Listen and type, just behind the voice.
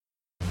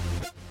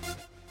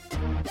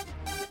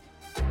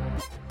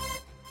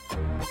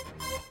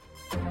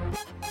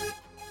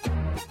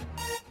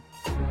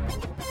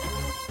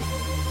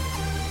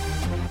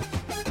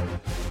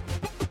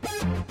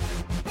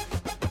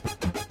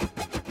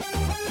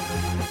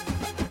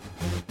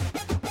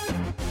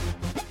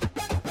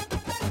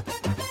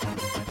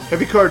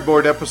Heavy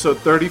Cardboard, episode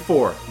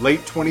 34, late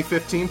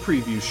 2015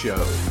 preview show.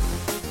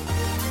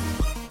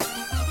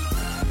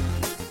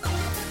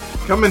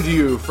 Coming to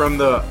you from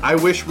the I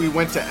Wish We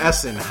Went to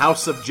Essen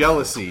House of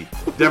Jealousy,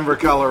 Denver,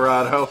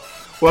 Colorado.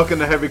 Welcome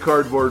to Heavy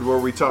Cardboard, where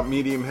we talk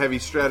medium-heavy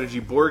strategy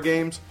board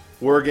games,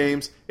 war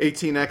games,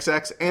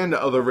 18xx, and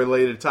other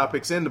related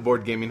topics in the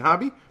board gaming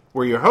hobby.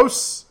 We're your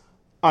hosts.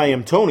 I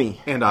am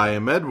Tony. And I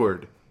am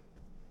Edward.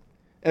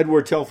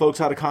 Edward, tell folks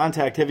how to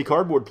contact Heavy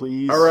Cardboard,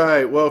 please. All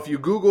right. Well, if you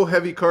Google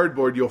Heavy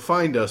Cardboard, you'll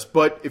find us.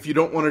 But if you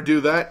don't want to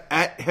do that,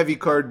 at Heavy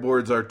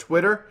Cardboard's our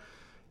Twitter.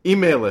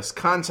 Email us,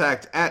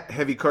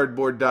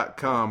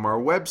 contact@heavycardboard.com.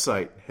 Our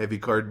website,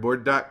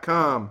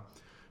 heavycardboard.com.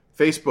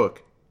 Facebook,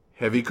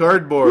 Heavy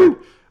Cardboard.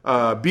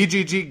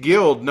 BGG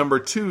Guild number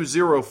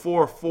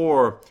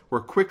 2044. We're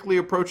quickly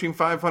approaching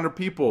 500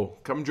 people.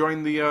 Come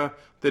join the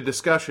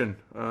discussion.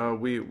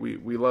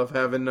 We love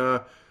having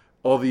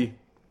all the...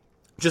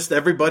 just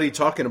everybody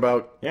talking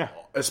about,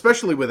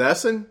 especially with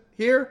Essen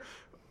here,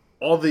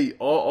 all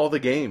the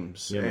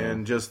games,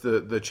 and just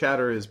the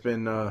chatter has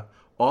been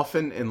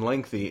often and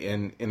lengthy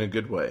in a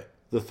good way.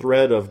 The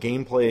thread of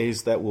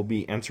gameplays that will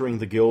be entering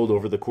the guild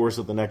over the course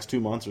of the next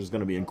 2 months is going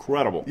to be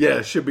incredible. Yeah,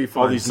 it should be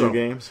fun. All these new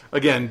games.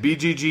 Again,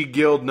 BGG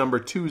Guild number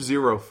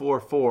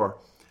 2044.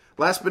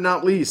 Last but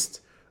not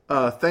least,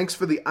 thanks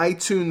for the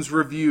iTunes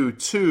review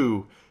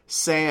to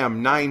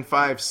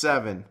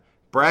Sam957.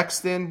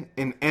 Braxton,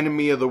 an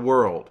enemy of the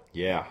world.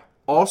 Yeah.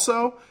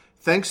 Also,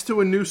 thanks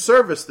to a new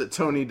service that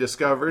Tony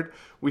discovered,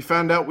 we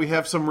found out we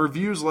have some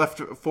reviews left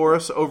for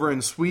us over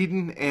in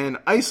Sweden and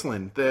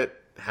Iceland that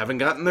haven't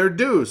gotten their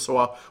due,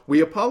 so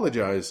we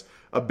apologize.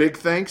 A big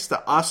thanks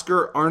to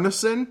Oscar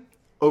Arneson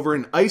over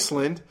in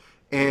Iceland,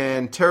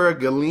 and Tara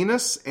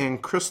Galinas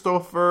and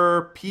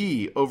Christopher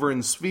P. over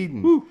in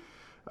Sweden. Woo.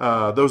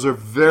 Those are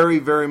very,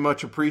 very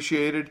much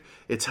appreciated.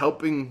 It's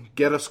helping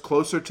get us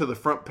closer to the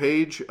front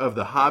page of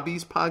the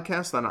Hobbies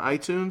podcast on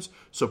iTunes.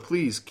 So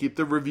please keep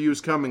the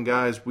reviews coming,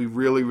 guys. We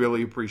really,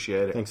 really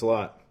appreciate it. Thanks a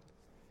lot.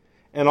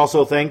 And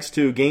also thanks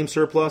to Game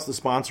Surplus, the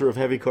sponsor of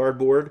Heavy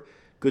Cardboard.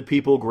 Good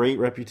people, great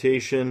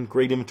reputation,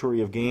 great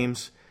inventory of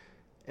games.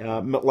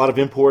 A lot of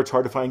imports,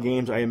 hard to find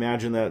games. I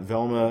imagine that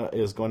Velma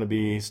is going to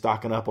be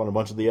stocking up on a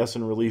bunch of the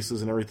Essen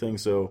releases and everything.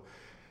 So,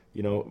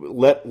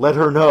 let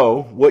her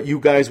know what you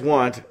guys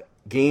want.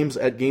 Games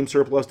at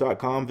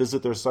GameSurplus.com.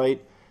 Visit their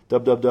site,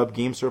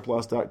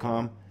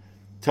 www.GameSurplus.com.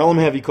 Tell them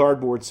Heavy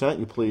Cardboard sent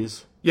you,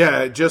 please.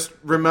 Yeah, just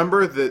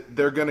remember that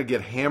they're going to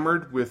get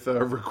hammered with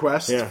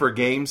requests for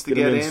games to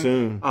get in.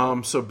 Soon.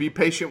 So be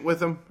patient with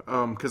them,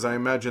 because I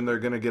imagine they're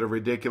going to get a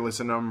ridiculous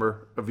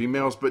number of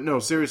emails. But no,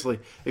 seriously,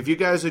 if you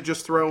guys would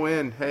just throw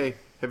in, hey,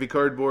 Heavy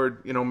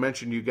Cardboard,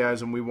 mentioned you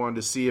guys, and we wanted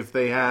to see if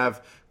they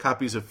have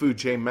copies of Food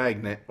Chain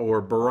Magnate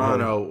or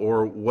Burano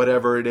or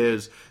whatever it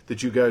is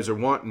that you guys are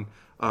wanting.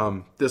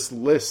 This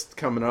list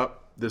coming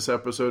up, this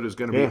episode is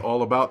going to be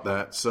all about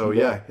that. So,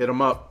 hit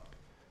them up.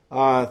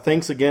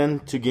 Thanks again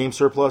to Game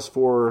Surplus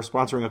for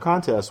sponsoring a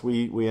contest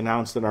we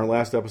announced in our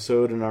last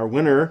episode, and our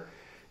winner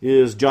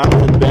is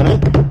Jonathan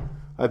Bennett.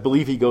 I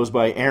believe he goes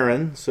by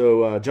Aaron.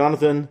 So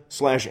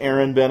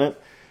Jonathan/Aaron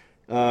Bennett,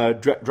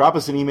 drop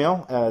us an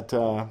email at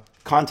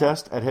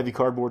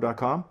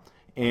contest@heavycardboard.com,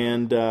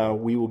 and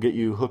we will get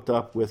you hooked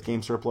up with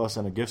Game Surplus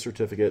and a gift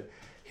certificate.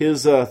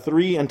 His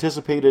 3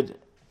 anticipated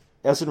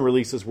Essen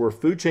releases were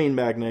Food Chain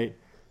Magnate,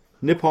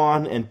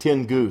 Nippon, and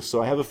Tin Goose.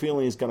 So I have a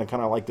feeling he's going to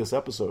kind of like this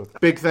episode.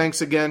 Big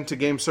thanks again to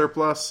Game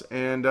Surplus,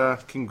 and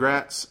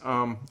congrats,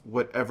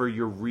 whatever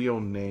your real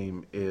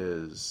name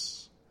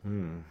is.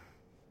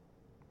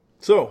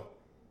 So,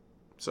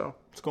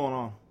 what's going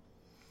on?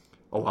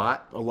 A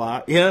lot? A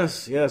lot.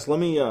 Yes. Let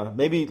me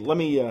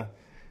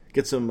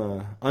get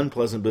some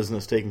unpleasant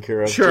business taken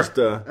care of. Sure.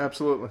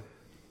 Absolutely.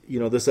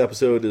 This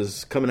episode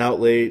is coming out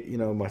late.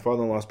 My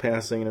father-in-law's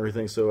passing and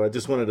everything. So I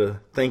just wanted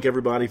to thank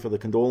everybody for the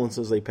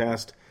condolences they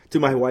passed to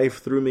my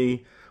wife through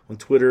me on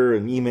Twitter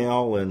and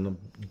email and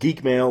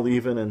geek mail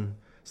even and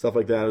stuff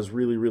like that. It was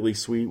really, really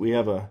sweet. We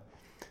have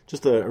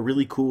just a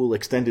really cool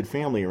extended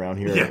family around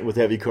here with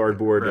Heavy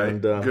Cardboard. Right.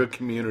 And good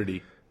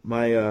community.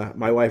 My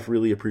wife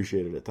really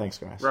appreciated it. Thanks,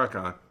 guys. Rock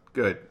on.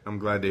 Good. I'm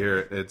glad to hear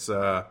it. It's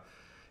I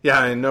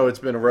know it's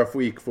been a rough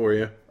week for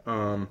you.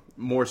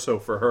 More so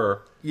for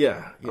her.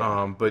 Yeah.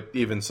 But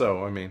even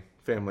so,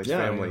 family's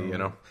family,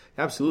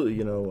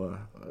 Absolutely.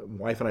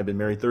 Wife and I have been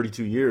married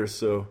 32 years,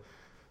 so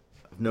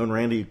I've known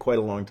Randy quite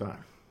a long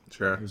time.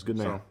 Sure. He's a good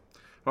man.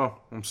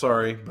 I'm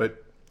sorry,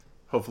 but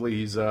hopefully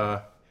he's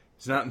not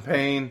in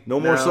pain. No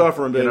more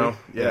suffering, baby.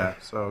 Yeah,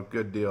 so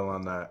good deal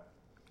on that.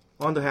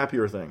 On to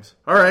happier things.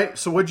 All right,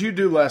 so what'd you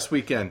do last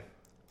weekend?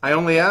 I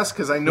only ask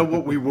because I know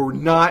what we were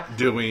not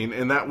doing,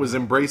 and that was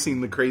embracing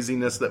the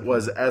craziness that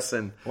was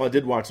Essen. Well, I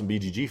did watch some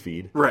BGG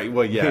feed. Right,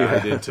 well, I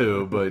did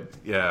too, but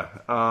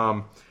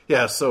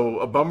so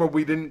a bummer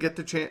we didn't get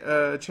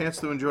the chance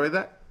to enjoy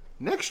that.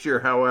 Next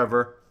year,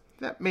 however,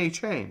 that may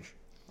change.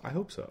 I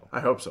hope so.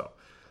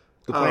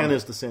 The plan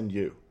is to send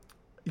you.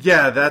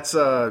 Yeah, that's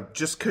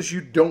just because you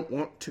don't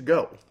want to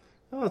go.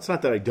 Well, it's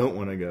not that I don't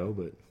want to go,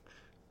 but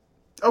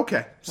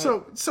Okay,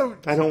 so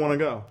I don't want to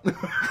go.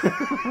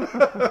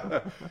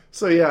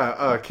 So yeah,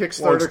 Long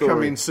Kickstarter story.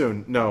 coming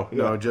soon. No,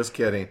 Yeah. just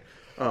kidding.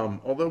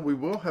 Although we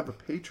will have a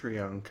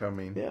Patreon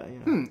coming. Yeah.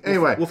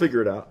 Anyway, We'll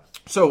figure it out.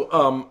 so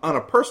on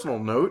a personal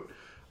note,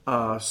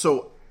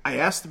 so I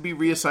asked to be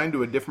reassigned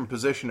to a different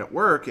position at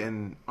work,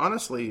 and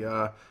honestly,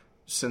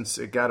 since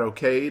it got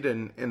okayed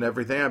and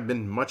everything, I've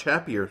been much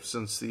happier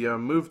since the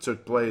move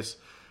took place.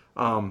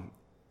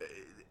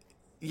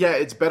 Yeah,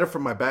 it's better for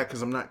my back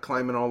because I'm not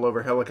climbing all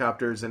over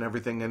helicopters and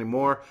everything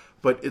anymore,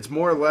 but it's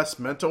more or less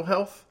mental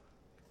health,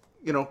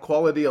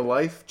 quality of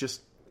life,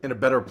 just in a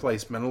better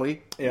place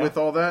mentally with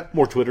all that.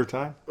 More Twitter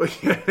time.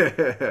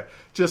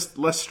 Just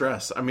less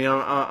stress. I mean,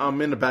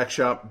 I'm in the back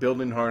shop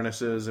building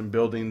harnesses and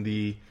building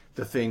the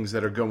things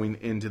that are going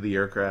into the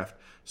aircraft.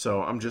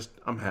 So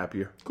I'm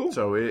happier. Cool.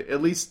 So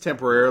at least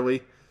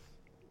temporarily,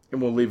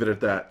 and we'll leave it at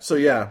that. So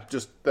yeah,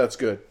 that's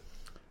good.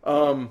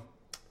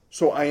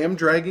 So I am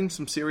dragging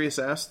some serious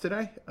ass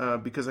today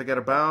because I got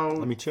about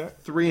Let me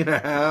check.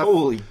 3.5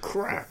 Holy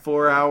crap.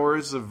 4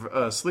 hours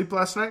of sleep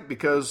last night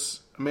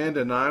because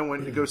Amanda and I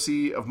went to go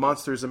see Of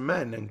Monsters and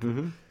Men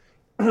and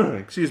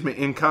excuse me,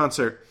 in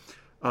concert.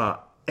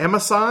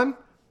 Amazon,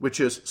 which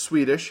is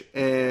Swedish,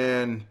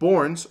 and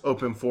Borns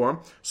open for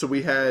them. So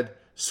we had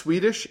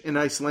Swedish and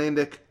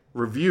Icelandic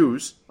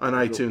reviews on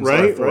iTunes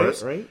live for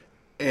us. Right.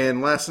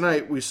 And last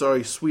night we saw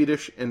a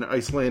Swedish and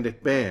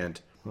Icelandic band.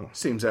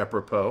 Seems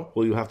apropos.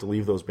 Well, you have to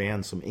leave those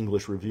bands some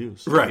English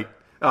reviews. Right.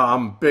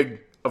 I'm big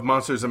Of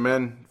Monsters and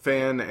Men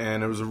fan,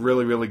 and it was a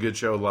really, really good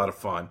show. A lot of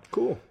fun.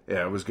 Cool.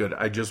 Yeah, it was good.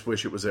 I just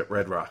wish it was at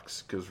Red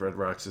Rocks, because Red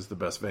Rocks is the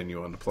best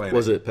venue on the planet.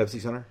 Was it Pepsi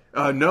Center?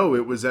 No,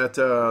 it was at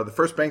the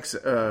First Banks.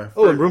 In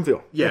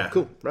Broomfield. Yeah.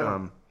 Cool. Right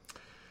on.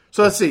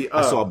 So let's see.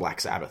 I saw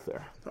Black Sabbath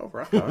there. Oh,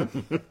 right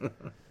on.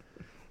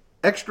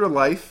 Extra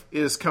Life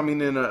is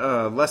coming in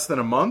less than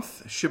a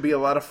month. Should be a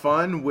lot of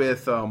fun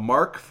with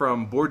Mark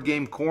from Board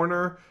Game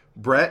Corner,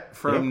 Brett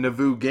from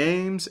Navoo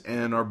Games,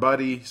 and our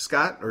buddy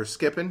Scott, or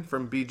Skippin,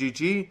 from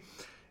BGG,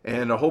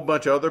 and a whole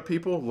bunch of other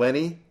people.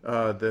 Lenny,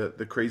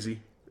 the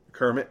crazy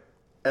Kermit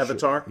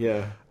avatar.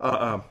 Yeah.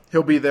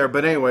 He'll be there.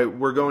 But anyway,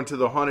 we're going to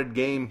the Haunted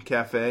Game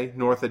Cafe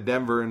north of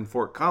Denver in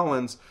Fort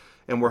Collins,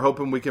 and we're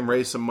hoping we can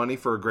raise some money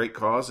for a great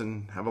cause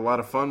and have a lot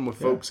of fun with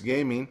folks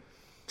gaming.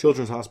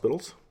 Children's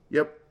hospitals.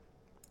 Yep.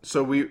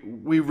 So we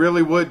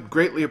really would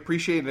greatly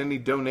appreciate any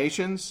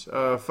donations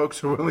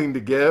folks are willing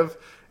to give,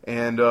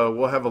 and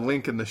we'll have a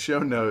link in the show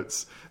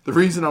notes. The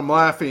reason I'm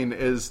laughing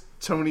is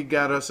Tony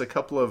got us a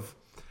couple of,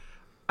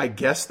 I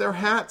guess they're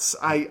hats.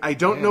 I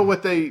don't know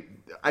what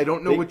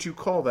what you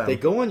call them. They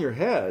go on your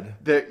head.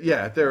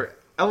 Their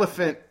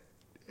elephant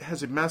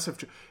has a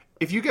massive.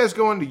 If you guys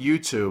go onto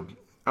YouTube,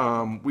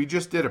 we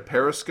just did a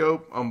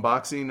Periscope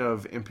unboxing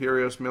of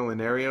Imperios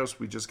Millenarios.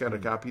 We just got a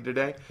copy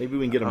today. Maybe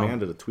we can get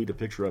Amanda to tweet a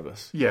picture of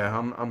us. Yeah,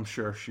 I'm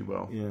sure she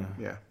will.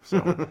 Yeah.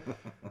 So,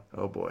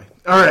 oh boy.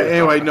 All right.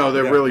 Anyway, no,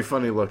 they're really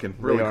funny looking.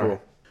 Really They are.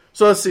 cool.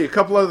 So let's see a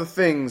couple other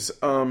things.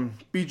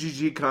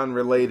 BGGCon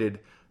related.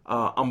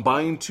 I'm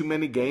buying too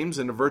many games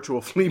in a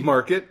virtual flea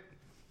market.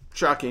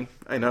 Shocking,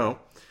 I know.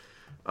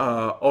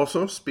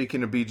 Also,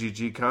 speaking of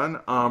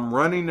BGGCon, I'm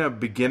running a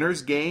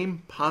beginner's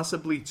game,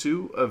 possibly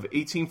two, of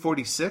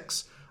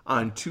 1846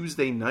 on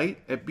Tuesday night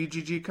at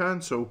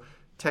BGGCon. So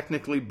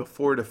technically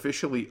before it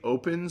officially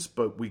opens,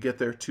 but we get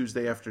there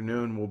Tuesday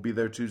afternoon. We'll be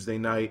there Tuesday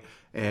night,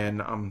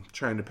 and I'm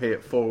trying to pay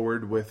it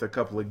forward with a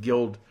couple of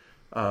guild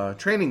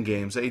training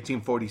games at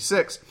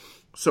 1846.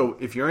 So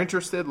if you're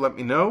interested, let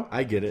me know.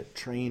 I get it.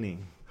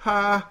 Training.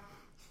 Ha!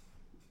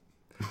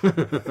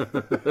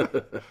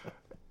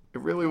 It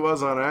really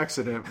was on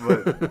accident,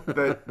 but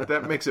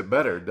that makes it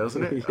better,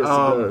 doesn't it? Yes, it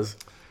does.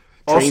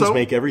 Trains Also,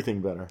 make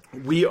everything better.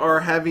 we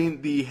are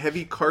having the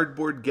Heavy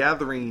Cardboard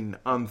Gathering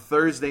on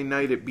Thursday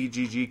night at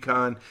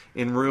BGGCon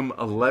in room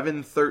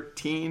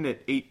 1113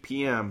 at 8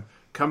 p.m.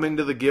 Come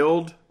into the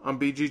guild on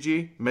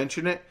BGG,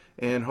 mention it,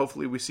 and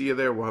hopefully we see you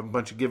there. We'll have a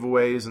bunch of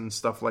giveaways and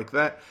stuff like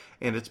that.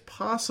 And it's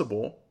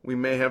possible we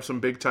may have some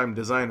big-time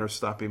designers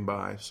stopping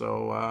by.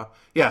 So,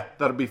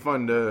 that'll be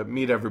fun to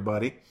meet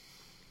everybody.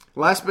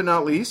 Last but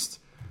not least,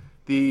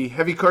 the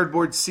Heavy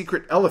Cardboard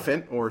Secret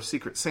Elephant, or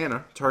Secret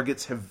Santa,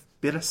 targets have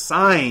been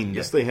assigned.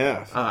 Yes, they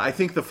have. I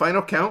think the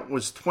final count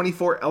was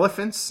 24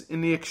 elephants in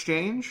the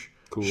exchange.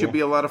 Cool. Should be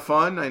a lot of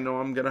fun. I know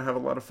I'm going to have a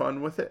lot of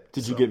fun with it.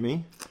 Did you get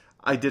me?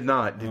 I did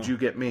not. Did you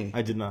get me?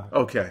 I did not.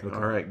 Okay. All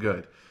right,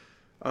 good.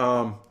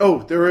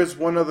 There is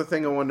one other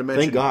thing I wanted to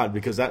mention. Thank God,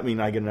 because that means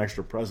I get an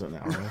extra present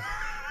now.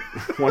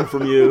 Right? One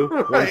from you,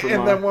 one Right, from and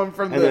mine, then one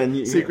from and the then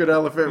you- Secret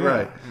Elephant,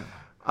 Yeah.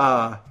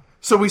 right.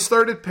 So we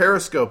started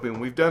Periscoping.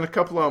 We've done a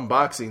couple of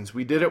unboxings.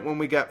 We did it when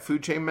we got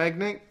Food Chain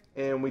Magnate,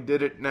 and we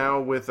did it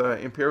now with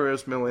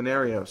Imperios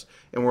Millenarios.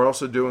 And we're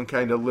also doing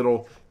kind of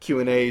little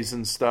Q&As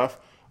and stuff.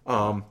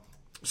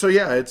 So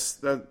yeah,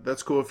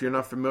 that's cool. If you're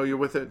not familiar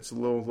with it, it's a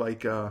little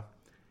like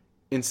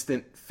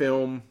instant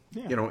film,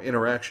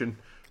 interaction.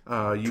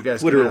 You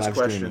guys Twitter can ask live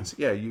questions.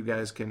 streaming. Yeah, you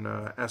guys can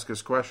ask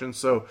us questions.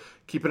 So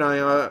keep an eye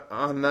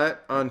on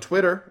that on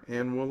Twitter,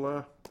 and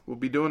we'll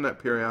be doing that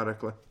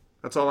periodically.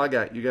 That's all I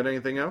got. You got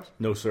anything else?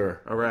 No,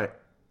 sir. All right.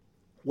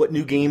 What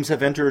new games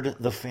have entered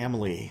the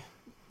family?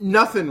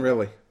 Nothing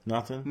really.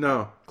 Nothing?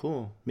 No.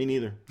 Cool. Me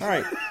neither. All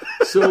right.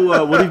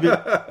 So what have you been...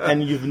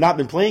 And you've not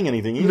been playing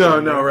anything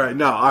either. No, right.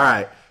 No, all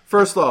right.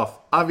 First off,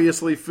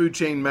 obviously, Food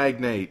Chain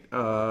Magnate.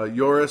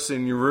 Joris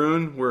and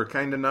Jeroen were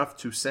kind enough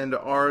to send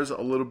ours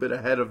a little bit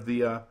ahead of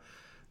the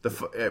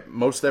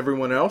most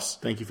everyone else.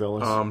 Thank you,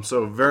 fellas.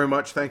 So very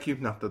much thank you.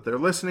 Not that they're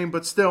listening,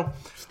 but still.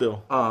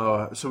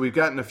 So we've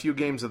gotten a few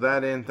games of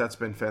that in. That's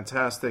been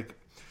fantastic.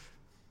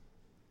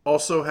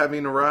 Also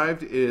having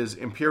arrived is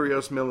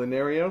Imperios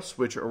Millenarios,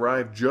 which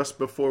arrived just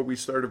before we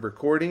started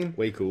recording.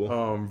 Way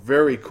cool.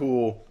 Very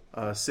cool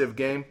Civ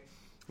game.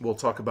 We'll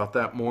talk about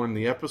that more in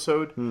the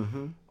episode.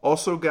 Mm-hmm.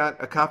 Also got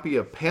a copy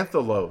of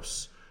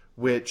Panthalos,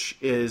 which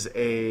is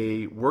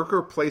a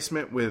worker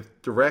placement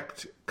with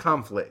direct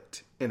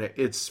conflict in it.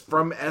 It's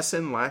from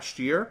Essen last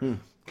year.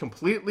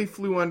 Completely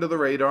flew under the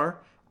radar.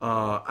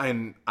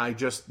 And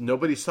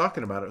nobody's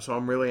talking about it, so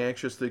I'm really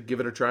anxious to give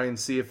it a try and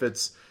see if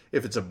it's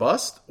a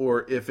bust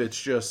or if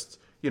it's just,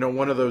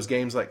 one of those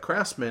games like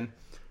Craftsman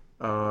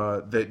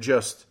that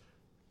just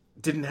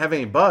didn't have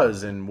any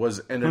buzz and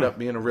ended up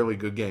being a really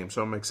good game.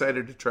 So I'm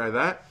excited to try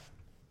that.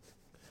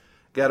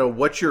 Got a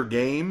What's Your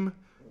Game?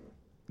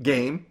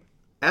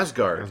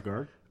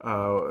 Asgard.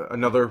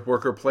 Another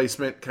worker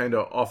placement, kind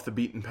of off the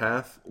beaten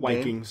path.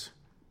 Vikings.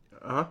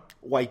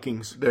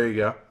 Vikings. There you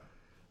go.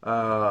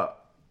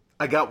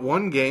 I got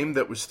one game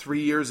that was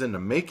 3 years in the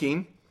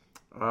making.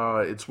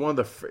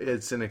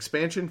 It's an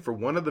expansion for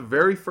one of the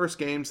very first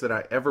games that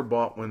I ever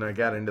bought when I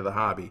got into the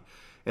hobby,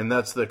 and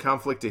that's the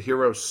Conflict of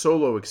Heroes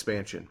solo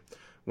expansion.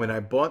 When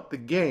I bought the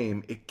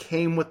game, it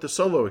came with the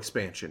solo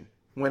expansion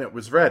when it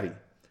was ready.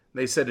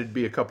 They said it'd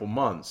be a couple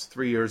months.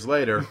 3 years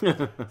later,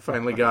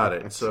 finally got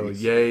it. So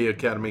yay,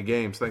 Academy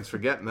Games. Thanks for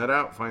getting that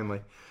out finally.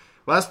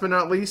 Last but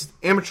not least,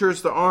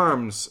 Amateurs to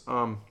Arms.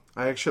 I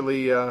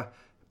actually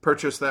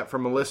purchased that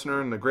from a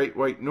listener in the Great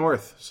White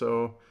North.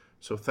 So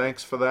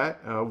thanks for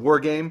that. War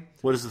game.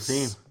 What is the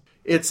theme?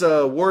 It's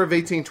a War of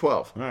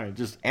 1812. All right,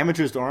 just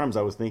Amateurs to Arms.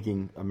 I was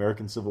thinking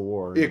American Civil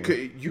War. You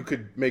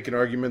could make an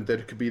argument that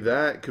it could be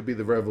that. It could be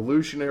the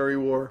Revolutionary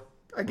War.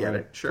 I get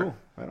it. Sure. Cool.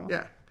 Right on.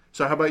 Yeah.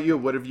 So how about you?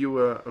 What have you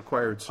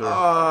acquired, sir?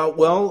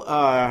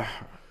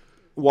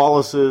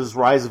 Wallace's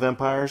Rise of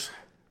Empires.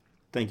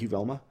 Thank you,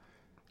 Velma.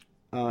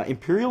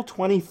 Imperial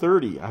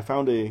 2030. I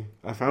found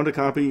a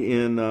copy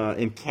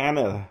in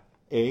Canada,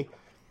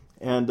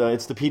 and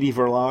it's the PD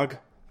Verlag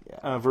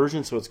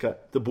version. So it's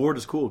got the board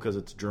is cool because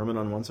it's German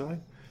on one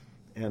side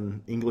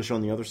and English on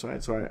the other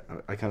side. So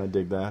I kind of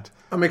dig that.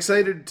 I'm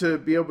excited to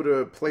be able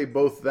to play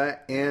both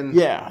that and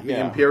the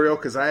Imperial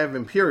because I have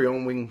Imperial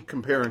and we can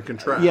compare and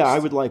contrast. Yeah, I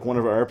would like one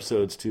of our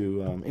episodes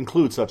to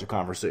include such a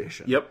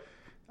conversation. Yep.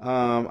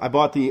 I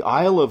bought the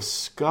Isle of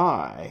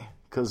Skye.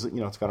 Because,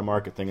 it's got a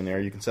market thing in there.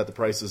 You can set the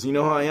prices. You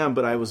know how I am,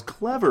 but I was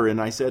clever,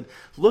 and I said,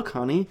 look,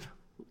 honey,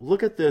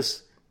 look at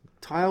this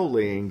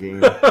tile-laying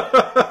game.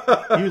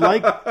 You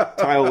like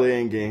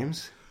tile-laying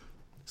games.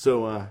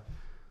 So yeah,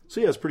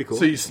 it's pretty cool.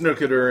 So you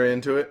snookered her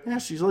into it? Yeah,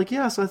 she's like,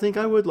 yes, I think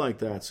I would like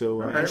that.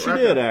 So right, she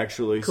did,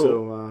 actually. Cool.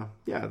 So,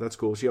 yeah, that's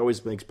cool. She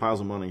always makes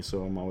piles of money,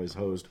 so I'm always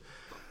hosed.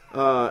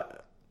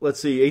 Let's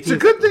see. It's a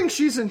good thing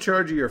she's in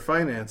charge of your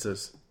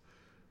finances.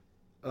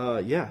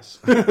 Yes.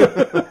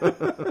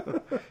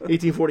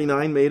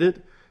 1849 made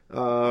it.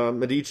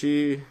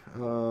 Medici.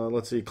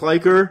 Let's see.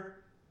 Kleiker.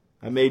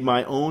 I made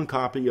my own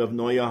copy of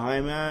Neue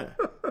Heimat.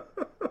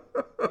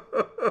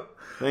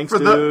 Thanks,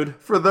 dude.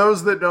 For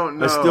those that don't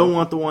know, I still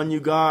want the one you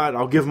got.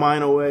 I'll give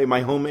mine away,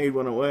 my homemade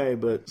one away.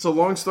 But so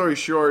long story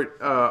short,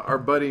 our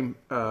buddy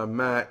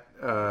Matt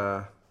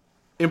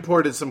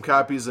imported some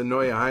copies of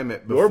Neue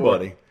Heimat before. Your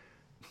buddy.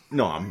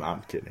 No,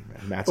 I'm kidding,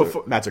 man.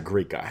 Matt's a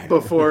great guy.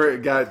 Before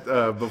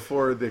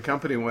the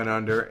company went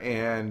under,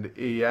 and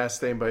he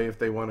asked anybody if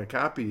they wanted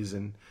copies,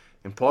 and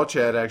Paul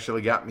Chad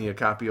actually got me a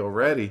copy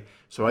already,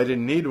 so I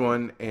didn't need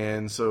one,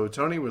 and so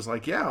Tony was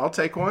like, "Yeah, I'll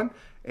take one,"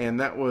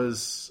 and that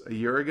was a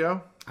year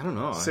ago. I don't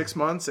know, 6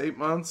 months, 8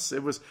 months.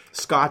 It was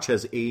Scotch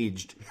has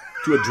aged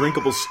to a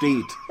drinkable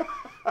state.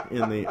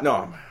 No,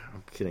 I'm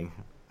kidding.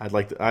 I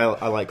like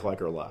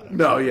Kleiker a lot.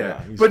 No,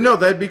 yeah. But no,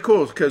 that'd be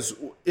cool because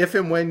if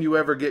and when you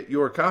ever get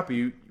your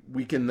copy,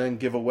 we can then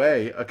give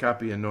away a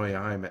copy of Neue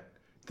Heimat.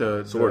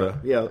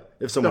 Yeah.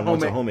 If someone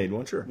wants a homemade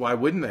one, sure. Why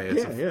wouldn't they?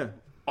 It's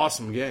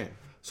awesome game.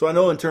 So I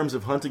know in terms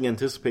of hunting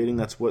anticipating,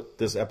 that's what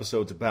this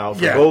episode's about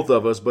for both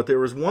of us. But there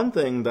was one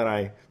thing that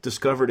I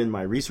discovered in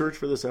my research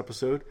for this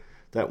episode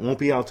that won't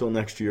be out till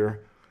next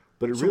year.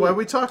 But why are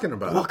we talking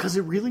about it? Well, because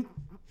it really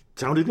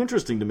sounded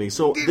interesting to me.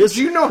 So do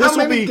you know how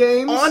many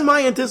games on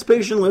my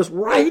anticipation list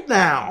right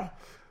now?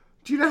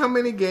 Do you know how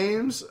many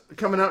games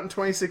coming out in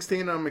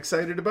 2016 I'm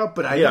excited about?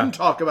 But I didn't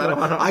talk about it.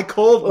 I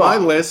called my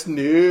list.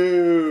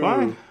 No.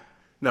 Fine.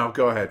 No,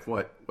 go ahead.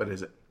 What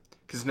is it?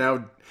 Because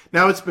now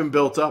it's been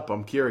built up.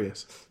 I'm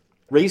curious.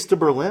 Race to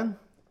Berlin?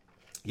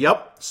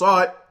 Yep.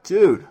 Saw it.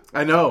 Dude.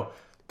 I know.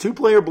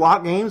 2-player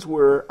block games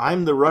where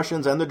I'm the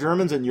Russians and the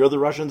Germans and you're the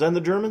Russians and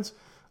the Germans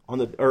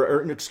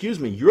excuse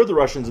me, you're the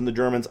Russians and the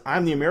Germans.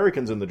 I'm the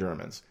Americans and the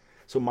Germans.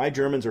 So my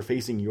Germans are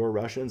facing your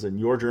Russians, and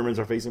your Germans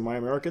are facing my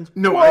Americans.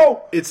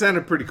 No, it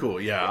sounded pretty cool.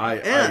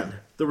 Yeah,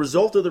 the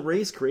result of the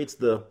race creates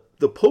the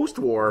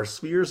post-war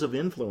spheres of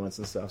influence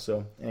and stuff.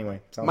 So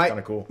anyway, sounds kind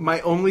of cool.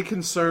 My only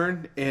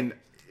concern, and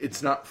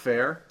it's not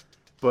fair,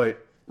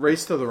 but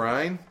Race to the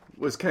Rhine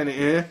was kind of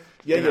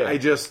Yeah.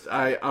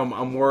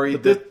 I'm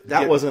worried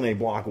that wasn't a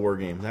block war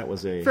game. That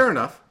was fair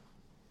enough.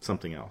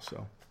 Something else.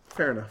 So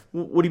fair enough.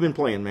 What have you been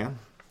playing, man?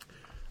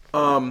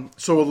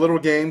 So a little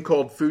game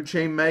called Food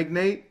Chain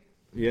Magnate.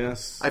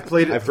 Yes, I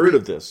played it. I've heard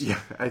of this. Yeah,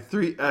 I've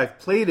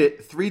played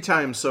it 3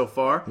 times so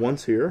far.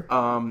 Once here.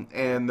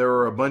 And there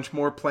are a bunch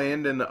more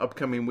planned in the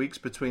upcoming weeks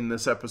between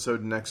this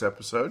episode and next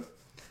episode.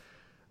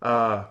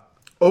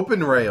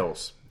 Open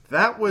Rails.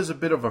 That was a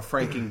bit of a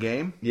franking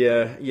game.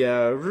 Yeah,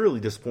 really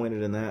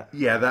disappointed in that.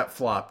 Yeah, that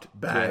flopped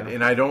bad,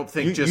 and I don't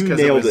think just you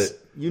because nailed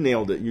it. You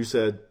nailed it. You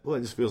said, "Well,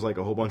 it just feels like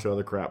a whole bunch of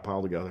other crap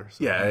piled together."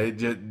 So. Yeah, it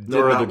did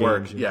not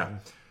work. Games, yeah.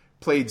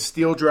 Played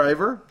Steel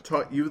Driver.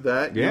 Taught you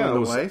that. Yeah, you and it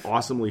was wife.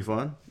 awesomely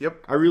fun.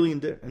 Yep, I really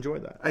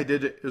enjoyed that. I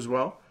did it as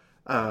well.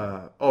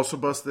 Also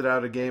busted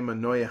out a game of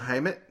Neue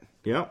Heimat.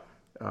 Yeah,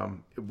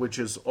 which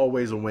is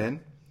always a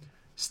win.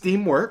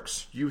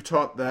 Steamworks, you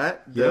taught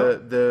that.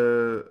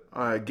 The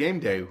game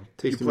day.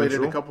 Tasty you played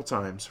Minstrel. it a couple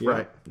times, yeah.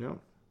 right? Yeah.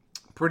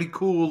 Pretty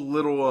cool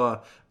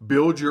little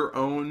build your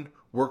own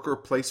worker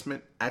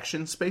placement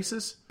action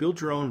spaces.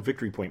 Build your own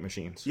victory point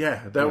machines.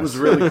 Yeah, that was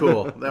really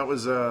cool. That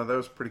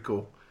was pretty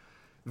cool.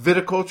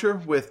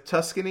 Viticulture with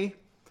Tuscany.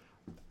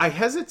 I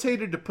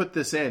hesitated to put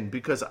this in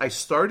because I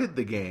started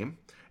the game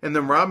and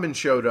then Robin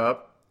showed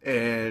up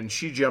and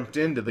she jumped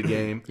into the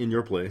game. In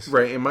your place.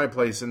 Right, in my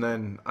place, and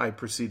then I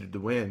proceeded to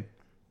win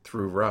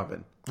through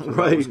Robin. So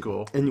right. That was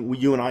cool. And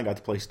you and I got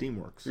to play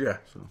Steamworks. Yeah.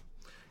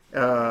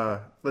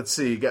 So. Let's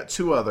see. Got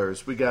 2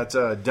 others. We got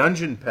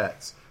Dungeon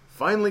Pets.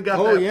 Finally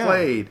got that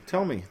played.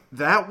 Tell me.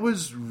 That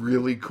was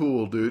really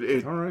cool,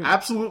 dude. All right.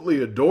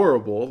 Absolutely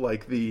adorable.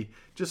 Like the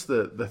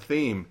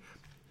theme.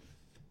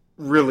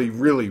 Really,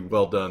 really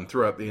well done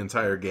throughout the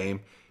entire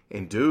game.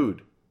 And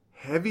dude,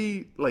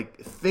 heavy, like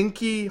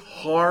thinky,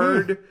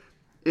 hard.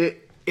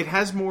 It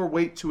has more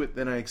weight to it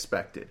than I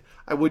expected.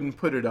 I wouldn't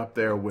put it up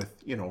there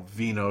with,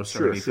 Venus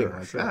or anything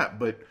like that,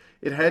 but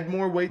it had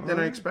more weight than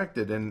I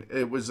expected, and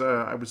it was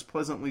I was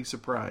pleasantly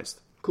surprised.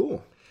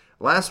 Cool.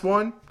 Last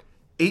one,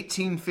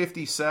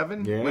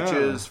 1857, Yeah. which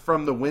is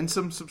from the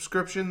Winsome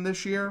subscription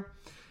this year.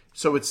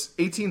 So it's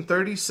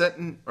 1830 set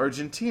in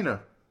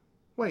Argentina.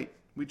 Wait,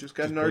 we just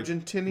got an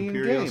Argentinian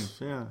Imperials,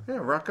 game. Yeah,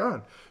 rock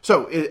on.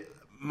 So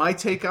my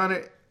take on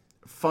it,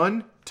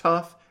 fun,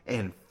 tough,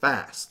 and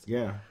fast.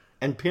 Yeah.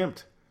 And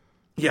pimped.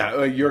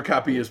 Yeah, your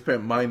copy is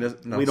pimped. Mine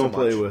is not. We don't so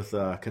play much.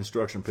 with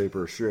construction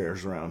paper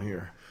shares around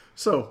here.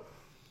 So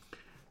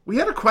we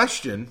had a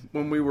question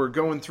when we were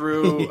going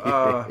through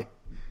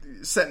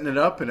setting it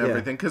up and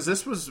everything,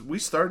 because we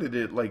started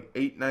it like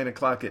 8, 9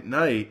 o'clock at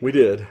night. We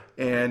did.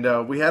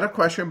 And we had a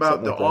question about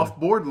Something the like that.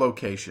 off-board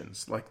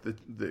locations, like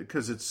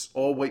because it's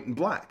all white and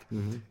black.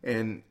 Mm-hmm.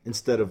 And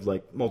Instead of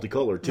like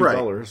multicolored, 2 Right.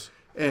 colors.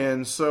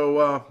 And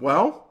so,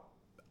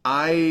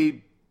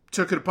 I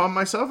took it upon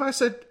myself. I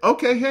said,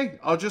 okay, hey,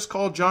 I'll just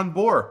call John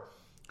Bohr,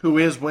 who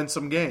is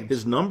Winsome Games.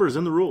 His number's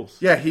in the rules.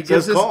 Yeah, he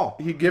gives call.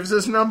 He gives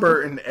his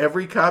number in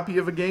every copy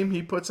of a game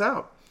he puts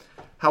out.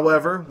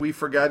 However, we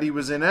forgot he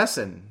was in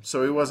Essen,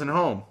 so he wasn't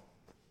home.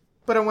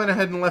 But I went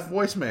ahead and left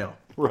voicemail.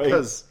 Right.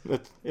 Because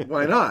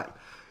why not?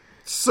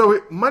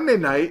 So Monday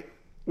night,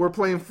 we're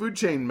playing Food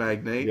Chain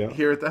Magnate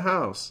here at the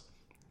house.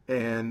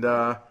 And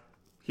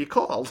he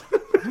called.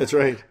 That's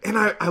right. And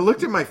I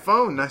looked at my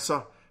phone and I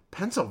saw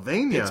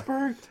Pennsylvania.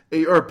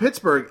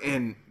 Pittsburgh.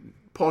 And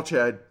Paul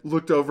Chad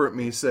looked over at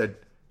me and said,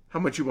 how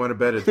much you want to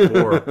bet it's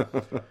for?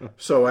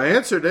 So I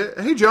answered it.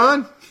 Hey,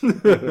 John.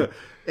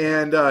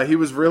 And he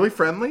was really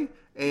friendly.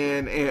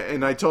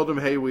 And I told him,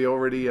 hey, we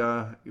already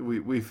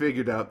we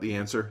figured out the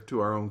answer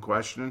to our own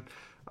question.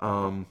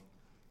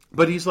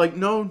 But he's like,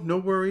 no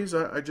worries.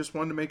 I just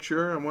wanted to make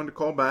sure. I wanted to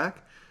call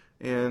back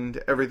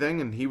and everything.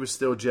 And he was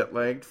still jet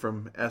lagged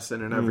from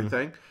Essen and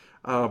everything.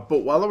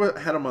 But while I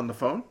had him on the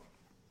phone,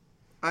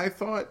 I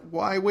thought,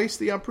 why waste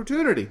the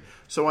opportunity?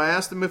 So I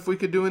asked him if we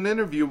could do an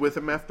interview with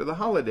him after the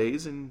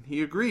holidays, and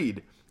he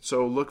agreed.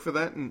 So look for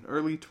that in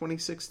early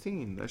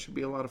 2016. That should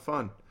be a lot of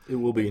fun. It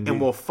will be indeed.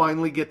 And we'll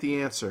finally get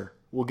the answer.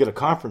 We'll get a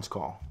conference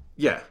call.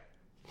 Yeah.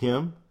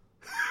 Him.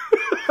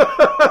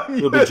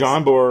 It'll be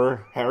John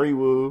Bohr, Harry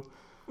Wu,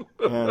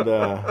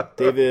 and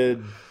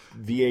David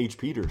V.H.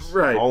 Peters.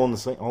 Right. All on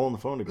the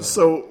phone together.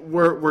 So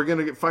we're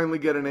gonna finally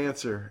get an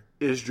answer.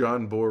 Is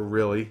John Bohr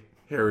really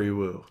Harry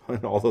Wu?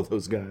 And all of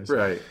those guys.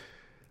 Right.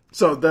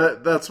 So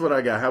that's what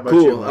I got. How about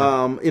Cool. you,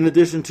 Len? In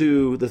addition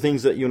to the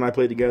things that you and I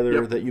played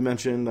together that you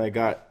mentioned, I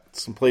got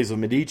some plays of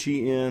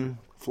Medici in,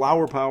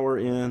 Flower Power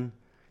in,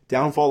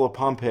 Downfall of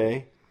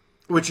Pompeii.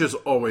 Which is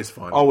always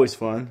fun. Always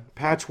fun.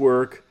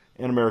 Patchwork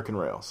and American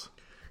Rails.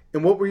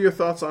 And what were your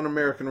thoughts on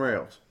American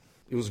Rails?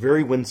 It was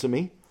very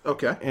winsome-y.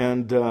 Okay.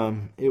 And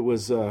it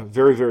was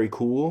very, very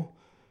cool.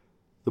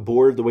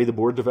 the way the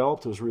board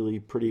developed was really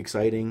pretty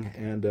exciting.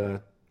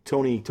 And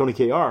Tony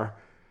KR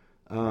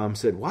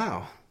said,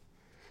 "Wow,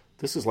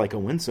 this is like a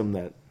Winsome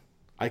that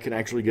I can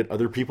actually get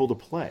other people to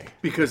play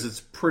because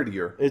it's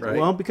prettier." Right?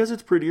 Well, because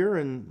it's prettier,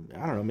 and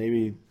I don't know,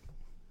 maybe.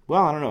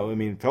 Well, I don't know. I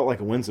mean, it felt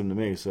like a Winsome to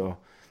me, so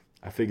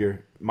I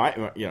figure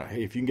hey,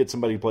 if you can get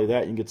somebody to play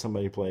that, you can get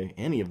somebody to play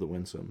any of the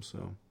Winsomes.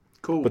 So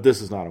cool. But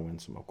this is not a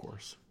Winsome, of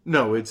course.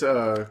 No, it's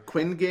a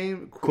Quinn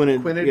game.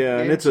 Quinted Games,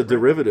 and it's a right?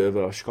 derivative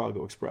of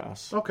Chicago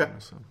Express. Okay.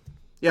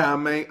 Yeah,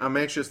 I'm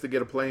anxious to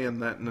get a play in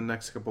that in the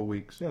next couple of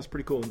weeks. Yeah, it's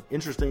pretty cool.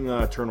 Interesting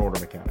turn order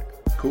mechanic.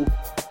 Cool.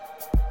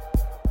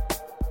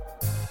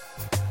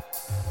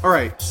 All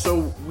right,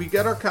 so we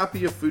got our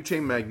copy of Food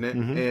Chain Magnate,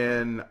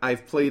 and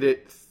I've played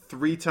it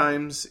 3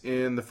 times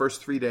in the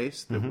first 3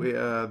 days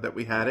that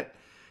we had it,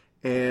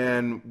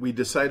 and we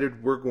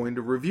decided we're going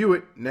to review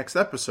it next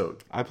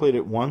episode. I played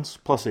it once,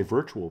 plus a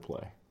virtual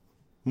play.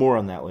 More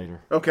on that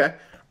later. Okay.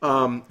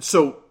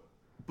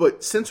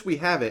 But since we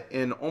have it,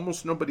 and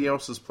almost nobody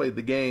else has played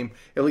the game,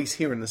 at least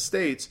here in the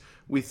States,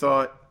 we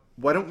thought,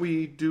 why don't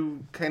we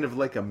do kind of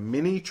like a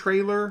mini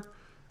trailer?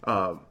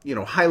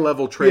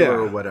 High-level trailer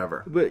or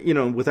whatever. But,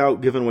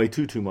 without giving away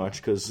too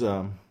much, because,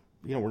 we're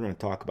going to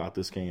talk about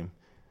this game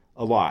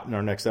a lot in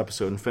our next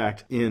episode. In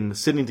fact, in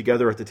sitting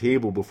together at the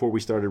table before we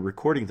started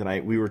recording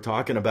tonight, we were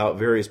talking about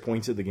various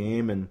points of the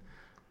game, and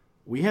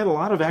we had a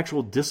lot of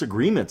actual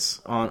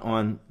disagreements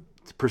on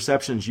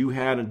perceptions you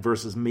had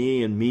versus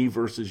me and me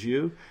versus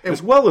you,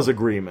 as well as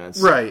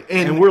agreements. Right.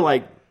 And we're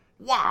like,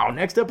 wow,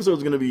 next episode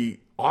is going to be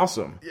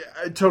awesome. Yeah,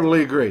 I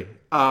totally agree.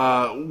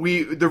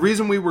 The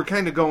reason we were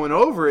kind of going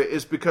over it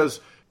is because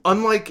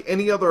unlike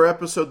any other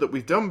episode that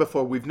we've done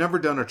before, we've never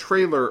done a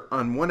trailer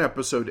on one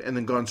episode and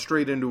then gone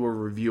straight into a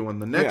review on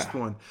the next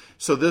one.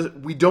 So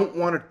we don't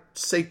want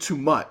to say too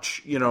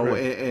much,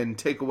 and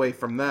take away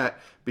from that,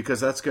 because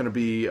that's going to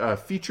be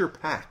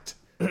feature-packed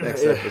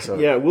next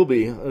episode. Yeah, it will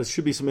be. It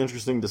should be some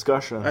interesting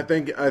discussion. I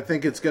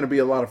think it's going to be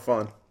a lot of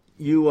fun.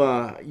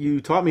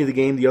 You taught me the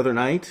game the other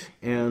night,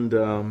 and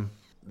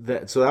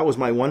so that was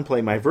my one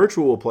play. My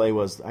virtual play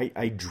was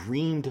I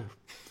dreamed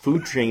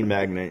Food Chain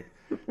Magnate.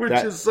 Which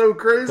is so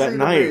crazy. That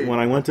night when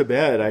I went to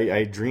bed,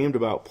 I dreamed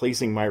about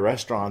placing my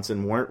restaurants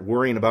and weren't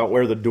worrying about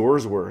where the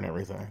doors were and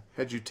everything.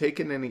 Had you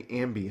taken any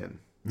Ambien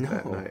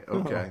that night?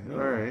 Okay, all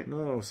right.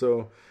 No,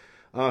 so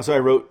I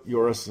wrote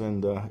Joris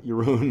and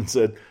Jeroen and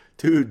said,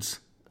 "Dudes,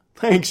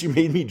 thanks, you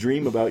made me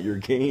dream about your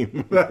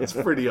game." That's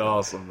pretty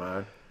awesome,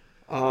 man.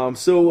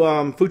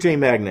 Food Chain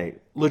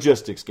Magnate,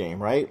 logistics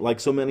game, right? Like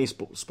so many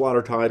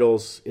Splotter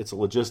titles, it's a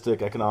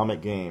logistic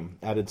economic game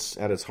at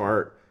its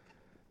heart.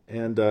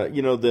 And,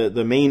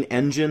 the main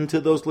engine to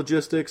those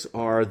logistics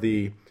are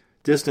the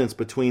distance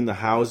between the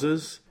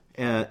houses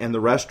and the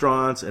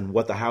restaurants, and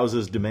what the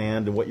houses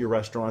demand and what your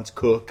restaurants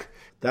cook.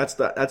 That's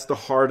the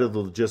heart of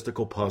the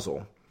logistical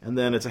puzzle. And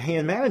then it's a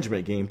hand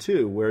management game,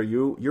 too, where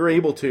you're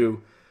able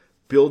to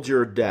build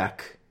your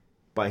deck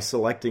by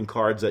selecting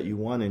cards that you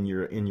want in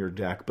your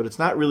deck, but it's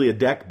not really a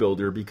deck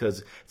builder,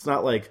 because it's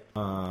not like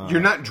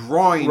you're not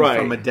drawing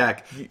from a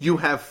deck. You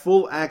have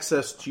full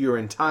access to your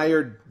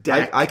entire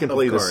deck. I can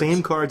play cards. The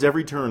same cards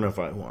every turn if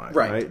I want,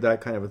 right?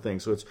 That kind of a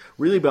thing. So it's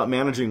really about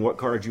managing what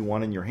cards you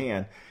want in your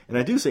hand. And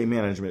I do say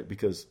management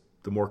because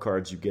the more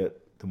cards you get,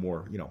 the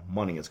more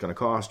money it's going to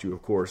cost you,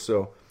 of course.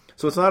 So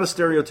it's not a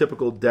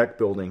stereotypical deck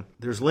building.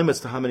 There's limits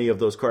to how many of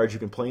those cards you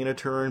can play in a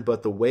turn,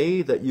 but the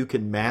way that you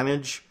can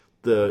manage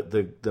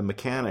the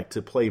mechanic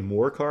to play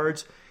more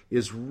cards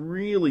is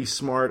really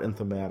smart and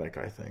thematic,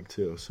 I think,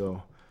 too.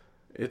 So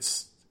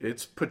it's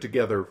put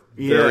together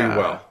very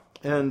well.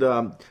 And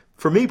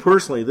for me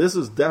personally, this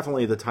is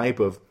definitely the type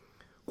of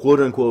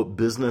quote-unquote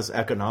business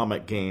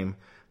economic game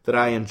that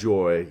I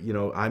enjoy.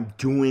 I'm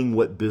doing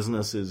what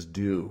businesses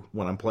do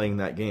when I'm playing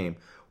that game.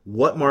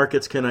 What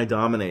markets can I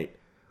dominate?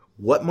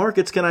 What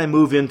markets can I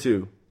move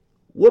into?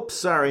 Whoops,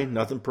 sorry,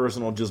 nothing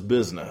personal, just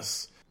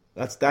business.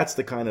 That's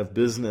the kind of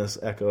business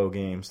echo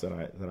games that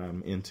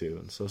I'm into.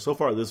 And so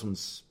far this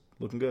one's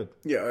looking good.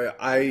 Yeah,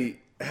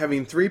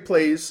 having 3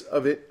 plays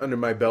of it under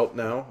my belt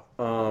now.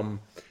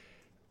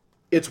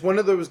 It's one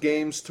of those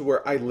games to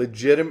where I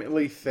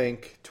legitimately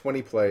think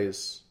 20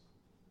 plays,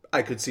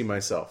 I could see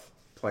myself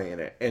playing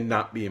it and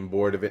not being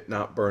bored of it,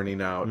 not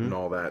burning out and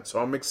all that. So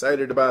I'm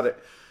excited about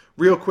it.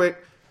 Real quick,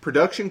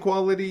 production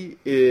quality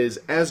is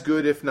as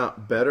good, if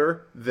not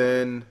better,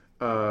 than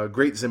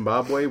Great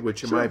Zimbabwe,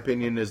 which in my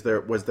opinion was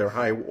their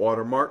high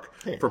watermark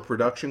for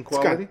production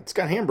quality. It's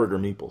got hamburger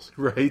meeples.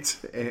 Right,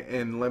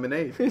 and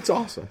lemonade. It's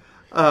awesome.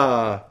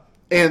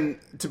 And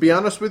to be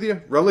honest with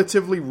you,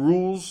 relatively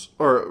low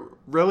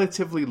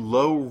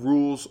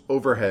rules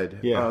overhead.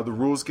 Yeah. The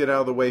rules get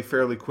out of the way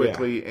fairly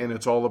quickly, and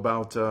it's all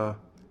about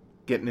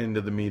getting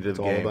into the meat of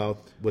the game. It's all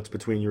about what's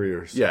between your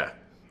ears. Yeah.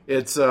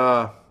 It's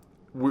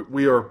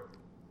we are,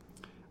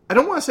 I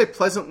don't want to say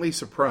pleasantly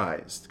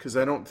surprised, because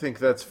I don't think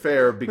that's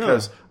fair,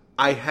 because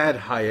I had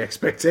high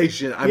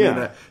expectation. I Yeah.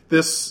 mean,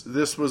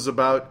 this was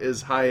about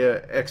as high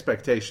a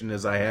expectation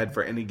as I had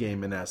for any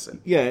game in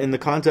Essen. Yeah, in the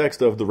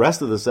context of the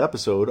rest of this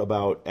episode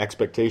about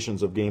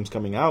expectations of games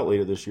coming out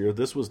later this year,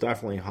 this was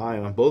definitely high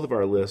on both of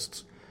our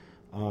lists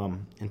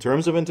in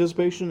terms of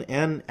anticipation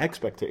and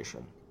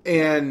expectation.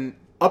 And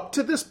up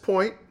to this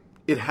point,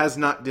 it has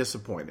not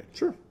disappointed.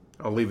 Sure.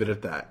 I'll leave it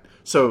at that.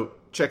 So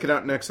check it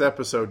out next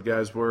episode,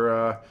 guys.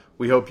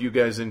 We hope you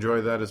guys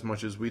enjoy that as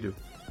much as we do.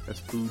 That's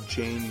Food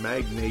Chain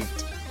Magnate.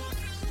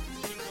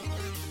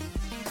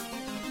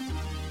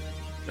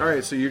 All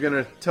right, so you're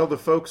going to tell the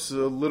folks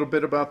a little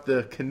bit about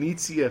the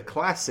Knizia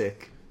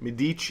Classic,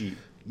 Medici.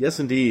 Yes,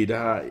 indeed.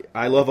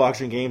 I love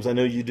auction games. I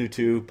know you do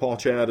too. Paul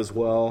Chad as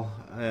well.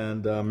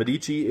 And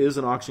Medici is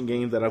an auction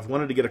game that I've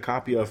wanted to get a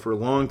copy of for a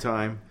long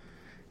time,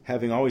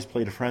 having always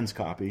played a friend's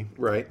copy.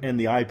 Right. And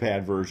the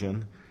iPad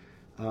version.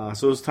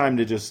 So it was time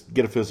to just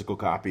get a physical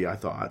copy, I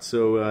thought.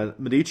 So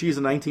Medici is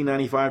a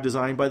 1995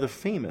 design by the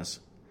famous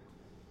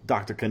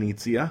Dr.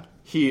 Knizia.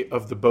 He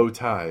of the bow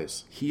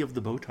ties. He of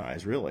the bow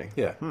ties, really?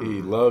 Yeah,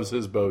 he loves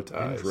his bow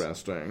ties.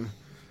 Interesting.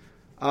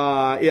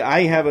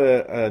 I have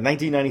a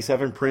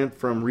 1997 print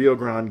from Rio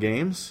Grande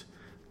Games.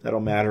 That'll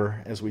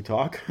matter as we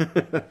talk.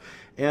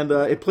 And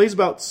it plays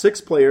about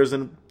 6 players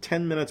and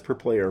 10 minutes per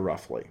player,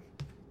 roughly.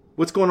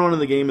 What's going on in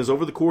the game is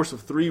over the course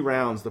of 3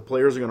 rounds, the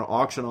players are going to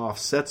auction off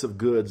sets of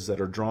goods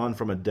that are drawn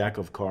from a deck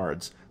of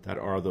cards that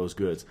are those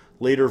goods.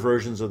 Later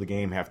versions of the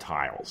game have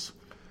tiles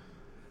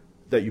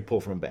that you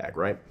pull from a bag,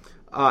 right?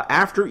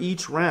 After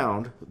each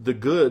round, the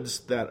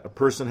goods that a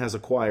person has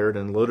acquired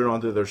and loaded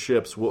onto their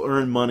ships will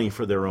earn money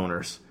for their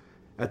owners.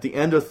 At the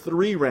end of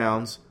 3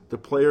 rounds, the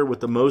player with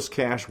the most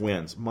cash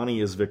wins.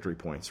 Money is victory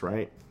points,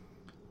 right?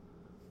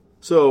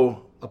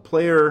 So a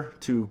player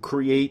to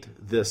create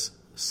this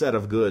set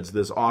of goods,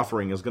 this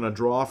offering, is going to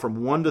draw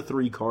from 1 to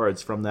 3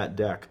 cards from that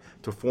deck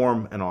to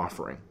form an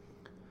offering.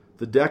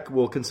 The deck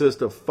will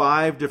consist of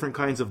 5 different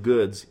kinds of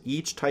goods.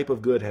 Each type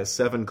of good has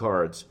 7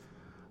 cards.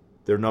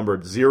 They're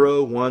numbered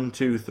 0, 1,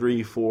 2,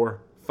 3, 4,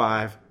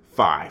 5,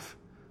 5.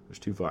 There's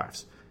 2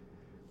 5s.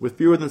 With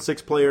fewer than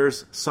 6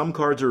 players, some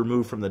cards are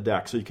removed from the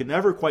deck, so you can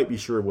never quite be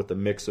sure what the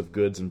mix of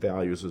goods and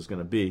values is going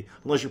to be,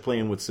 unless you're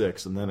playing with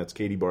 6, and then it's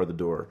Katie bar the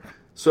door.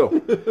 So,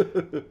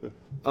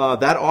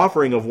 that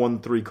offering of 1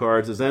 to 3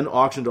 cards is then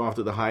auctioned off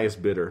to the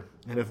highest bidder.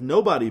 And if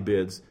nobody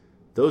bids,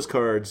 those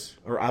cards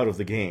are out of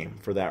the game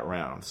for that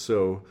round.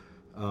 So,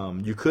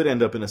 you could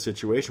end up in a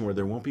situation where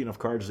there won't be enough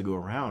cards to go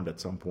around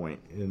at some point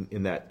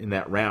in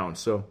that round.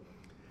 So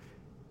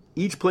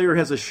each player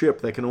has a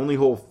ship that can only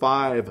hold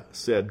 5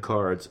 said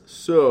cards.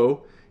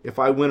 So if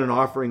I win an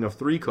offering of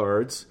 3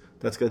 cards,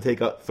 that's going to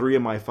take up 3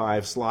 of my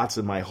 5 slots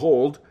in my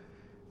hold.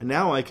 And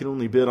now I can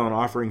only bid on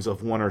offerings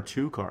of 1 or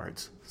 2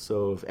 cards.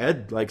 So if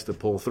Ed likes to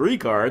pull 3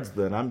 cards,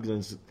 then I'm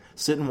going to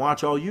sit and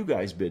watch all you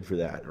guys bid for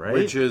that, right?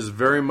 Which is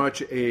very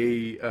much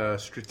a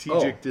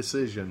strategic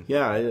decision.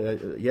 Yeah,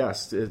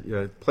 yes.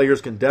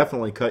 Players can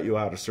definitely cut you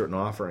out of certain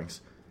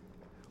offerings.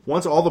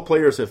 Once all the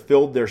players have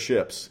filled their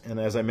ships, and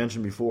as I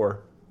mentioned before,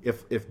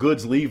 if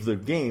goods leave the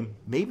game,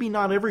 maybe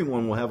not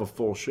everyone will have a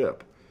full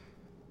ship.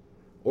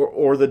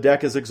 Or the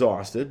deck is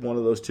exhausted, one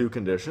of those 2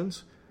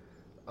 conditions.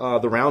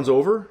 The round's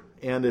over,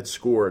 and it's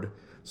scored.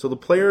 So the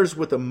players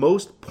with the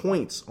most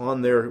points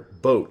on their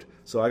boat.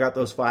 So I got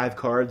those 5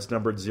 cards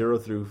numbered 0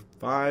 through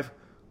 5.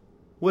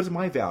 What is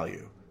my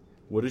value?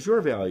 What is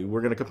your value?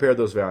 We're going to compare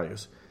those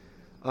values.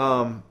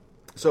 So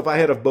if I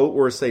had a boat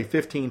worth, say,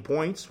 15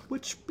 points,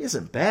 which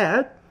isn't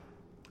bad,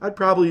 I'd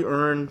probably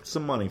earn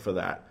some money for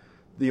that.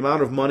 The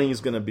amount of money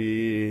is going to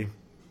be,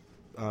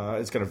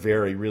 it's going to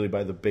vary really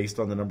based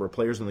on the number of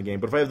players in the game.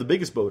 But if I have the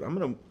biggest boat, I'm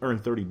going to earn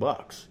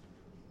 $30.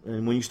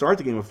 And when you start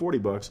the game with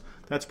 $40,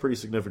 that's a pretty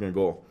significant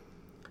goal.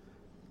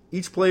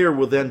 Each player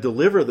will then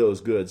deliver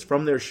those goods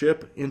from their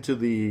ship into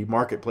the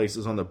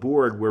marketplaces on the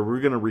board where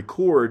we're going to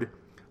record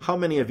how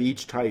many of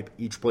each type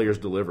each player's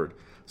delivered.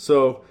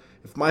 So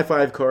if my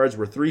 5 cards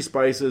were 3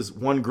 spices,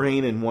 1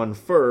 grain, and 1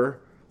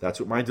 fur, that's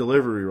what my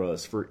delivery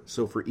was.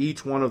 So for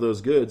each one of those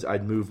goods,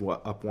 I'd move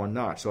up 1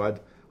 notch. So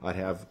I'd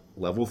have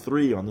level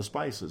 3 on the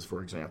spices,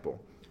 for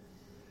example.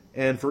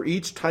 And for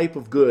each type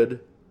of good,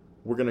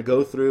 we're going to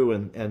go through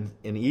and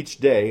in each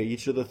day,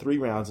 each of the 3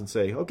 rounds, and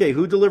say, okay,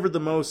 who delivered the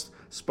most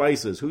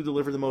spices? Who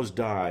delivered the most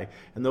dye?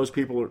 And those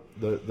people,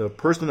 the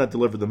person that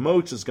delivered the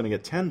most is going to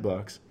get $10.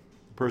 The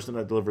person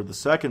that delivered the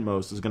second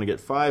most is going to get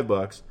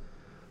 $5.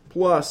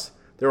 Plus,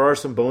 there are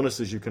some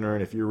bonuses you can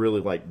earn if you're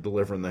really like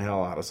delivering the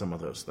hell out of some of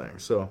those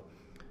things. So,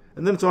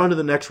 and then it's on to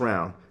the next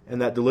round,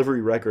 and that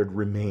delivery record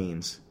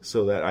remains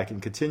so that I can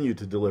continue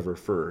to deliver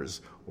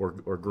furs or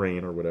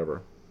grain or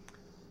whatever.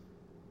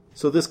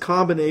 So this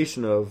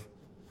combination of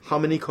how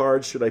many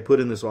cards should I put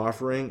in this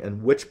offering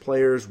and which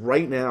players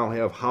right now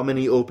have how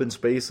many open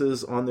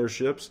spaces on their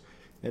ships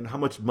and how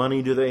much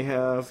money do they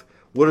have?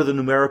 What are the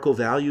numerical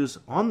values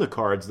on the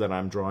cards that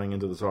I'm drawing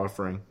into this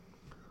offering?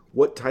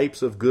 What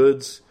types of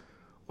goods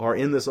are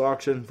in this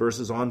auction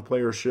versus on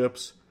player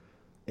ships?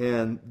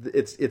 And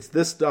it's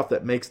this stuff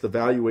that makes the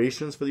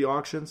valuations for the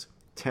auctions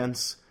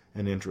tense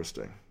and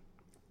interesting.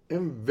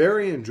 And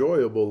very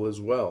enjoyable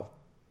as well.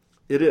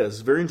 It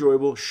is very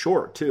enjoyable,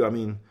 short too. I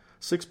mean,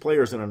 6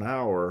 players in an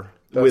hour.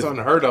 That's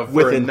unheard of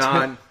for a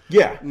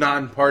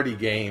non-party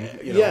game.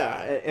 You know? Yeah,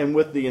 and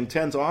with the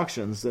intense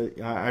auctions,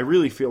 I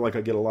really feel like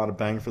I get a lot of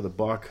bang for the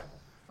buck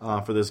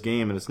for this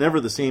game, and it's never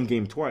the same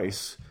game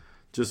twice.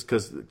 Just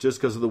because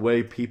of the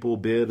way people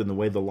bid and the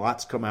way the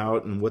lots come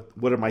out and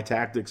what are my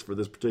tactics for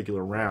this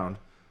particular round.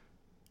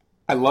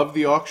 I love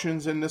the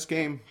auctions in this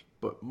game,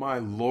 but my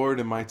lord,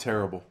 am I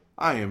terrible.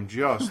 I am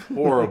just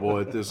horrible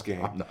at this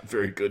game. I'm not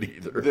very good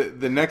either.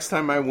 The next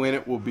time I win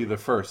it will be the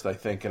first, I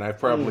think, and I've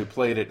probably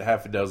played it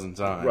half a dozen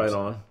times. Right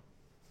on.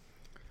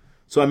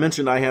 So I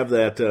mentioned I have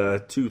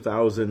that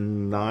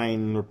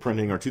 2009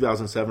 printing or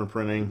 2007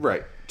 printing.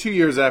 Right. 2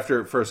 years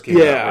after it first came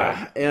out. Yeah,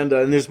 right. And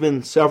there's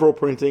been several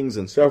printings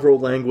in several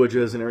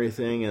languages and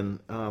everything, and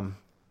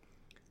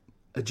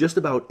just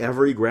about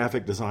every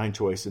graphic design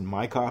choice in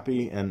my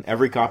copy and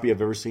every copy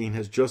I've ever seen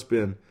has just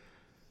been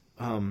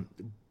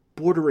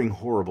bordering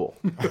horrible,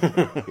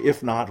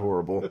 if not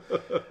horrible.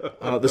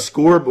 The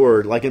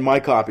scoreboard, like in my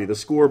copy, the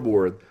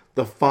scoreboard,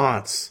 the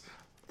fonts,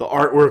 the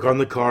artwork on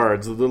the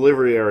cards, the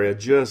delivery area,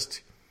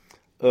 just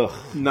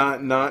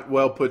not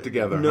well put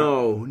together.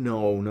 No.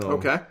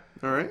 Okay,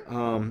 all right.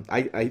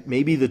 I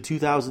maybe the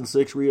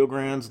 2006 Rio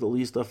Grande's the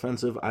least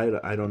offensive.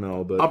 I don't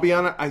know, but I'll be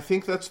honest. I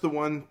think that's the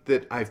one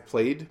that I've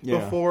played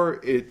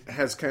before. It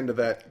has kind of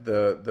that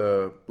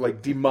the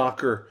like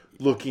democker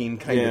looking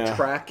kind of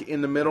track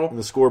in the middle. And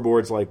the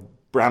scoreboard's like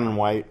brown and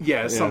white.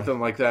 Yeah, something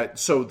like that.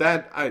 So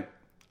that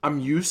I'm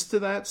used to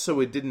that,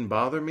 so it didn't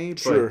bother me.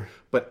 Sure.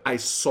 But I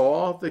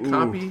saw the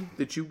copy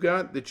that you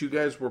got, that you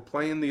guys were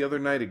playing the other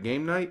night at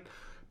game night.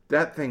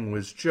 That thing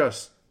was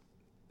just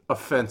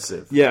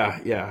offensive.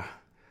 Yeah.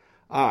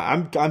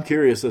 I'm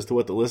curious as to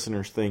what the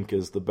listeners think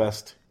is the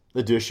best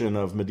edition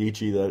of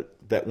Medici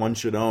that one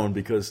should own,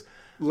 because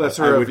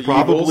I would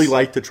probably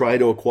like to try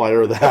to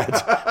acquire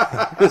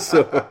that.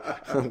 So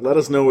let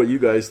us know what you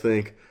guys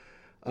think.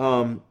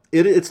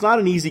 It's not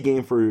an easy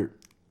game for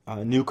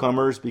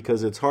newcomers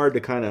because it's hard to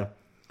kind of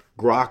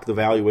grok the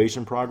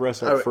valuation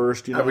progress at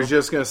first. You know? I was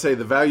just going to say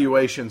the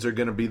valuations are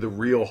going to be the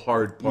real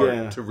hard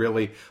part to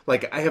really,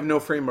 like, I have no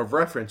frame of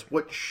reference.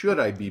 What should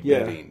I be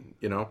bidding?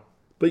 You know,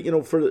 but you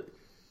know, for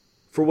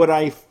what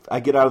I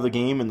get out of the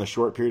game in the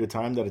short period of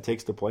time that it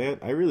takes to play it,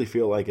 I really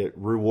feel like it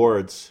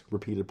rewards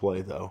repeated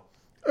play, though.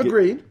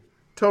 Agreed,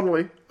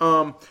 totally.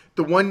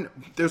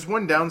 There's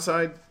one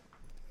downside.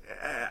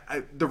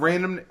 The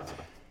random.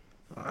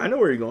 I know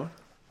where you're going.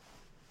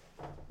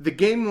 The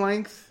game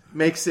length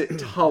makes it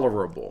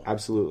tolerable.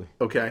 Absolutely.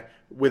 Okay?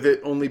 With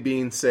it only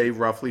being, say,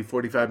 roughly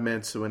 45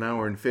 minutes to an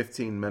hour and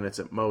 15 minutes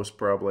at most,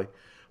 probably.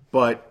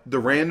 But the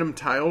random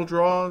tile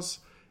draws,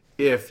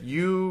 if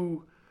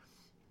you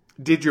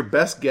did your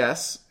best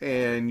guess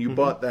and you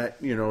bought that,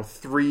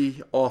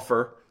 3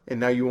 offer, and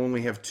now you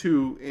only have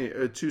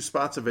two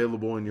spots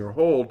available in your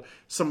hold,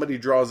 somebody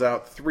draws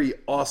out 3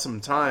 awesome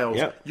tiles.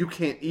 Yep. You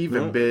can't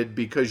even bid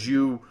because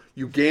you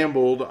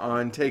gambled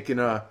on taking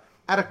a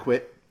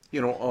adequate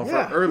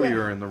offer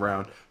earlier in the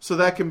round. So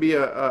that can be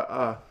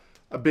a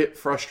bit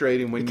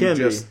frustrating when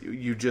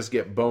you just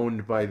get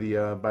boned by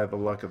the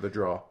luck of the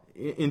draw.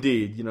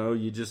 Indeed,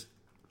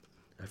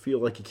 I feel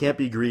like you can't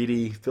be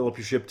greedy, fill up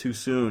your ship too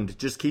soon.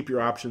 Just keep your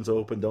options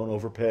open, don't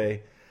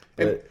overpay.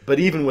 But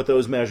even with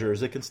those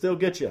measures, it can still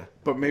get you.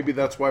 But maybe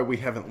that's why we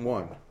haven't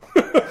won.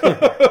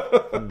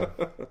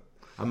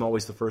 I'm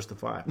always the first to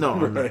 5. No,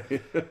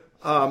 right.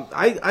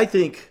 I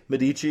think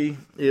Medici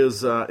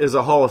is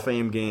a Hall of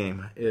Fame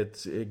game.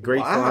 It's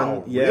great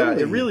fun. Yeah,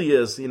 really? It really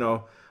is.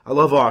 I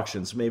love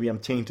auctions. Maybe I'm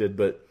tainted,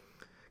 but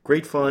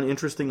great fun,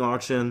 interesting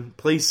auction.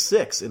 Plays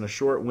 6 in a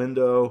short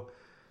window.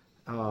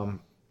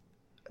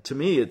 To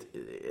me,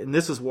 and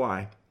this is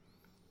why,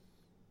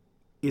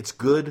 it's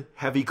good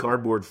heavy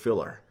cardboard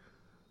filler.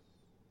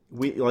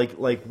 We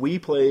we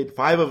played,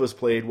 5 of us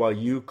played while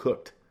you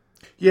cooked.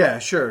 Yeah,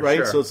 sure. Right?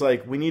 Sure. So it's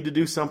like, we need to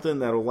do something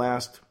that'll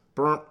last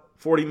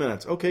 40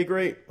 minutes. Okay,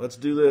 great. Let's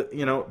do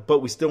but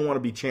we still want to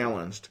be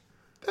challenged.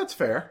 That's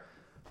fair.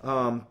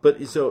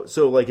 But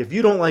so like, if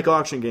you don't like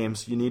auction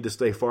games, you need to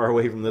stay far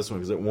away from this one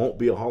because it won't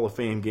be a Hall of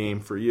Fame game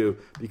for you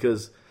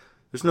because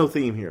there's no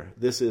theme here.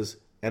 This is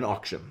an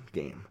auction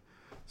game.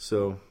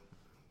 So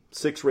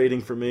 6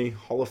 rating for me,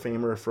 Hall of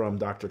Famer from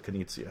Dr.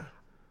 Knizia.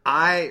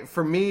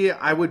 For me,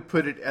 I would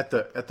put it at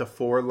the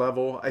 4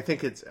 level. I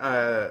think it's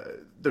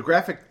the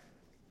graphic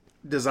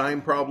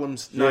design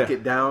problems knock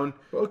it down.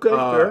 Okay,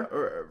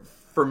 fair.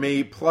 For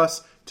me,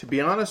 plus, to be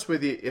honest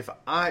with you, if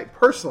I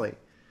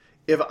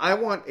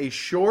want a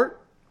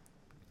short,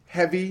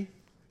 heavy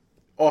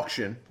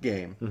auction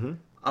game,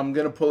 I'm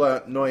going to pull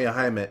out Neue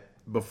Heimat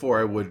before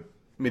I would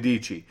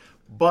Medici.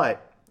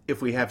 But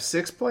if we have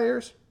 6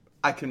 players,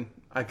 I can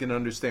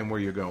understand where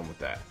you're going with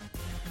that.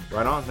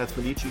 Right on. That's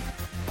Medici.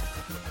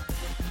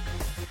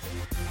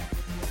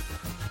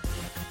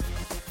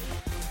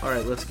 All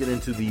right, let's get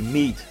into the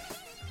meat.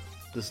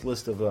 This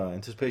list of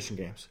anticipation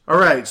games. All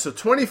right, so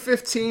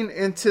 2015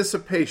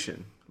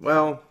 anticipation.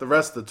 Well, the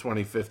rest of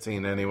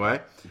 2015 anyway.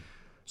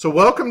 So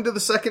welcome to the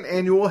second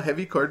annual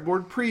Heavy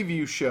Cardboard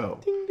Preview Show.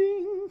 Ding,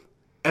 ding.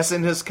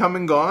 Essen has come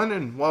and gone,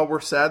 and while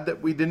we're sad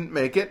that we didn't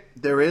make it,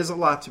 there is a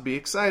lot to be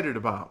excited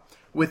about.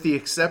 With the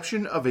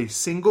exception of a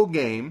single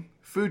game,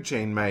 Food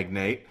Chain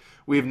Magnate,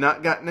 we have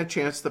not gotten a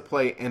chance to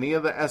play any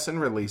of the Essen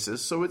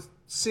releases, so it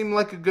seemed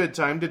like a good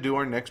time to do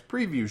our next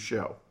preview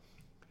show.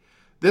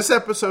 This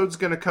episode is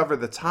going to cover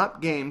the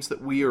top games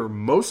that we are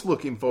most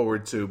looking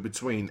forward to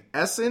between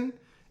Essen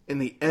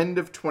and the end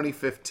of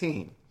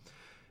 2015.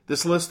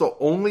 This list will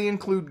only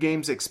include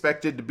games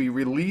expected to be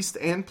released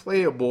and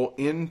playable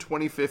in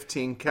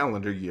 2015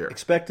 calendar year.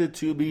 Expected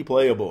to be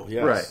playable,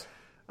 yes.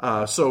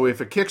 Right. So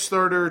if a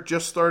Kickstarter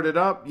just started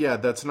up,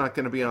 that's not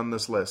going to be on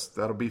this list.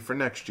 That'll be for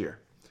next year.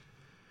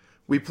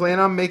 We plan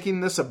on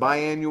making this a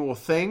biannual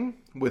thing,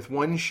 with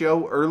one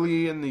show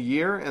early in the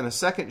year and a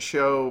second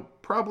show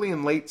probably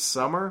in late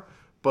summer,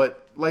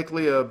 but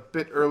likely a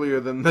bit earlier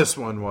than this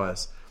one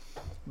was.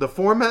 The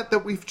format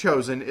that we've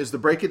chosen is to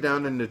break it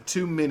down into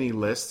two mini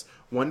lists,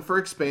 one for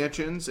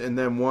expansions and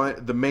then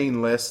the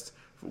main list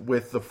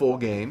with the full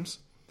games.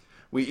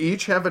 We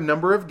each have a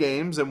number of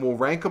games and we'll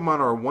rank them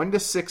on our 1 to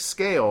 6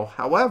 scale.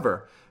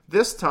 However,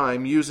 this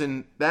time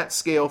using that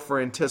scale for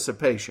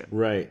anticipation.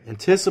 Right,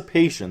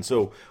 anticipation.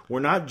 So we're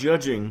not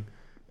judging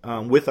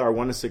with our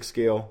 1 to 6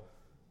 scale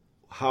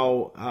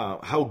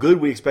how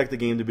good we expect the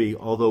game to be,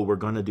 although we're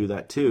going to do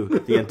that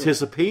too. The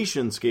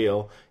anticipation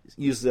scale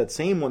uses that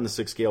same 1 to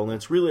 6 scale, and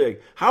it's really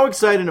like, how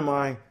excited am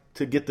I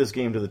to get this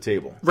game to the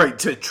table? Right,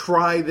 to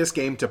try this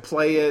game, to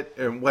play it,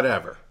 and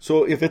whatever.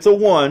 So if it's a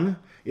 1,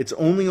 it's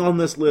only on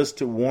this list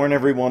to warn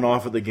everyone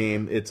off of the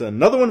game. It's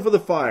another one for the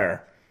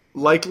fire.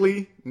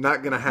 Likely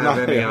not going to have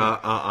any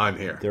on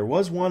here. There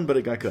was one, but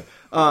it got cut.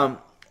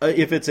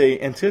 If it's a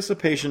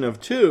anticipation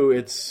of 2,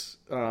 it's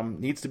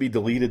needs to be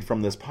deleted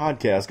from this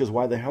podcast, because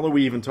why the hell are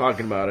we even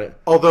talking about it?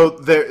 Although,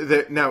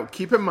 now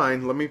keep in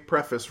mind, let me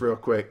preface real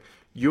quick.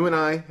 You and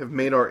I have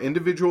made our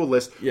individual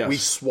list. Yes. We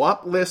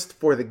swap list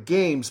for the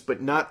games,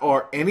 but not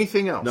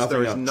anything else.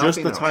 Nothing else.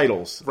 Just the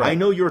titles. Right. I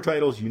know your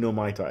titles, you know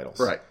my titles.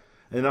 Right.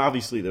 And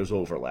obviously there's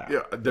overlap.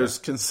 Yeah, there's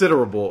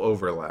considerable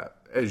overlap,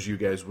 as you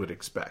guys would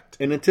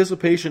expect. An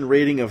anticipation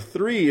rating of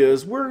 3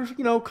 is we're,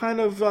 kind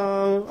of,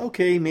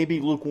 okay, maybe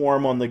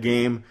lukewarm on the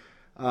game.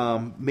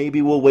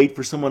 Maybe we'll wait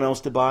for someone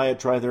else to buy it,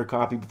 try their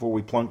copy before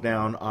we plunk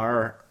down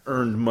our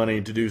earned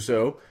money to do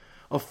so.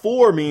 A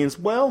 4 means,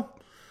 well,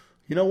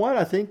 you know what?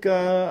 I think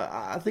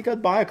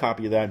I'd buy a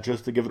copy of that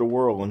just to give it a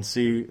whirl and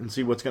see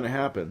what's going to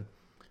happen.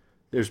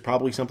 There's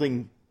probably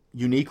something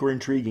unique or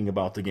intriguing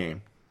about the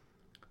game.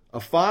 A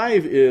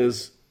 5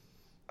 is,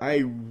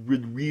 I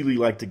would really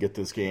like to get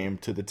this game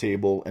to the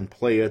table and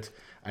play it.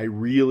 I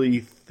really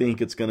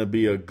think it's going to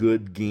be a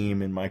good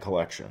game in my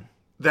collection.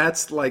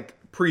 That's like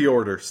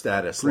pre-order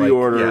status.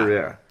 Pre-order,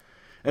 yeah.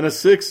 And a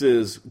 6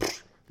 is,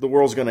 the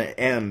world's going to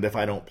end if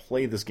I don't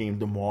play this game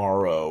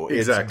tomorrow.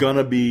 Exactly. It's going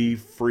to be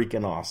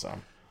freaking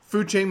awesome.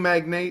 Food Chain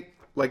Magnate,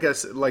 like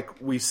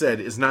we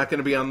said, is not going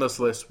to be on this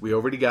list. We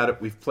already got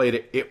it. We've played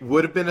it. It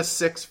would have been a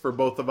 6 for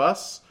both of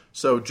us.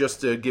 So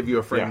just to give you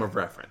a frame of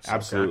reference.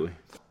 Absolutely.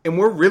 Okay? And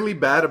we're really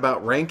bad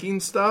about ranking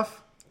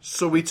stuff.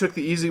 So we took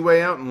the easy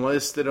way out and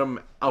listed them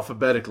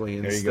alphabetically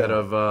instead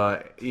of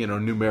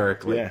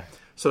numerically. Yeah.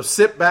 So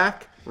sit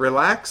back,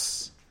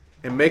 relax,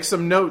 and make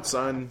some notes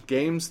on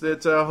games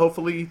that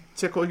hopefully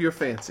tickle your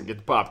fancy. Get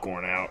the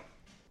popcorn out.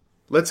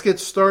 Let's get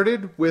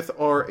started with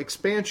our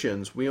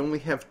expansions. We only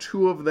have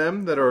 2 of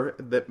them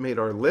that made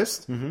our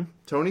list. Mm-hmm.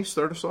 Tony,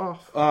 start us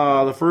off.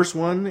 The first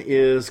one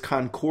is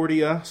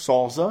Concordia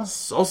Salsa.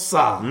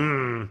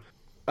 Salsa.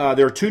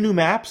 There are 2 new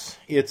maps.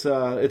 It's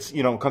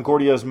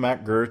Concordia is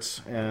Matt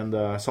Gertz, and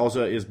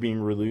Salsa is being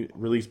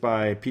released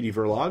by PD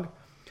Verlag.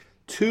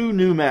 2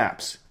 new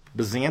maps,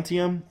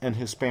 Byzantium and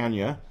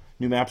Hispania.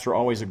 New maps are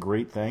always a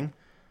great thing.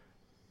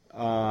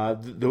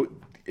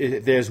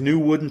 There's new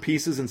wooden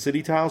pieces and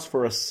city tiles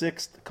for a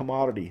 6th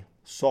commodity,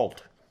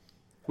 salt.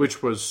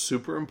 Which was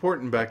super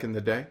important back in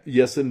the day.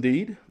 Yes,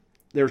 indeed.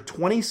 There are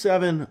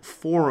 27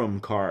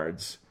 forum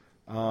cards.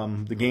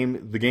 The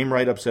game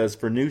write-up says,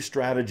 for new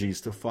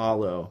strategies to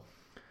follow.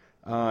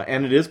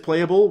 And it is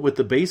playable with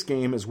the base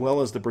game as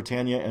well as the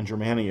Britannia and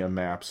Germania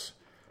maps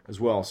as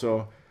well.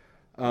 So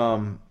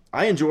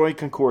I enjoy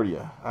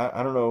Concordia.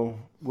 I don't know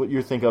what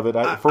you think of it.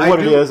 It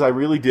is, I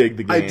really dig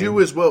the game. I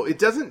do as well. It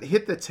doesn't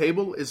hit the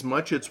table as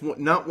much. It's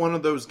not one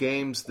of those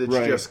games that's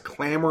just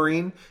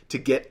clamoring to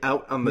get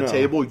out on the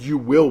table. You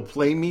will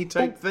play me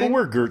type thing. But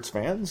we're Gertz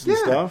fans and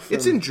stuff.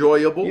 It's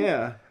enjoyable.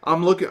 Yeah.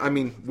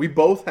 We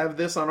both have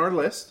this on our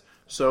list.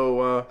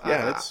 So,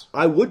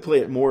 I would play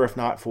it more if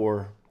not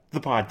for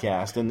the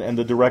podcast and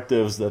the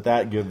directives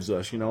that gives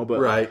us, But,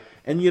 right.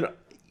 And,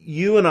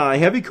 you and I,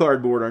 Heavy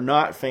Cardboard, are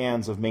not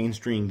fans of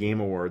mainstream game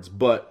awards,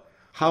 but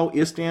how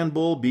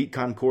Istanbul beat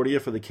Concordia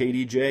for the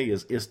KDJ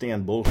is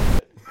Istanbul.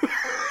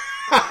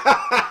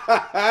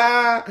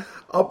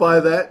 I'll buy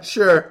that,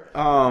 sure.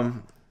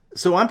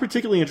 So I'm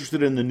particularly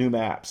interested in the new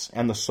maps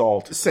and the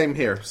salt. Same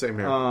here.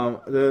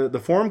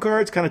 The forum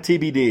cards, kind of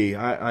TBD.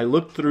 I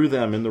looked through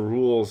them in the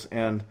rules,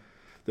 and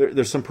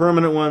There's some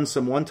permanent ones,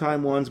 some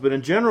one-time ones, but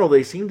in general,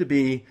 they seem to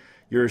be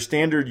your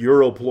standard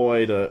Euro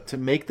ploy to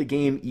make the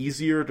game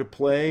easier to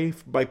play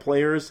by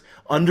players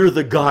under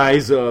the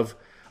guise of,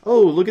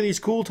 oh, look at these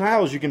cool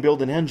tiles you can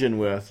build an engine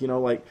with.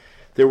 Like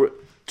there were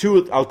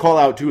I'll call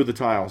out two of the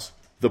tiles.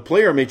 The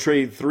player may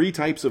trade 3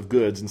 types of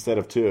goods instead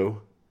of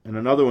 2, and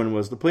another one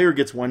was the player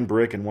gets 1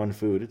 brick and 1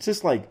 food. It's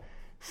just like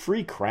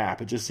free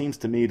crap. It just seems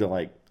to me to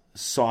like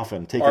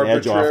take an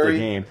edge off the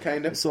game.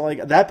 Kind of. So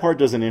like that part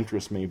doesn't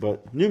interest me,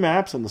 but new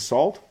maps and the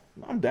salt,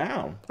 I'm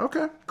down.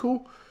 Okay,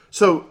 cool.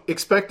 So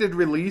expected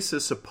release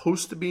is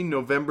supposed to be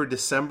November,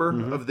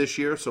 December of this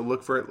year, so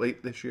look for it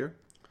late this year.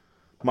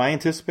 My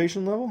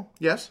anticipation level?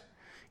 Yes.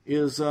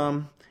 Is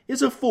a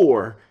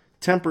 4,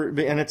 tempered,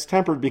 and it's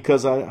tempered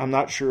because I'm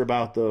not sure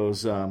about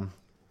those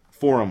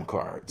forum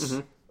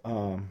cards.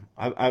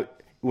 I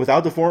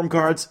without the forum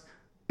cards,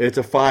 it's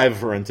a 5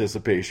 for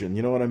anticipation.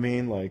 You know what I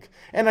mean? Like,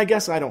 and I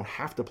guess I don't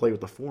have to play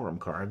with the forum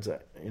cards.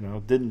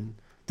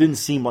 Didn't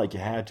seem like you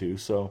had to.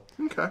 So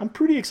okay. I'm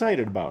pretty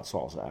excited about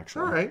Salsa,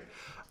 actually. All right.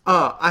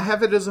 I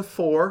have it as a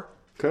 4.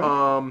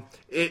 Okay.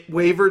 It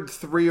wavered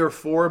 3 or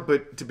 4,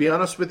 but to be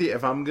honest with you,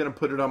 if I'm going to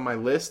put it on my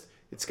list,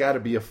 it's got to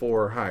be a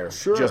 4 or higher,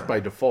 Sure. just by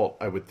default,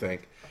 I would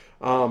think.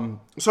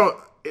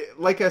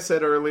 Like I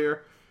said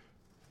earlier,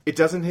 it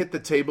doesn't hit the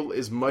table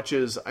as much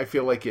as I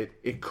feel like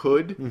it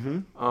could.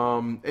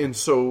 And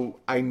so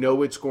I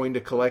know it's going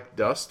to collect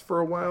dust for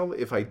a while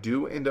if I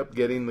do end up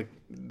getting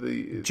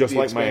the Just the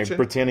like expansion. my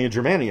Britannia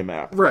Germania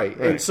map. Right.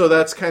 And so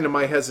that's kind of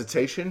my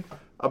hesitation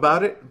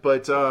about it.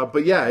 But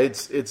yeah,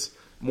 it's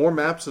more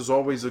maps is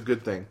always a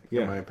good thing,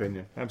 in my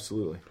opinion.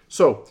 Absolutely.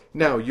 So,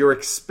 now, your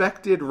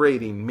expected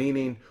rating,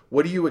 meaning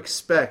what do you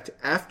expect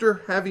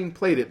after having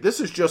played it? This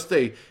is just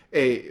in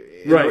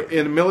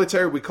the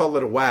military, we call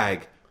it a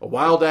WAG, a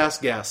wild-ass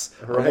guess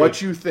of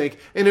what you think.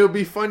 And it would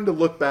be fun to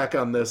look back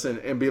on this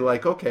and be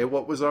like, okay,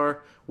 what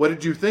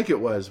did you think it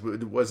was?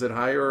 Was it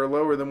higher or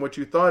lower than what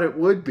you thought it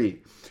would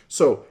be?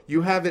 So,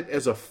 you have it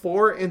as a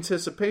 4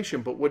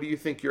 anticipation, but what do you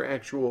think your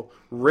actual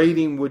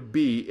rating would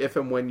be if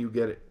and when you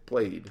get it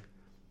played?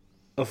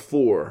 A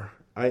 4.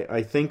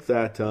 I think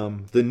that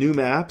the new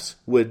maps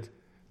would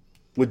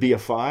be a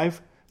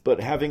 5,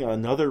 but having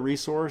another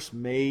resource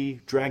may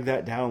drag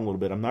that down a little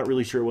bit. I'm not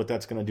really sure what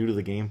that's going to do to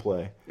the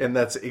gameplay. And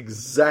that's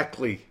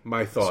exactly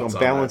my thoughts. So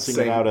I'm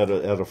balancing it out at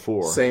a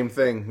 4. Same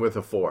thing with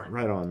a 4.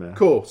 Right on, man.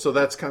 Cool. So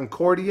that's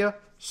Concordia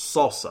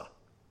Salsa.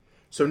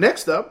 So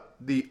next up,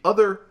 the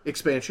other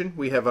expansion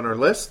we have on our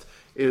list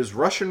is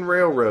Russian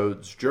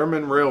Railroads,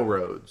 German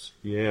Railroads.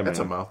 Yeah, That's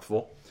a man.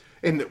 mouthful.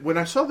 And when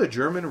I saw the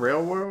German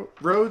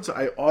railroads,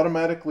 I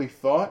automatically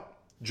thought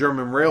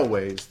German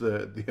Railways,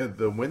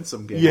 the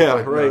Winsome game. Yeah,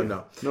 But right.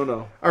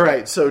 No. All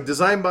right, so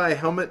designed by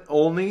Helmut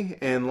Olney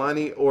and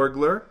Lonnie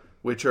Orgler,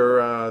 which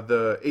are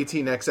the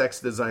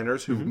 18XX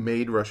designers who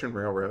made Russian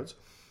Railroads.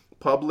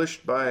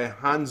 Published by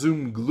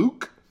Hansum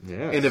Gluck,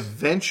 Yes. and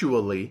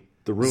eventually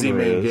The rumor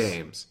Z-Man is-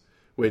 Games,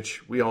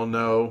 which we all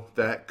know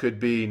that could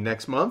be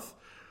next month.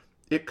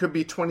 It could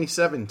be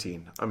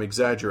 2017. I'm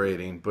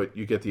exaggerating, but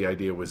you get the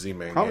idea with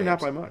Z-Man Probably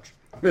Games. not by much.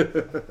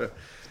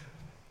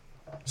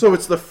 So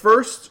it's the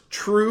first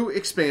true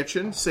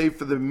expansion, save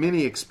for the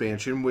mini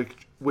expansion,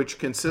 which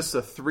consists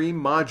of 3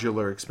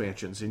 modular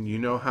expansions. And you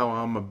know how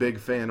I'm a big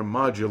fan of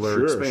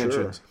modular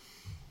expansions.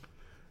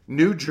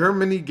 New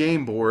Germany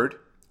game board,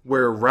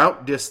 where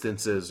route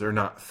distances are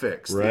not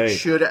fixed. Right. It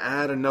should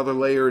add another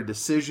layer of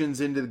decisions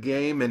into the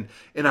game.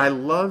 And I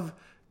love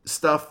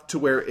stuff to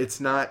where it's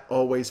not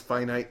always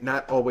finite,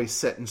 not always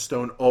set in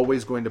stone,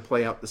 always going to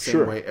play out the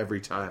same way every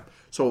time.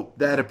 So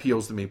that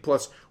appeals to me.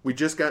 Plus, we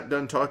just got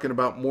done talking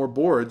about more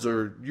boards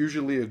are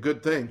usually a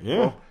good thing. Yeah.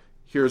 Well,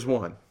 here's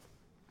one.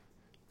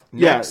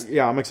 Next,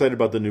 Yeah, I'm excited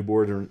about the new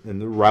board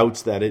and the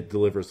routes that it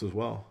delivers as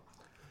well.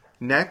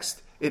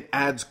 Next, it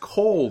adds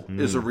coal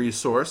as a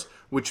resource,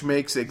 which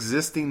makes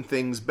existing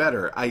things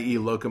better, i.e.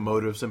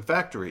 locomotives and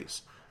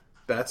factories.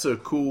 That's a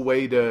cool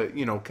way to,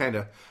 kind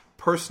of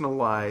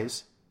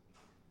personalize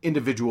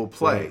individual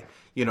play.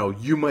 Right.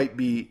 You might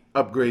be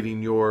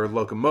upgrading your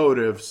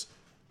locomotives,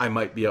 I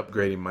might be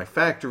upgrading my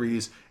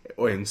factories,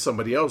 and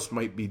somebody else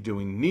might be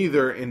doing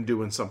neither and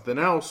doing something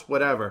else,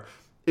 whatever.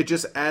 It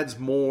just adds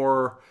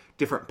more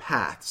different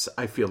paths,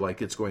 I feel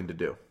like it's going to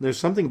do. There's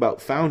something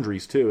about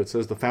foundries, too. It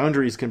says the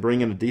foundries can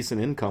bring in a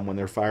decent income when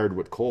they're fired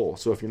with coal.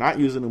 So if you're not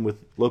using them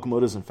with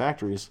locomotives and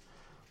factories,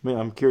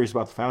 I'm curious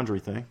about the foundry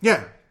thing.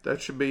 Yeah,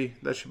 that should be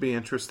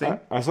interesting.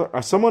 I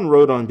saw someone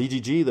wrote on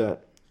BGG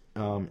that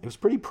it was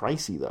pretty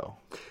pricey, though,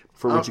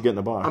 for what you get in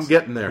the box. I'm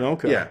getting there.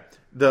 Okay. Yeah.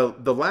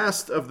 The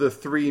last of the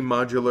 3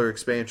 modular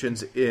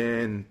expansions,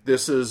 and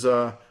this is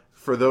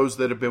for those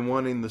that have been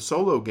wanting the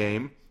solo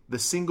game, the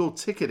single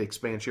ticket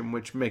expansion,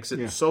 which makes it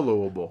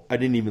soloable. I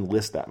didn't even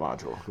list that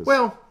module.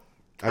 Well,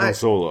 I don't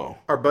solo.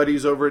 Our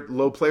buddies over at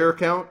Low Player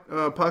Count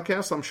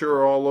podcast, I'm sure,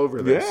 are all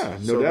over this. Yeah,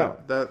 no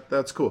doubt.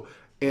 That's cool.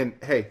 And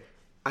hey,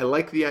 I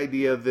like the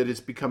idea that it's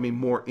becoming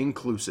more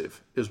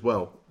inclusive as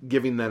well,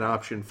 giving that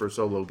option for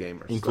solo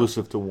gamers.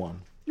 Inclusive to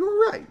one.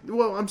 You're right.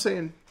 Well, I'm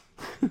saying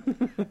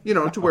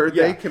to where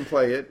they can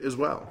play it as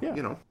well.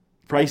 Yeah.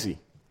 Pricey.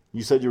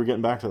 You said you were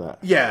getting back to that.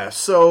 Yeah,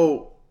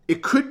 so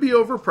it could be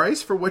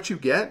overpriced for what you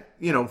get.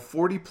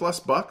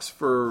 $40+ bucks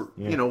for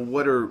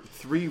what are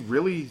 3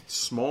 really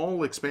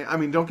small I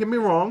mean, don't get me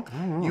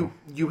wrong.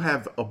 You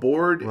have a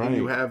board and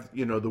you have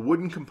the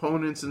wooden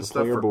components and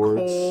stuff for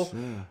boards. coal,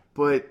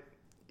 but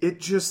it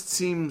just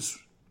seems.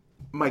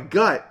 My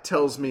gut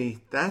tells me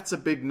that's a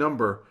big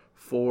number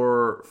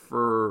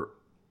for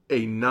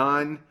a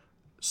non,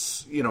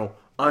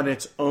 on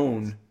its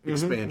own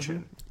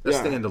expansion, a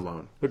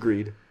standalone.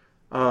 Agreed.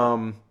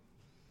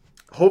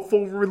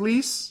 Hopeful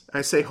release.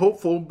 I say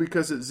hopeful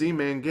because it's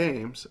Z-Man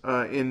Games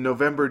in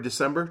November,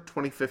 December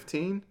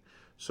 2015.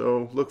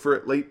 So look for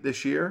it late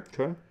this year.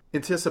 Okay.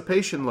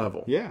 Anticipation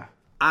level. Yeah.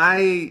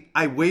 I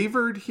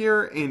wavered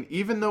here, and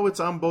even though it's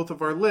on both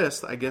of our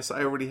lists, I guess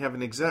I already have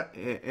an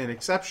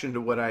exception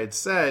to what I had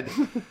said.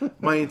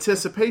 My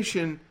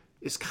anticipation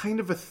is kind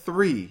of a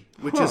 3,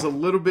 which is a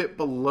little bit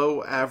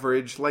below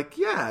average. Like,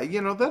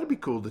 that'd be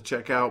cool to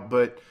check out,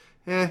 but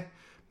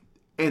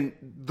And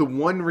the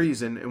one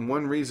reason, and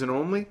one reason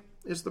only,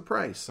 is the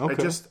price.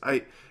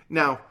 Okay.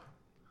 Now,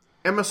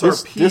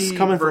 MSRP This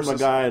coming versus, from a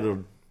guy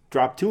to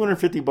drop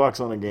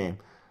 $250 on a game.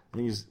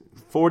 And he's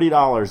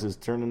 $40 is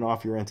turning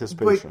off your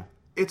anticipation.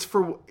 But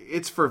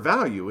it's for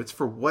value. It's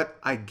for what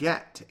I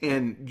get.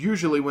 And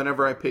usually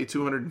whenever I pay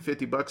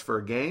 $250 for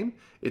a game,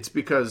 it's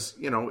because,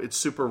 it's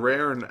super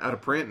rare and out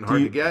of print and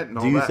hard to get and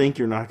all that. Do you think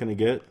you're not going to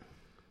get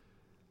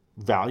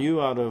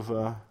value out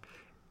of...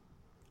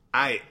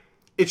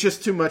 It's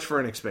just too much for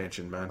an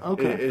expansion, man.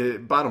 Okay.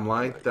 Bottom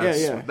line,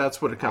 that's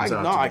what it comes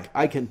out to.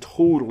 I can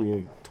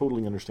totally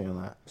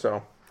understand that.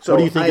 So what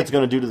do you think it's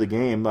going to do to the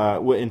game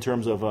in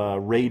terms of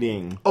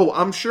rating? Oh,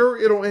 I'm sure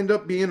it'll end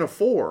up being a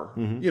 4.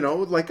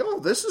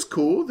 Mm-hmm. This is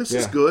cool. This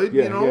is good.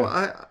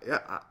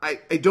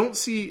 I don't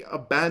see a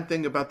bad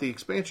thing about the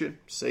expansion,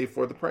 save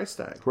for the price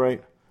tag.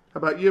 Right. How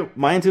about you?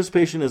 My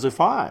anticipation is a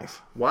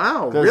 5.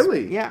 Wow,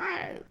 really? Yeah,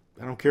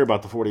 I don't care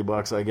about the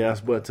 $40, I guess,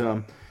 but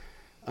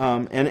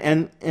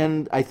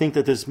and I think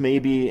that this may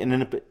be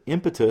an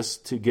impetus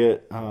to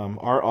get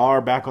RR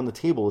back on the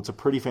table. It's a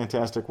pretty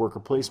fantastic worker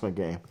placement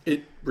game.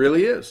 It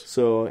really is.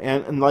 So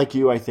and like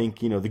you, I think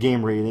the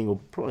game rating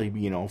will probably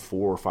be 4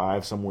 or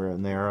 5 somewhere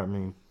in there. I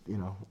mean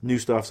new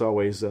stuff's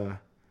always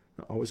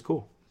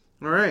cool.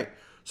 All right,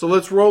 so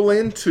let's roll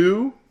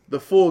into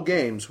the full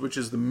games, which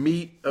is the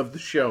meat of the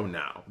show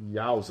now.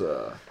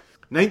 Yowza!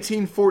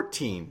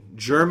 1914,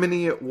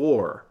 Germany at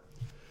War,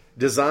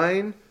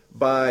 designed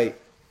by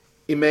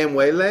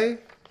Emanuele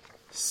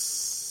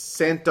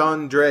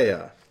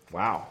Sant'Andrea.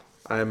 Wow.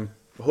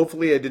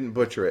 Hopefully I didn't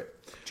butcher it.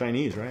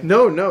 Chinese, right?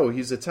 No,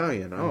 he's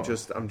Italian.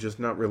 I'm just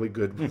not really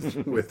good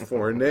with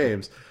foreign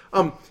names.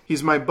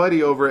 He's my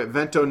buddy over at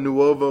Vento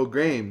Nuovo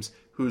Games,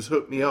 who's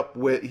hooked me up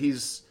with.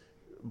 He's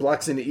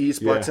blocks in the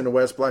East, blocks in the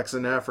West, blocks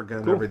in Africa,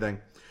 and everything.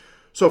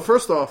 So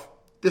first off,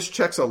 this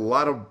checks a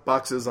lot of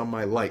boxes on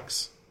my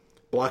likes.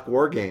 Block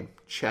war game,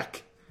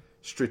 check.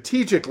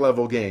 Strategic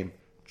level game,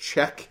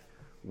 check.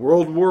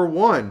 World War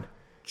I,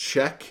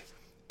 check.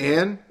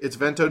 And it's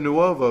Vento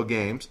Nuovo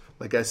Games.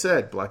 Like I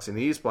said, blocks in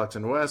the East, blocks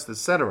in the West,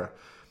 etc.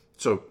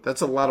 So that's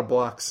a lot of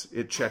blocks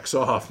it checks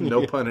off,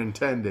 no pun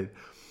intended.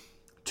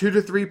 2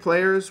 to 3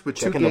 players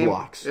with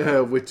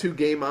with 2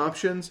 game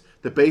options.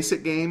 The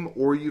basic game,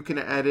 or you can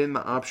add in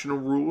the optional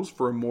rules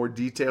for a more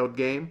detailed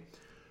game.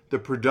 The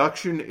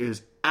production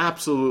is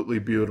absolutely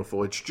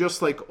beautiful. It's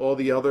just like all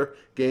the other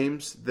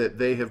games that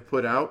they have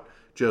put out.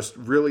 Just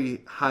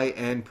really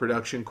high-end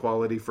production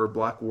quality for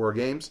block war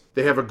games.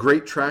 They have a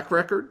great track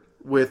record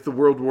with the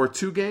World War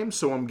II games,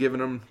 so I'm giving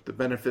them the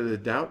benefit of the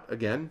doubt.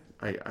 Again,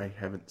 I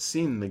haven't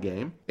seen the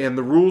game. And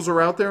the rules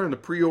are out there and the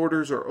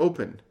pre-orders are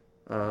open.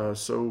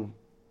 So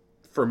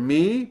for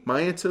me,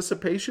 my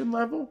anticipation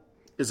level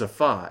is a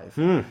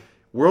 5.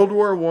 World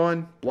War I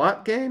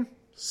block game,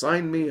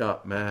 sign me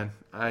up, man.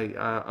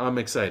 I'm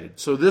excited.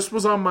 So this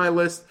was on my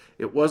list.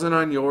 It wasn't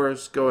on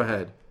yours. Go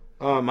ahead.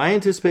 My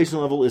anticipation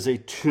level is a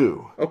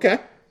 2. Okay.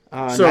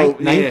 So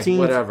 19,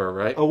 whatever,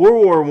 right? A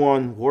World War I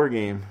war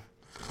game.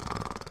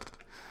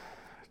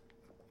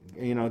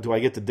 Do I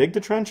get to dig the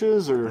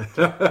trenches or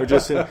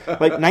just like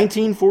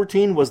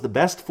 1914 was the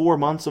best 4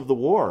 months of the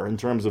war in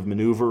terms of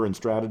maneuver and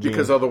strategy.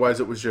 Because otherwise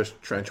it was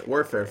just trench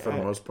warfare for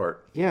the most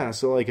part. Yeah,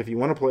 so like if you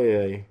want to play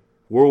a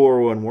World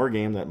War I war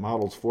game that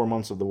models 4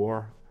 months of the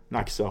war,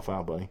 knock yourself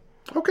out, buddy.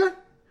 Okay.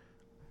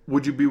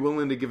 Would you be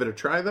willing to give it a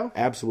try, though?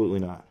 Absolutely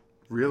not.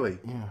 Really?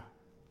 Yeah.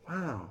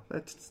 Wow,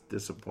 that's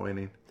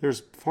disappointing.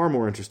 There's far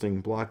more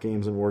interesting block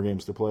games and war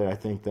games to play, I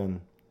think,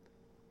 than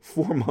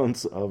 4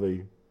 months of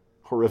a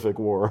horrific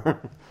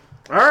war.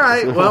 All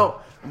right,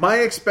 well, my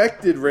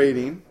expected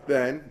rating,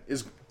 then,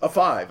 is a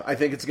 5. I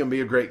think it's going to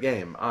be a great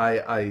game.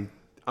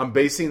 I'm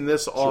basing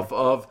this off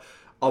of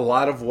a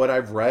lot of what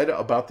I've read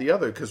about the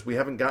other, because we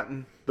haven't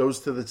gotten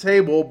those to the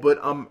table, but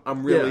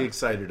I'm really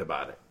excited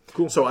about it.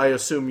 Cool. So I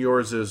assume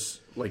yours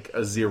is like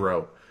a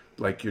 0.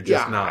 Like you're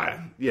just not.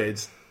 Yeah,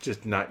 it's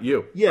just not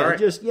you. Yeah, right.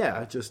 just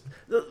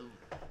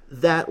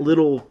that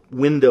little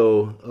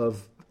window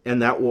of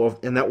and that war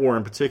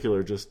in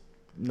particular just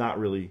not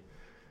really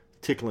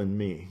tickling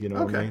me. You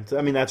know what I mean?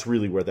 I mean, that's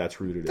really where that's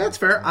rooted. That's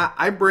fair.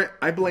 I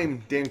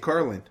blame Dan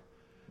Carlin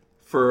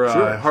for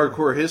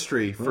Hardcore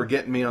History for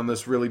getting me on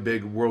this really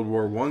big World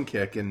War I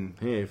kick and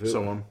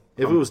so on.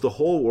 If it was the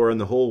whole war, and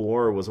the whole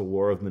war was a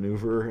war of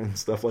maneuver and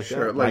stuff like that.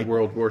 Sure, like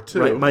World War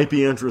II. Right, might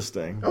be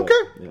interesting. But,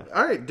 okay.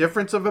 All right,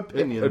 difference of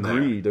opinion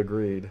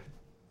Agreed.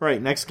 All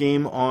right, next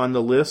game on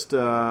the list.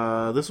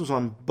 This was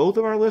on both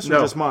of our lists or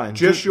just mine?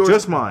 Just yours.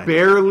 Just mine.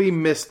 Barely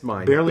missed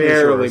mine.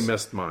 Barely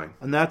missed mine.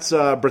 And that's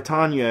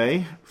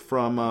Bretagne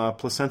from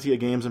Placentia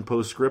Games and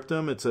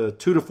Postscriptum. It's a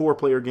 2 to 4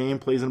 player game,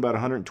 plays in about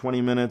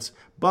 120 minutes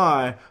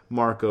by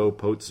Marco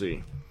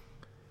Pozzi.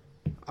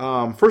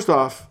 First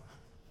off,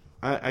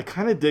 I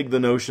kind of dig the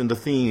notion, the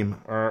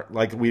theme, or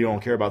like we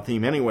don't care about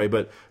theme anyway,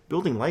 but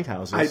building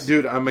lighthouses.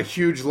 Dude, I'm a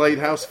huge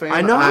lighthouse fan.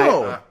 I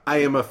know. I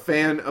am a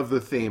fan of the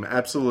theme,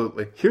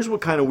 absolutely. Here's what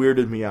kind of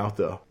weirded me out,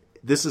 though.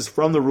 This is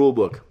from the rule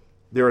book.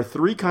 There are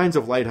 3 kinds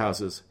of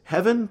lighthouses: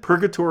 heaven,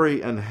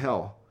 purgatory, and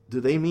hell.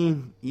 Do they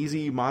mean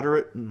easy,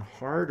 moderate, and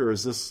hard, or are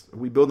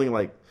we building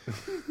like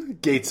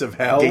Gates of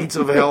Hell? Gates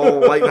of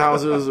Hell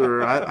lighthouses,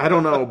 or I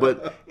don't know.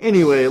 But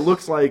anyway, it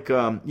looks like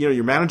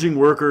you're managing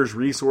workers,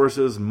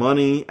 resources,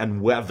 money,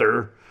 and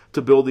weather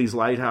to build these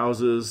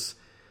lighthouses.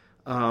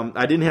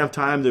 I didn't have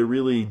time to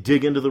really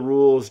dig into the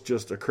rules,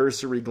 just a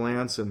cursory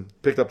glance, and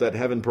picked up that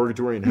heaven,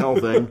 purgatory, and hell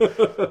thing.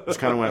 Just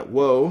kind of went,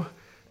 whoa.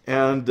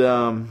 And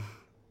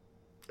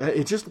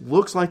it just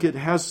looks like it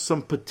has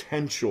some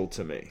potential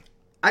to me.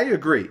 I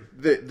agree.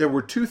 There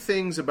were 2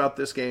 things about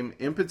this game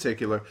in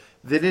particular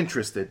that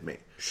interested me.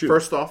 Shoot.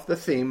 First off, the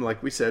theme,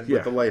 like we said,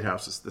 with the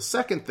lighthouses. The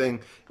second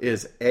thing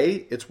is, A,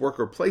 it's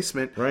worker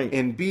placement, right.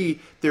 And B,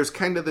 there's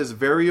kind of this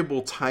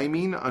variable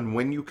timing on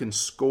when you can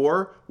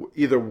score,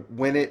 either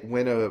when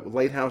a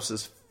lighthouse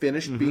is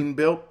finished being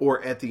built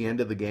or at the end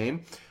of the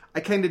game.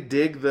 I kind of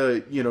dig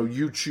the,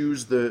 you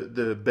choose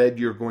the bed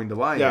you're going to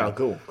lie in. Yeah,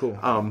 cool.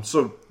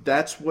 So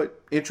that's what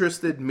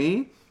interested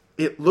me.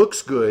 It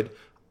looks good.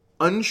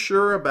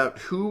 Unsure about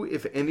who,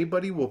 if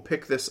anybody, will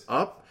pick this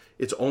up.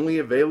 It's only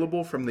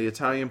available from the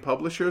Italian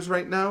publishers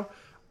right now.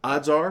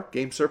 Odds are,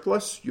 Game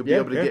Surplus, you'll be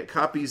able to get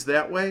copies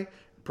that way,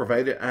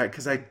 provided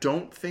because I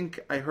don't think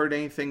I heard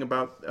anything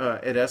about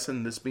at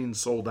Essen this being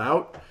sold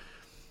out.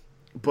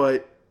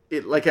 But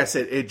like I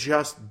said, it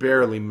just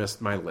barely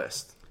missed my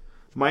list.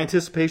 My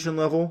anticipation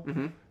level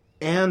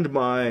and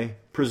my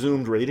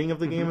presumed rating of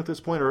the game at this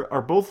point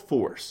are both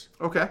 4s.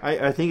 Okay.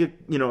 I think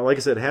it, like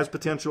I said, it has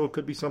potential. It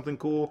could be something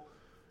cool.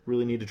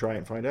 Really need to try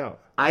and find out.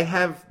 I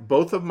have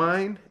both of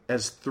mine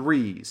as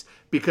 3s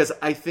because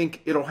I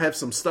think it'll have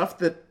some stuff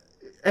that,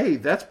 hey,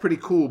 that's pretty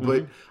cool,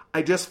 but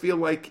I just feel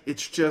like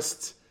it's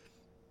just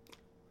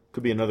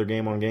could be another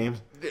game on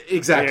games.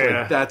 Exactly.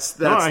 Yeah. That's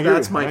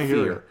my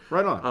fear.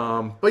 Right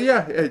on. But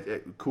yeah,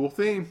 cool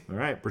theme. All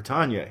right,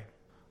 Bretagne.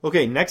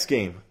 Okay, next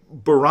game,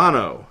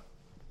 Burano.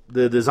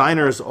 The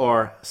designers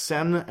are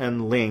Sen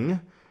and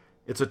Ling.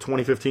 It's a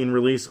 2015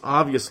 release,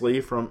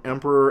 obviously, from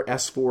Emperor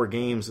S4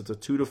 Games. It's a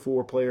 2 to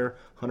 4 player,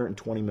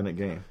 120-minute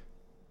game.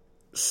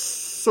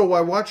 So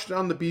I watched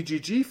on the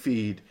BGG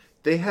feed.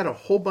 They had a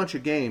whole bunch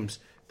of games.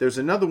 There's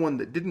another one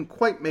that didn't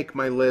quite make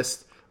my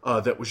list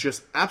that was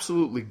just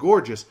absolutely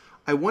gorgeous.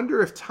 I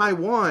wonder if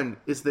Taiwan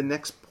is the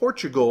next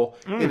Portugal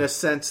in a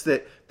sense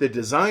that the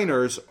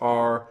designers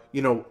are,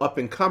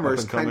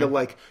 up-and-comers, kind of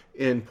like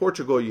in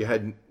Portugal you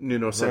had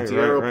Nuno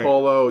Santiago,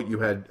 Paulo, you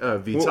had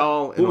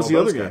Vital, and all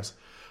those guys.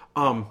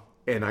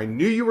 And I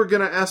knew you were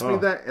going to ask me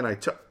that, and I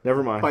took.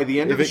 Never mind. By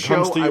the end of the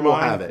show, I will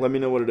have it. Let me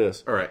know what it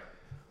is. All right.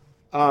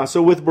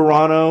 So with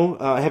Burano,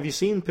 have you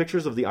seen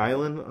pictures of the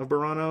island of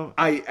Burano?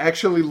 I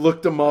actually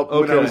looked them up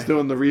when I was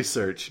doing the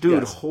research.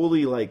 Dude,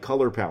 holy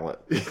color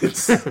palette.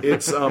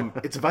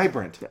 It's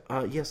vibrant.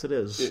 Yes, it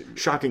is.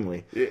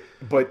 Shockingly.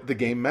 But the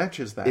game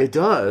matches that. It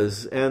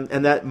does.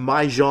 And that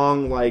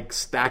Mahjong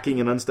stacking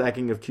and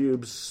unstacking of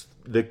cubes,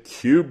 the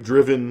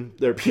cube-driven,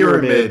 they're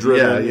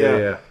pyramid-driven.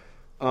 Yeah.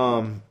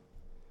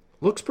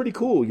 Looks pretty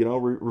cool,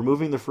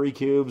 removing the free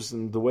cubes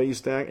and the way you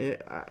stack.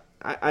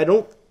 I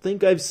don't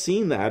think I've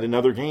seen that in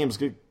other games.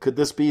 Could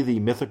this be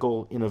the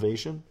mythical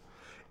innovation?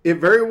 It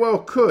very well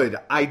could.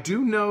 I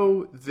do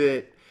know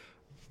that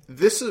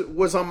this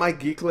was on my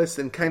geek list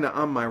and kind of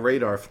on my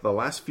radar for the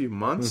last few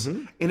months.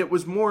 And it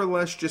was more or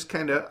less just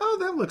kind of,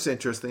 that looks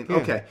interesting. Yeah.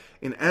 Okay.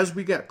 And as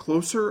we got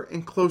closer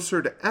and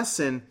closer to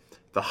Essen,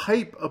 the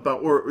hype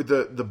about, or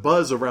the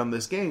buzz around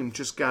this game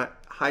just got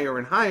higher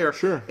and higher.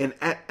 Sure. And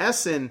at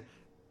Essen,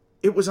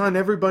 it was on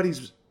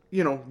everybody's,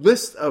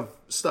 list of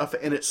stuff,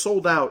 and it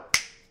sold out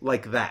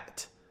like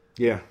that.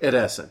 Yeah. At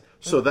Essen.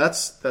 So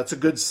that's a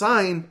good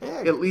sign,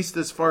 at least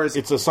as far as...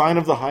 It's a sign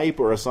of the hype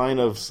or a sign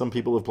of some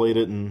people have played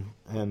it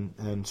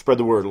and spread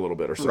the word a little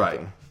bit or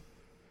something.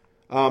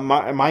 Right.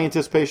 My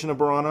anticipation of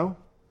Burano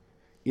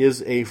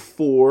is a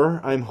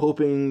 4. I'm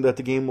hoping that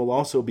the game will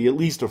also be at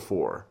least a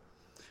 4.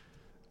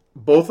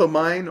 Both of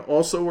mine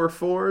also are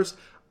 4s.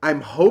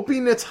 I'm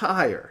hoping it's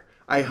higher.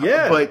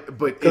 But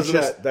because it's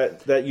just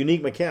that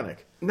unique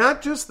mechanic.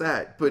 Not just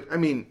that, but I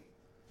mean,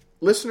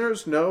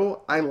 listeners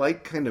know I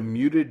like kind of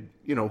muted,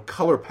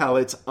 color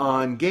palettes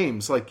on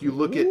games. Like you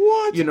look at,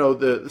 What?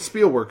 the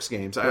Spielworks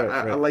games. I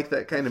Right. like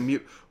that kind of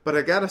mute. But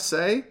I gotta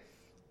say,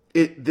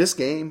 this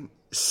game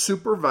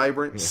super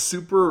vibrant,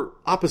 super,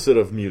 Opposite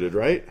of muted,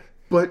 right?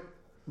 but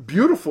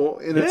beautiful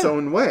in its Yeah.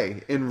 own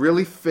way, and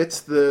really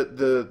fits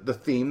the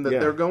theme that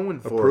they're going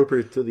for.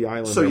 Appropriate to the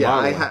island. So they're yeah,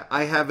 modeling.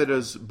 I have it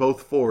as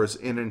both 4s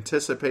in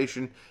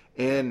anticipation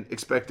and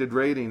expected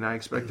rating. I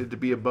expect it to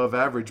be above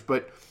average.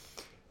 But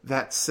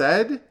that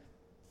said,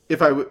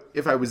 if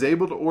I was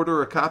able to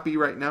order a copy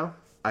right now,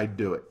 I'd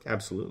do it.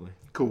 Absolutely.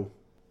 Cool.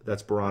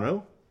 That's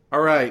Burano. All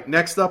right,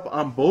 next up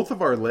on both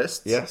of our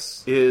lists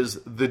Yes.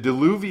 is the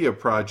Deluvia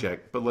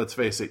project. But let's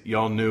face it,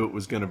 y'all knew it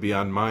was going to be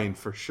on mine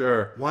for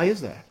sure. Why is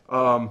that?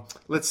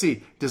 Let's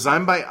see.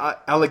 Designed by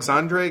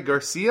Alexandre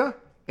Garcia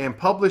and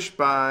published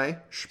by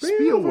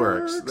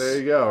Spielworks. There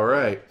you go. All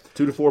right.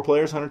 2 to 4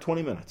 players,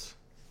 120 minutes.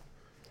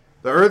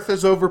 The Earth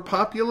is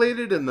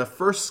overpopulated, and the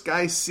first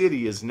Sky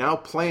City is now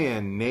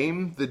planned,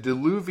 named the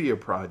Deluvia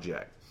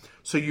Project.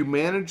 So you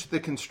manage the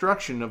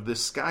construction of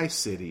this Sky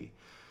City.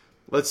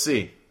 Let's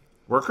see.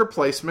 Worker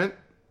placement,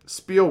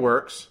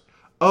 Spielworks.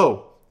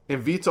 Oh,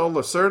 and Vital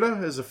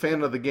Lacerda is a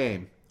fan of the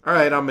game. All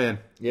right, I'm in.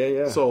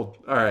 Yeah. Sold.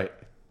 All right.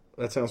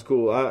 That sounds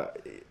cool. A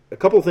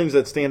couple of things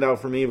that stand out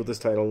for me with this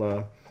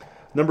title.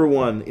 Number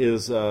one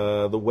is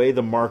the way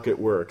the market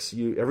works.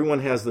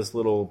 Everyone has this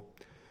little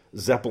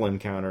Zeppelin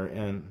counter,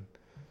 and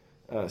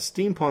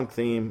steampunk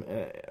theme,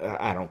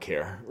 I don't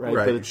care, right?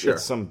 Right, But it's sure.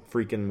 some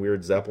freaking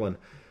weird Zeppelin.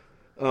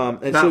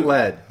 And Not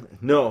lead.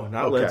 No,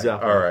 not Led Okay.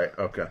 Zeppelin. All right.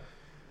 Okay.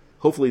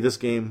 Hopefully this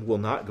game will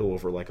not go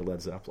over like a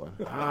Led Zeppelin.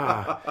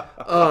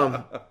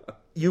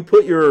 You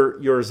put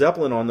your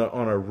Zeppelin on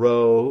a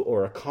row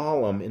or a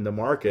column in the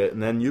market,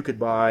 and then you could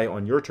buy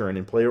on your turn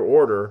in player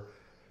order.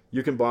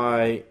 You can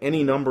buy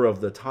any number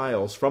of the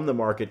tiles from the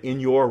market in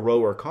your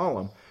row or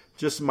column.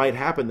 Just might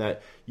happen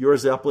that your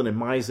Zeppelin and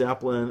my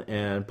Zeppelin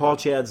and Paul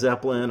Chad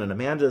Zeppelin and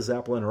Amanda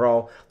Zeppelin are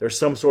all, there's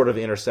some sort of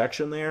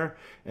intersection there,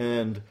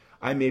 and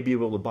I may be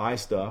able to buy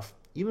stuff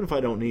even if I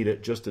don't need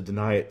it, just to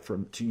deny it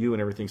to you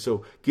and everything.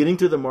 So getting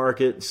to the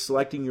market,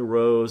 selecting your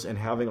rows, and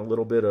having a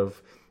little bit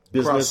of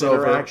business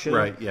Crossover, interaction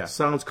right, yeah.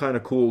 sounds kind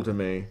of cool to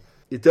me.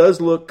 It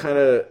does look kind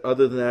of,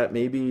 other than that,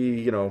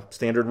 maybe,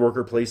 standard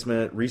worker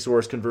placement,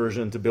 resource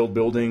conversion to build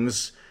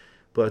buildings.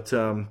 But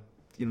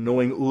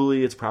knowing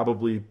Uli, it's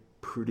probably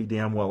pretty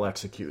damn well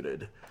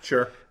executed.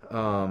 Sure.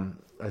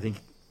 I think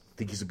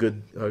he's a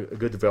good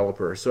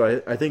developer.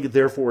 So I think,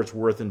 therefore, it's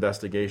worth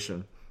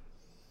investigation.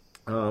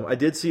 I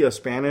did see a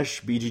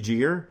Spanish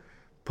BGGer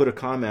put a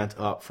comment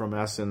up from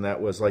Essen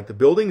that was like, the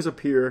buildings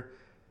appear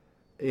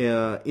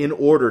in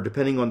order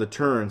depending on the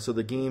turn, so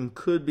the game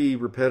could be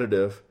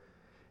repetitive,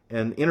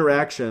 and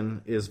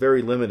interaction is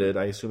very limited.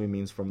 I assume he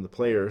means from the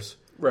players.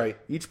 Right.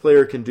 Each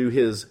player can do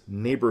his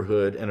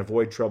neighborhood and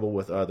avoid trouble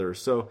with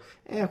others. So,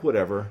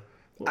 whatever.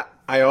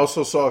 I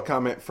also saw a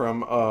comment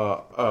from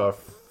a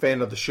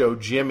fan of the show,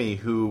 Jimmy,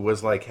 who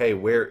was like, "Hey,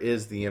 where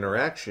is the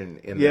interaction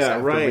in this?"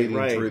 After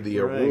reading through the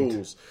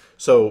rules,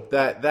 so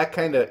that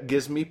kind of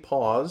gives me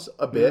pause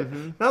a bit.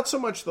 Mm-hmm. Not so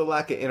much the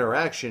lack of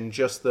interaction,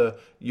 just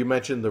you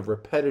mentioned the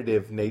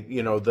repetitive, the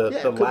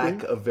could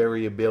lack be. of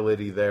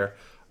variability there.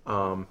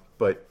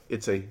 But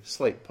it's a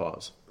slight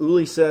pause.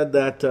 Uli said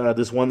that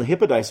this won the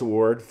Hippodice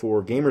Award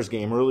for Gamers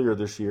Game earlier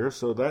this year,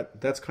 so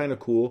that's kind of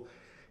cool.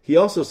 He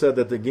also said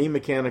that the game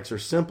mechanics are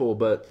simple,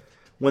 but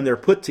when they're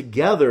put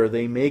together,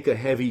 they make a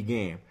heavy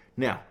game.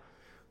 Now,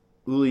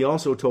 Uli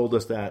also told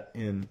us that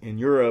in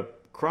Europe,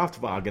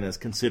 Kraftwagen is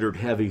considered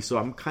heavy, so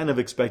I'm kind of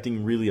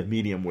expecting really a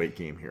medium weight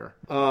game here.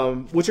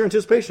 What's your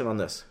anticipation on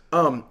this?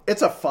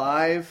 It's a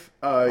 5.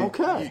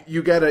 Okay.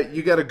 You got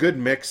a good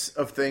mix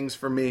of things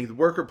for me. The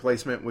worker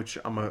placement, which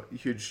I'm a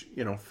huge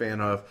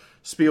fan of.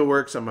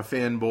 Spielworks, I'm a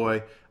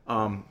fanboy.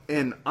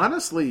 And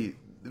honestly,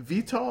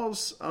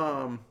 Vital's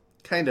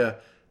kind of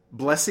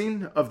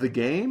blessing of the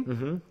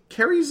game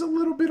carries a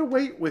little bit of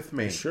weight with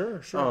me.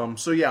 Sure.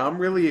 So yeah, I'm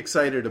really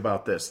excited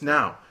about this.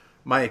 Now,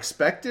 my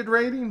expected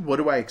rating, what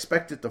do I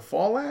expect it to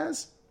fall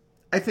as?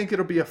 I think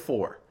it'll be a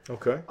 4.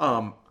 Okay.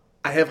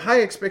 I have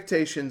high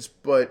expectations,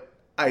 but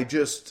I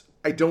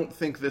don't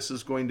think this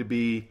is going to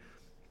be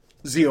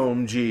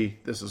ZOMG.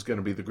 This is going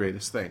to be the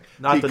greatest thing.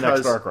 Not the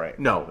next Darkrai.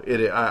 No,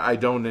 I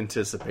don't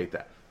anticipate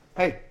that.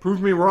 Hey,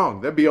 prove me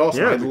wrong. That'd be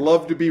awesome. Yeah. I'd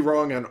love to be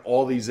wrong on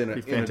all these in a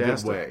good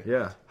fantastic. way.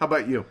 Yeah. How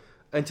about you?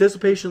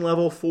 Anticipation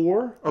level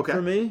 4 Okay.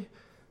 for me.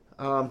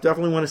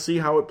 Definitely want to see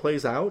how it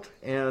plays out,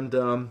 and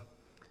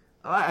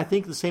I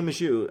think the same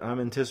as you. I'm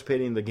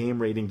anticipating the game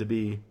rating to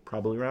be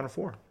probably around a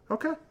 4.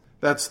 Okay.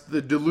 That's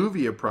the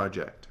Deluvia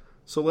project.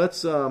 So let's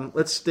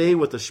stay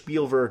with the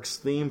Spielworks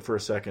theme for a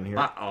second here.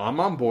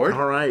 I'm on board.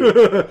 All right.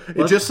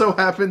 It just so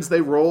happens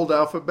they rolled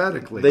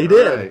alphabetically. They All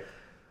did.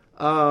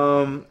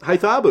 right.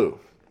 Haithabu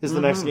is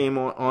the next game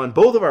on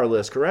both of our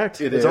lists, correct?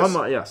 It it's is. on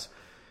my, yes.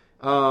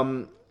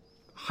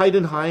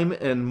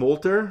 Heidenheim and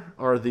Molter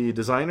are the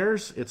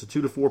designers. It's a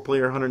 2 to 4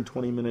 player,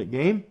 120 minute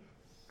game.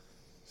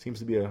 Seems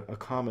to be a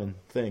common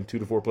thing, 2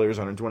 to 4 players,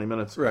 120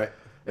 minutes. Right.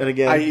 And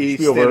again, i.e.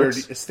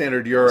 Spielberg's.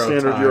 standard Euro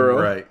Standard time.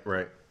 Euro.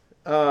 Right.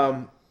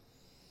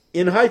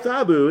 In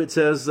Haithabu, it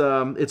says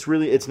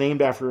it's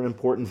named after an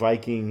important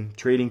Viking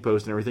trading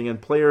post and everything,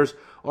 and players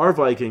are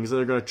Vikings, and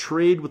they're going to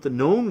trade with the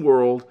known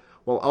world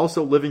while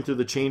also living through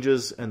the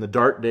changes and the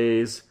dark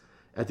days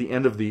at the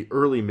end of the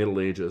early Middle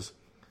Ages.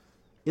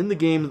 In the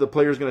game, the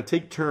player is going to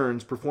take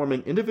turns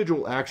performing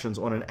individual actions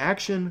on an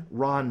action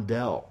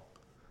rondel.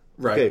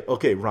 Right.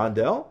 Okay,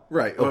 rondel?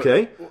 Right.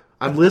 Okay,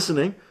 I'm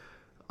listening.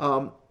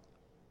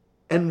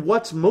 And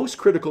what's most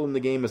critical in the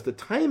game is the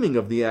timing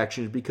of the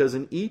actions, because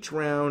in each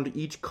round,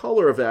 each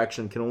color of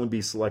action can only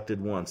be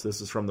selected once. This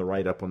is from the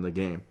write-up on the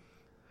game.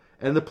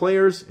 And the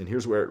players, and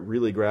here's where it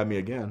really grabbed me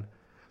again,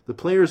 the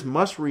players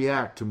must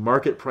react to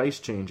market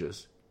price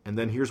changes. And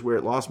then here's where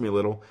it lost me a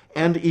little,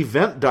 and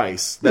event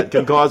dice that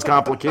can cause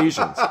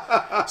complications.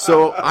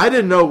 So I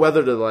didn't know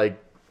whether to,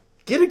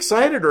 get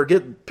excited or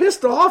get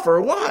pissed off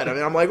or what. I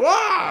mean, I'm like,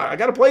 wow, I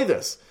got to play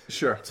this.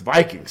 Sure. It's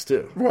Vikings,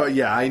 too. Well,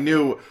 yeah, I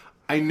knew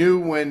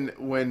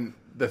when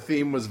the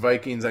theme was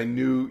Vikings, I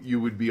knew you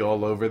would be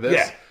all over this.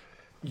 Yeah.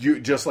 You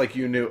just like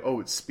you knew,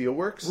 it's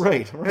Spielworks?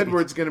 Right.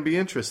 Edward's going to be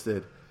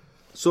interested.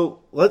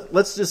 So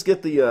let's just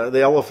get the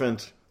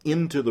elephant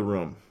into the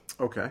room.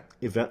 Okay.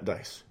 Event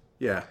dice.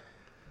 Yeah.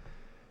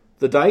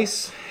 The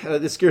dice,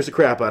 this scares the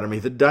crap out of me.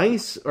 The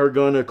dice are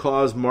going to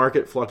cause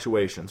market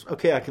fluctuations.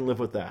 Okay, I can live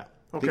with that.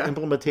 Okay. The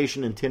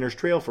implementation in Tinner's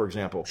Trail, for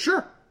example.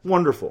 Sure.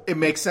 Wonderful. It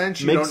makes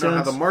sense. You Makes don't know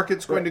how sense. the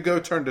market's going to go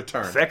turn to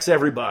turn. Affects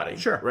everybody.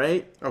 Sure.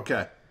 Right?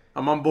 Okay.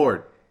 I'm on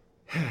board.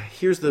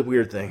 Here's the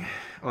weird thing.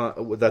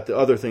 That the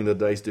other thing that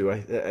dice do.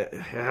 I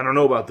don't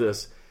know about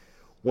this.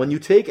 When you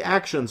take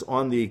actions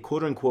on the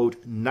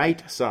quote-unquote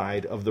night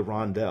side of the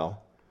rondel,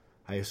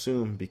 I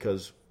assume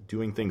because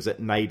doing things at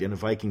night in a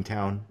Viking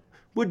town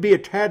would be a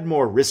tad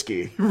more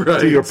risky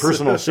to your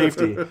personal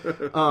safety.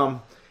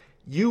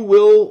 You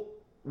will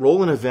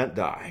roll an event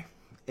die.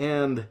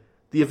 And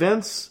the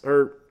events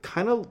are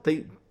kind of,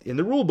 in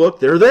the rule book,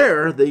 they're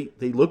there. They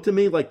look to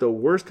me like the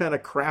worst kind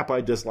of crap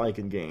I dislike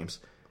in games.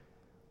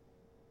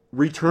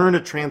 Return a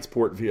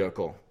transport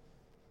vehicle.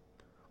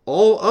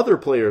 All other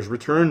players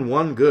return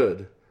one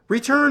good.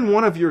 Return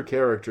one of your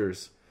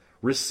characters.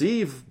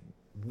 Receive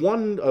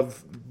one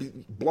of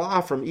blah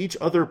from each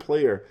other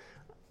player.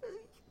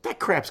 That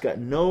crap's got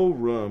no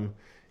room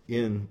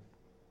in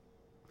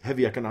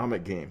heavy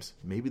economic games.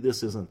 Maybe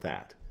this isn't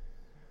that.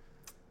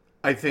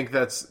 I think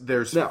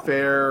there's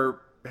fair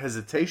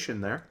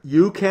hesitation there.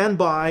 You can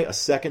buy a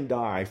second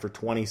die for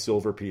 20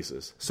 silver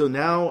pieces. So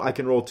now I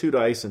can roll 2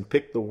 dice and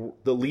pick the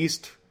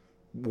least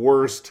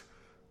worst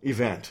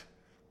event.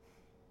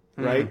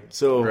 Right?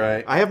 So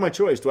right. I have my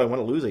choice. Do I want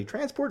to lose a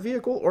transport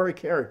vehicle or a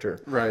character?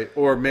 Right.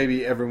 Or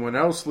maybe everyone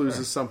else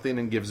loses something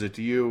and gives it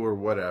to you or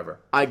whatever.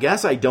 I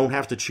guess I don't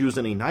have to choose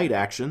any night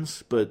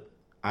actions, but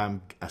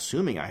I'm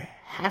assuming I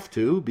have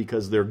to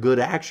because they're good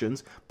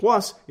actions.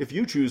 Plus, if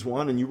you choose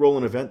one and you roll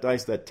an event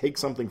dice that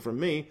takes something from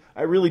me,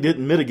 I really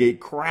didn't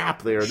mitigate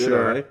crap there, did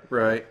I?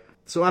 Right.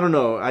 So I don't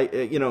know.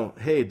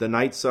 Hey, the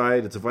night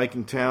side, it's a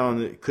Viking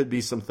town. It could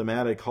be some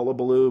thematic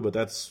hullabaloo, but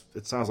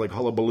it sounds like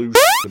hullabaloo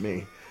to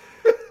me.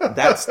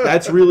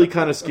 That's really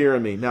kind of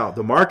scaring me. Now,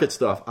 the market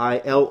stuff,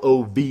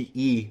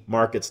 ILOVE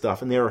market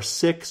stuff, and there are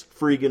 6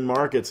 freaking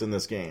markets in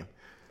this game.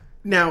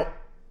 Now,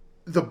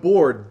 the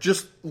board,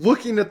 just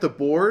looking at the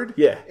board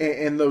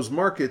and those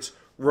markets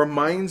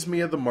reminds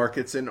me of the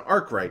markets in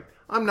Arkwright.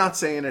 I'm not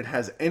saying it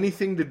has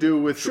anything to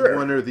do with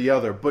one or the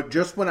other, but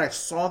just when I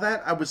saw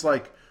that, I was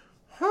like,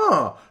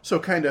 huh. So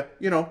kind of,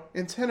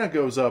 antenna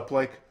goes up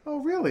like, oh,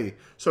 really?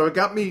 So it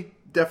got me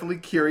definitely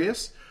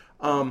curious.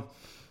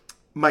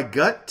 My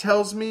gut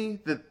tells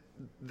me that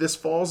this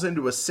falls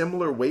into a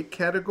similar weight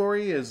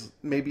category as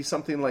maybe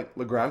something like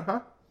La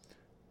Granja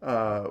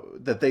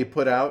that they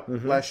put out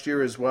last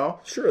year as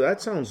well. Sure,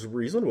 that sounds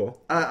reasonable.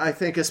 I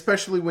think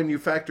especially when you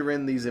factor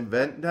in these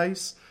event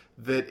dice,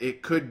 that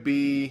it could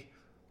be,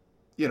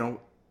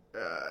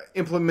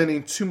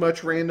 implementing too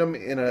much random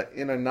in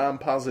a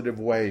non-positive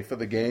way for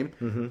the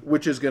game,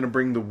 which is going to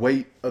bring the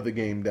weight of the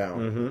game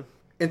down.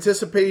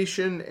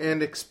 Anticipation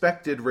and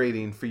expected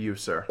rating for you,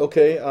 sir.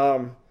 Okay,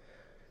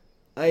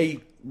 I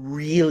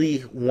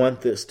really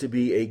want this to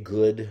be a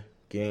good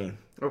game.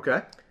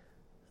 Okay.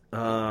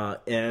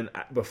 And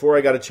before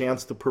I got a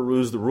chance to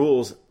peruse the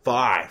rules,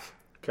 5.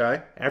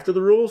 Okay. After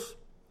the rules,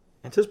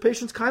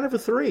 anticipation's kind of a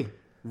 3.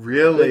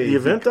 Really? The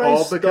event dice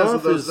all because stuff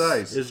of those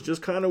dice is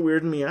just kind of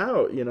weirding me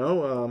out,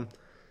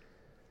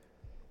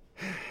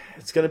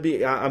 It's going to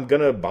be, I'm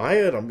going to buy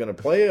it, I'm going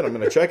to play it, I'm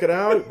going to check it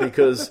out,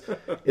 because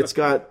it's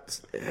got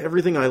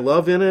everything I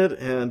love in it,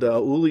 and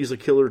Uli's a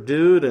killer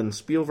dude, and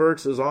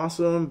Spielworks is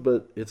awesome,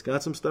 but it's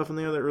got some stuff in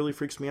there that really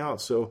freaks me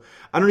out. So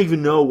I don't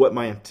even know what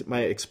my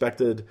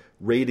expected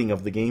rating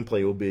of the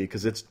gameplay will be,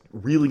 because it's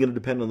really going to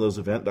depend on those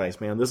event dice,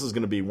 man. This is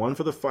going to be one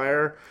for the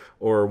fire,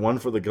 or one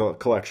for the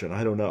collection.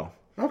 I don't know.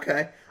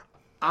 Okay.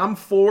 I'm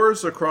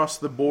 4s across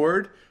the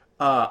board.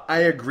 I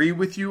agree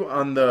with you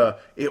on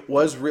it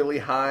was really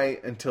high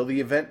until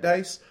the event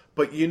dice,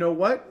 but you know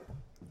what?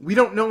 We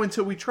don't know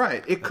until we try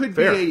it. It could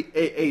be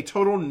a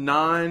total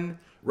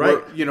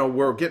Right.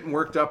 We're getting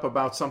worked up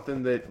about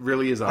something that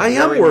really is. I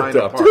am worked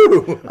up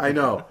too. I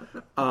know.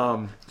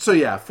 So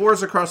yeah,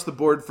 4s across the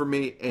board for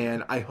me,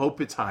 and I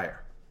hope it's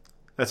higher.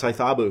 That's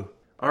Haithabu.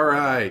 All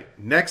right.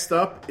 Next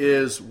up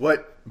is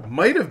what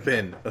might have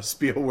been a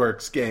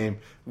Spielworks game,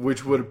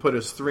 which would have put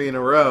us 3 in a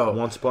row.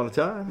 Once upon a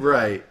time.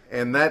 Right,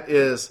 and that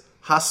is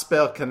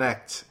Haspel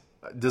Connect,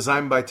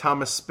 designed by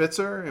Thomas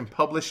Spitzer and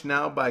published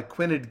now by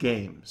Quinid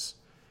Games.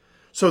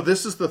 So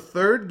this is the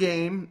third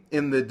game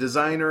in the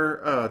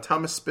designer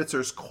Thomas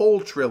Spitzer's Cole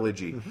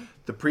trilogy. Mm-hmm.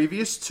 The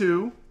previous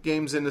 2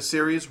 games in the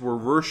series were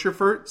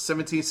Röschefort,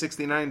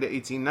 1769 to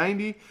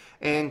 1890,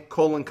 and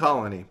Cole &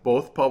 Colony,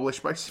 both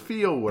published by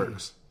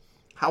Spielworks.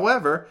 Mm-hmm.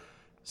 However,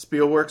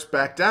 Spielworks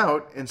backed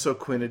out, and so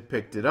Quinid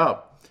picked it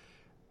up.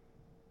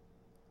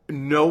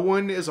 No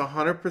one is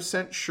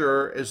 100%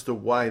 sure as to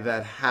why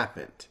that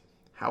happened.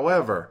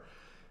 However,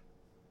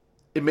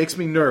 it makes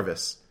me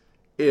nervous.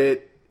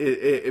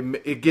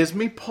 It gives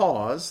me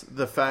pause,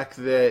 the fact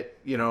that,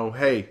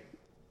 hey,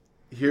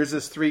 here's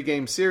this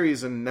 3-game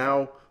series and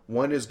now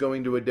one is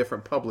going to a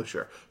different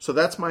publisher. So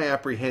that's my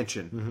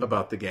apprehension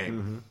about the game.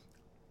 Mm-hmm.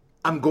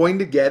 I'm going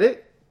to get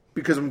it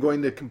because I'm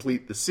going to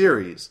complete the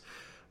series.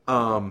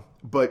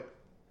 But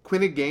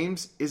Quinid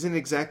Games isn't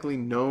exactly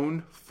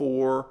known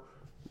for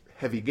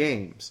heavy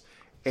games.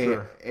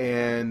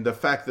 And the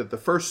fact that the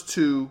first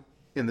 2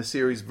 in the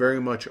series very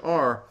much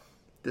are,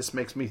 this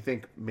makes me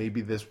think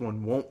maybe this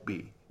one won't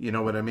be. You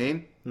know what I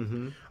mean?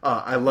 Mm-hmm.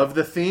 I love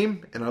the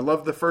theme, and I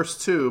love the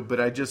first 2, but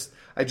I just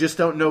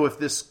don't know if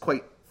this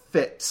quite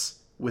fits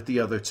with the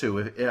other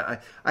 2.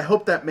 I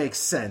hope that makes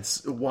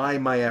sense. Why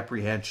my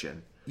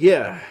apprehension?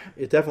 Yeah,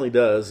 it definitely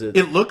does.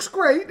 It looks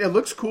great. It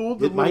looks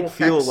cool. It might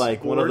feel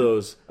like one of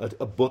those,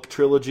 a book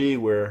trilogy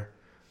where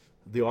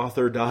the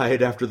author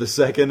died after the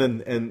second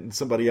and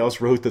somebody else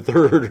wrote the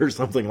third or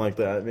something like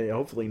that. I mean,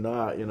 hopefully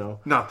not,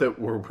 Not that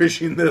we're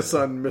wishing this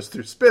on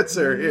Mr.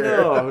 Spitzer here.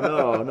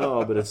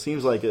 No, but it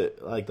seems like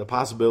the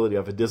possibility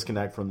of a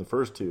disconnect from the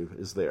first 2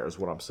 is there, is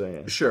what I'm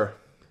saying. Sure.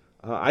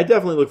 I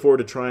definitely look forward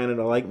to trying it.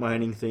 I like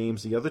mining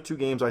themes. The other 2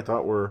 games I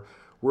thought were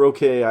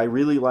okay. I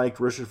really liked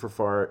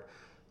Röschefort.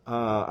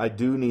 I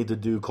do need to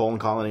do Cole &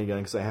 Colony again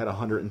because I had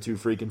 102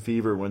 freaking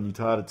fever when you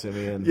taught it to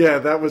me. And yeah,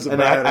 that was a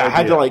bad idea. I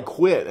had to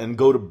quit and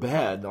go to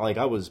bed.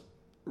 I was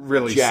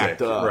really jacked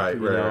sick. Up. Right.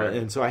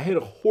 And so I had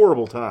a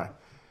horrible time.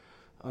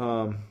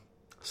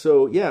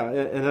 So yeah,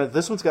 and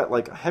this one's got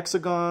a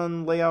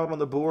hexagon layout on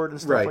the board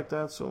and stuff like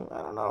that. So I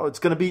don't know. It's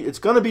gonna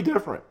be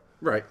different.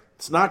 Right.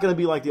 It's not gonna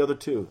be like the other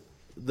 2.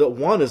 The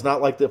one is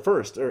not like the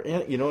first, or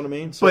you know what I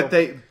mean? So, but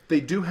they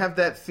do have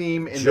that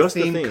theme, and the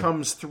theme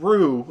comes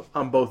through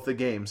on both the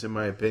games, in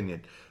my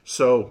opinion.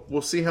 So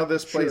we'll see how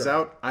this plays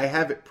out. I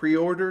have it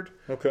pre-ordered.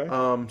 Okay.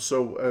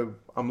 So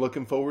I'm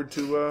looking forward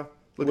to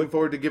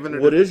giving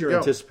it. What is your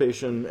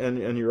anticipation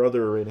and your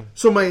other rating?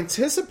 So my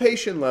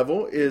anticipation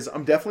level is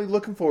I'm definitely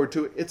looking forward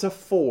to it. It's a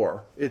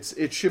 4.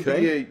 It should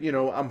be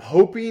I'm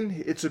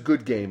hoping it's a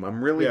good game.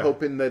 I'm really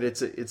hoping that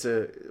it's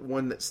a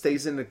one that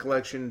stays in the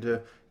collection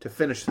to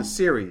finish the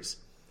series.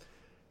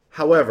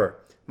 However,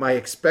 my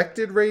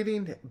expected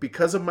rating,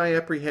 because of my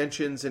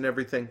apprehensions and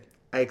everything,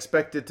 I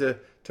expect it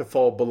to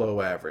fall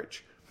below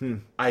average.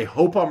 I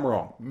hope I'm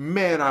wrong.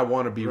 Man, I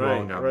want to be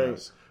wrong on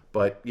this.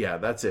 But yeah,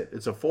 that's it.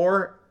 It's a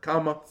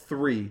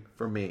 4,3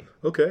 for me.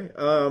 Okay.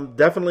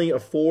 Definitely a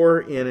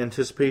 4 in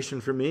anticipation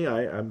for me.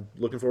 I'm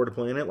looking forward to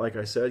playing it. Like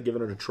I said,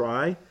 giving it a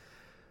try.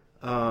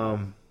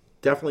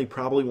 Definitely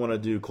probably want to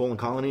do Cole &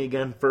 Colony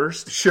again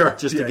first. Sure.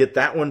 Just to get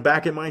that one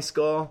back in my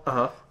skull.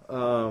 Uh-huh.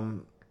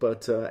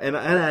 But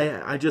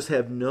I just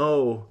have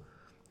no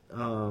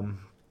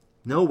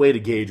way to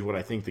gauge what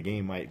I think the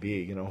game might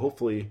be.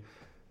 Hopefully,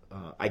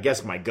 I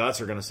guess my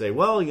guts are going to say,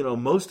 well,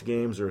 most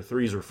games are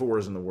 3s or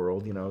 4s in the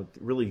world.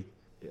 Really,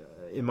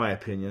 in my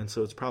opinion.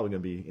 So it's probably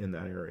going to be in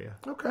that area.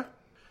 Okay,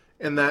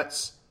 and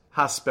that's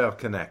Haspel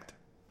Connect.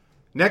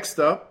 Next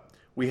up,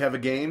 we have a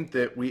game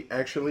that we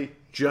actually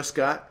just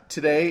got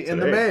today in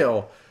the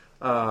mail,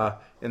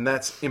 and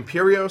that's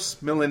Imperios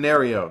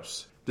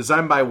Millenarios.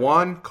 Designed by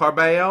Juan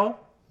Carballel,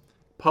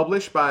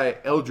 published by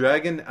El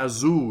Dragon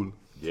Azul.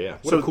 Yeah,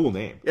 what a cool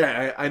name.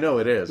 Yeah, I know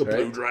it is. The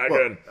Blue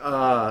Dragon.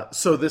 Well,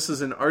 so this is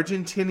an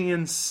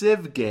Argentinian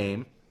Civ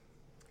game,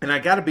 and I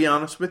got to be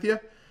honest with you,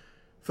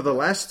 for the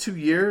last 2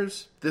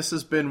 years, this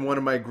has been one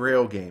of my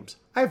grail games.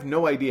 I have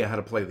no idea how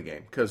to play the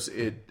game because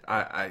didn't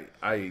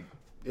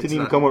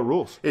even come with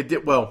rules. It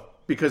did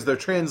because they're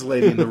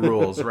translating the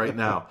rules right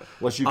now.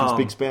 Unless you can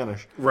speak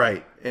Spanish.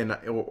 Right, and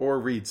or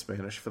read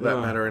Spanish for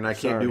that matter, and I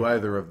can't do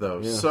either of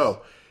those. Yes.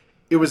 So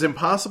it was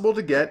impossible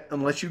to get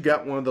unless you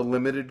got one of the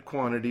limited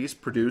quantities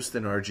produced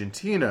in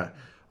Argentina.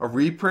 A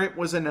reprint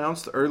was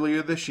announced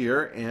earlier this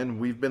year, and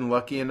we've been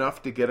lucky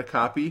enough to get a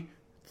copy.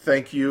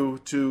 Thank you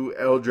to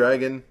El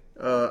Dragon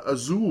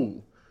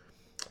Azul.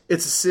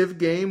 It's a Civ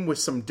game with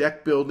some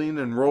deck building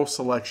and role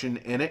selection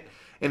in it,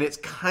 and it's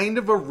kind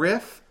of a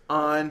riff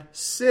on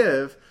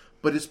Civ,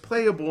 but it's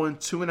playable in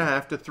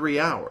 2.5 to 3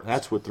 hours.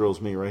 That's what thrills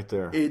me right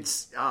there.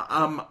 It's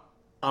I'm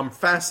I'm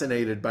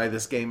fascinated by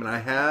this game, and I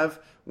have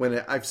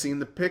when I've seen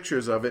the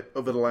pictures of it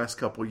over the last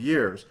couple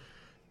years.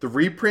 The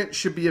reprint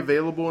should be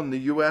available in the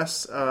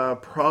U.S.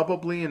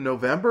 Probably in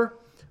November.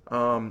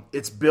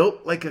 It's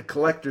built like a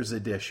collector's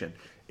edition.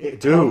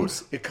 It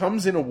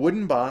comes in a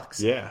wooden box.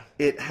 Yeah.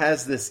 It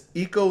has this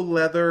eco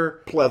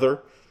leather.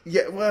 Pleather.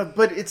 Yeah, well,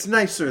 but it's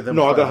nicer than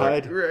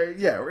Naugahyde. leather.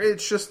 Yeah,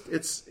 it's just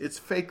it's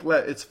fake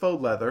it's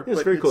faux leather.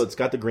 It's very cool. It's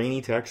got the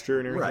grainy texture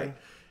and everything. Right.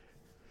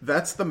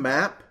 That's the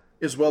map,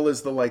 as well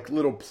as the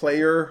little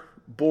player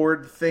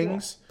board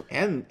things.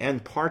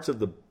 And parts of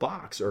the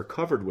box are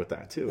covered with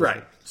that too.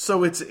 Right.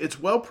 So it's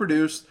well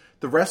produced.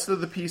 The rest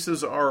of the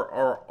pieces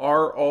are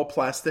all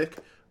plastic.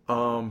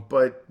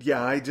 But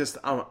yeah,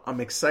 I'm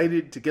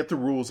excited to get the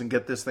rules and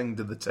get this thing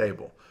to the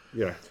table.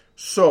 Yeah.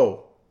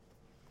 So,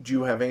 do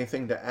you have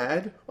anything to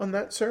add on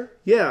that, sir?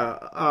 Yeah.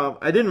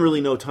 I didn't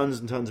really know tons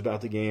and tons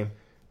about the game.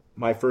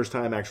 My first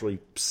time actually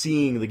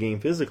seeing the game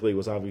physically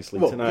was obviously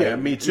tonight. Yeah,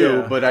 me too.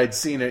 Yeah. But I'd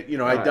seen it.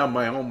 I'd done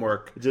my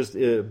homework. Just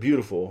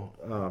beautiful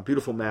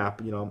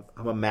map.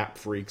 I'm a map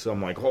freak, so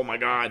I'm like, oh my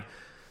god.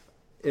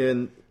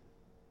 And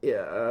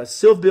a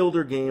Civ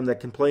Builder game that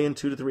can play in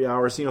 2 to 3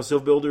 hours.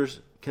 Civ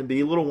Builders can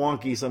be a little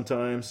wonky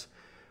sometimes.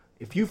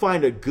 If you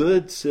find a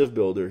good Civ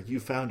Builder,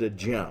 you found a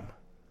gem.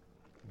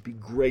 It'd be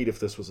great if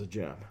this was a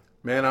gem.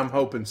 Man, I'm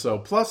hoping so.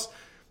 Plus,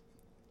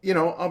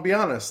 I'll be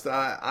honest.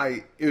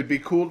 It would be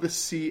cool to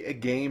see a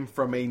game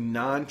from a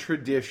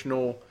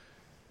non-traditional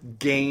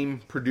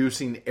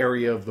game-producing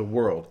area of the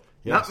world.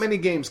 Yes. Not many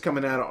games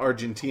coming out of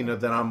Argentina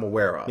that I'm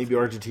aware of. Maybe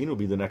Argentina will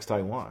be the next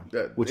Taiwan,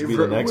 which will be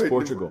the next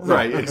Portugal.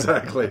 Right,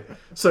 exactly.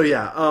 So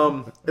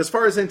yeah, as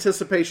far as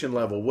anticipation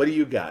level, what do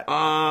you got?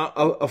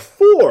 A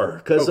 4,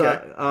 because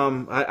Okay.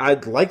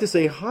 I'd like to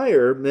say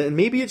higher, and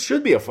maybe it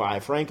should be a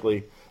 5,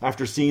 frankly,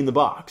 after seeing the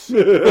box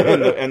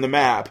and the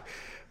map.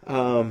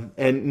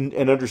 And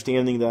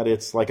understanding that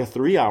it's like a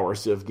 3-hour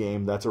Civ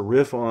game that's a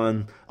riff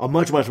on a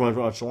much, much, much,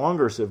 much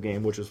longer Civ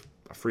game, which is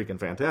a freaking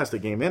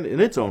fantastic game in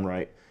its own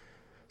right.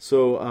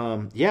 So,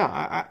 I'm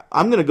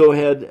going to go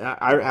ahead.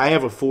 I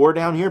have a 4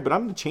 down here, but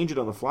I'm going to change it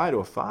on the fly to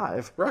a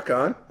 5. Rock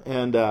on.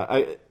 And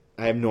I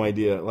have no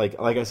idea. Like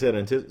I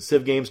said,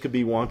 Civ games could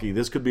be wonky.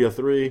 This could be a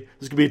 3.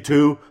 This could be a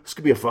 2. This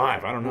could be a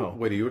 5. I don't know.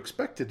 What do you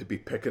expect it to be?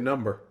 Pick a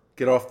number.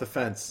 Get off the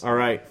fence. All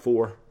right,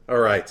 4. All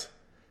right.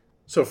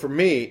 So for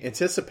me,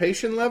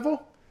 anticipation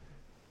level,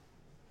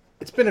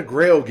 it's been a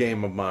grail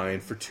game of mine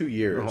for 2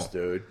 years,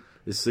 dude.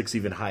 Is 6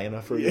 even high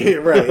enough for you? Yeah,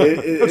 right.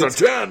 It's a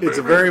 10. It's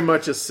very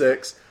much a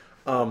 6.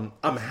 I'm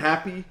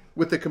happy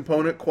with the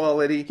component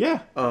quality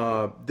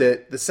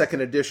that the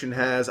second edition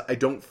has. I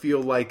don't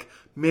feel like,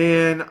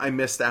 man, I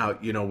missed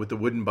out, with the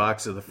wooden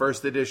box of the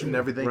first edition and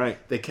everything. Right.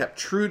 They kept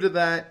true to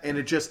that, and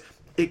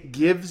it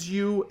gives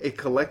you a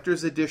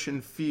collector's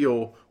edition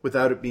feel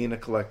without it being a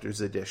collector's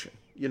edition.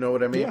 You know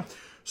what I mean? Yeah.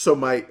 So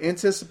my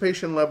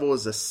anticipation level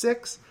is a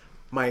 6.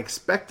 My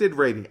expected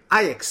rating,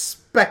 I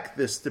expect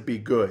this to be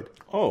good.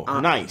 Oh,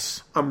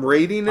 nice. I'm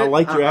rating it. I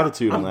like your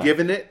attitude on that. I'm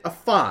giving it a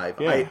 5.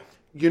 Yeah.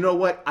 You know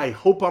what? I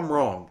hope I'm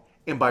wrong.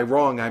 And by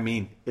wrong, I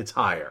mean it's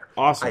higher.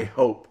 Awesome. I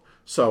hope.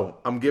 So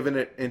I'm giving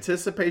it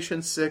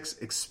anticipation 6,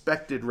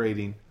 expected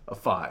rating a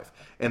 5.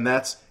 And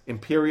that's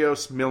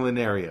Imperios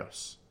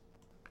Millenarios.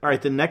 All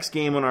right, the next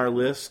game on our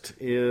list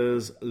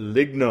is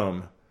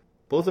Lignum.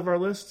 Both of our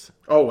lists?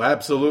 Oh,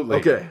 absolutely.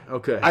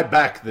 Okay. I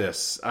back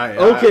this.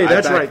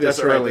 That's right. This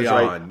early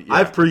on. Yeah.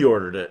 I've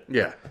pre-ordered it.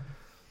 Yeah.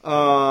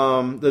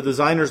 The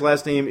designer's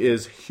last name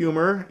is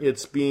Humor.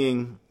 It's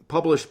being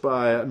published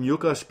by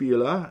Muka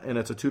Spiele, and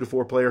it's a 2 to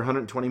 4 player,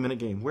 120-minute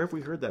game. Where have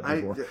we heard that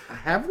before?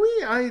 Have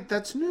we?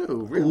 That's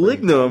new. Really?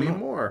 Lignum, Tell me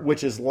more.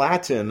 which is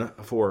Latin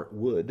for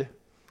wood,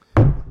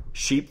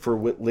 sheep for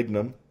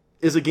lignum,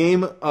 is a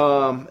game.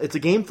 It's a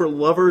game for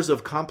lovers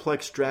of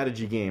complex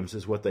strategy games,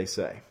 is what they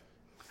say.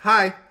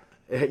 Hi.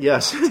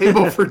 Yes.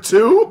 Table for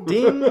 2?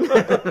 Ding.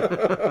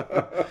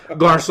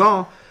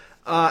 Garçon.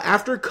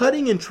 After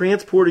cutting and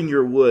transporting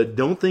your wood,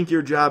 don't think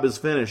your job is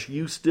finished.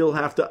 You still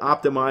have to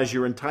optimize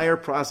your entire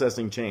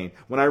processing chain.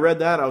 When I read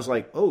that, I was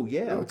like, oh,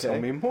 yeah, okay.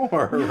 Tell me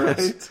more,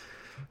 right?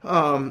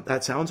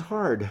 That sounds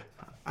hard.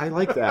 I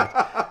like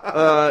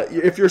that.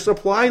 If your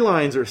supply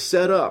lines are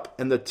set up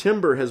and the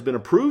timber has been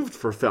approved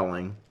for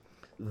felling,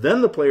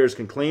 then the players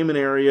can claim an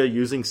area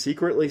using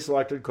secretly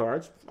selected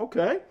cards.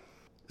 Okay.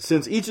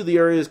 Since each of the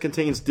areas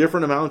contains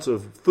different amounts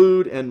of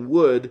food and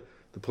wood,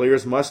 the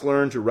players must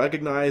learn to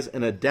recognize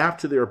and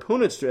adapt to their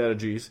opponent's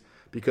strategies,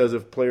 because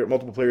if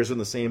multiple players in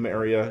the same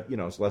area,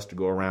 it's less to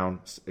go around,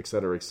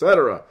 etc.,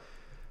 etc.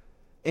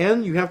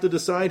 And you have to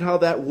decide how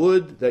that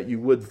wood that you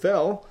would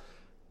fell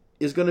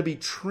is going to be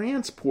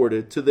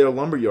transported to their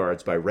lumber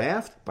yards by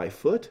raft, by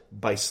foot,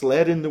 by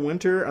sled in the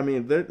winter. I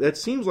mean, that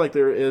seems like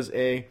there is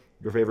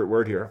your favorite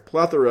word here,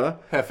 plethora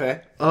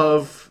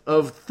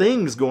of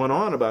things going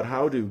on about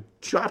how to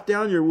chop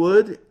down your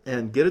wood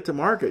and get it to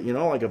market.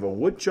 Like if a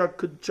woodchuck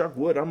could chuck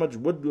wood, how much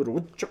wood would a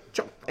woodchuck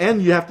chuck?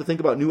 And you have to think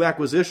about new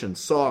acquisitions,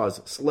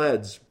 saws,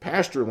 sleds,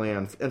 pasture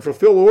land, and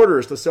fulfill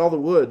orders to sell the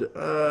wood,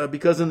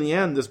 because in the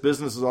end, this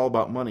business is all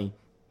about money.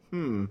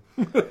 And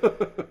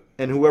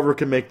and whoever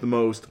can make the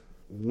most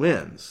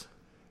wins.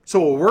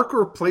 So a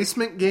worker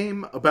placement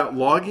game about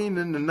logging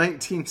in the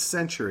 19th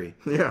century.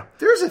 Yeah.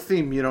 There's a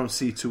theme you don't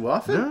see too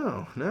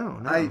often.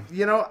 No.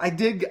 I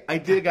dig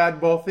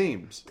oddball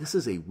themes. This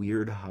is a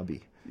weird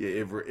hobby.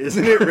 Yeah,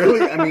 isn't it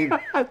really? I mean,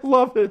 I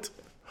love it.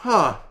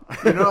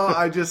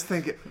 I just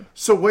think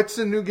so what's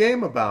the new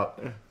game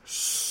about?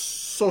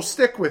 So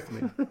stick with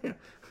me.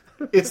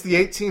 It's the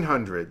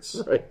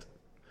 1800s. Right.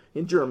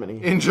 In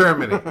Germany.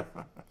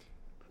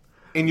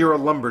 And you're a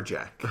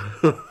lumberjack.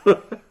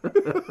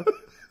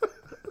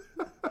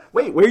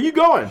 Wait, where are you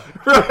going?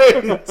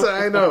 Right.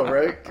 I know,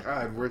 right?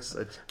 God, we're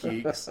such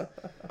geeks.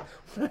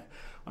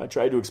 I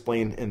tried to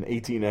explain an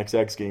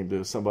 18XX game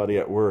to somebody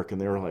at work, and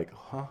they were like,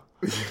 huh?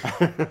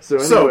 So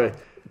anyway. So,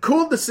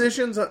 cool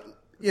decisions,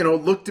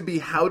 look to be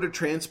how to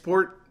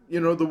transport,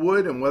 the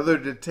wood and whether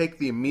to take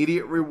the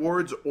immediate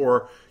rewards,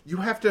 or you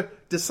have to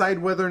decide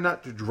whether or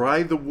not to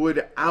dry the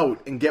wood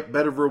out and get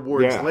better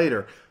rewards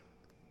later.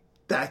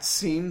 That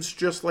seems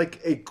just like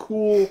a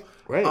cool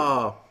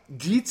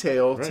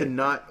detail to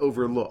not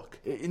overlook.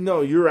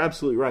 No, you're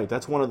absolutely right.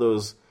 That's one of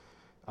those,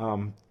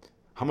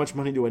 how much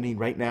money do I need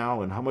right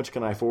now, and how much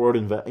can I afford,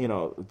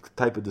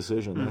 type of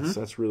decision.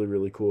 That's really,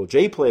 really cool.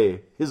 Jay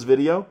Play, his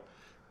video.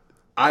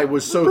 I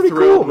was so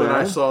thrilled cool, when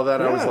I saw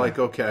that. Yeah. I was like,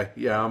 okay,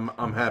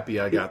 I'm happy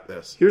I got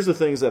this. Here's the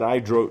things that I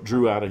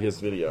drew out of his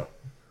video.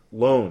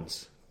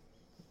 Loans.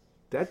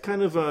 That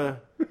kind of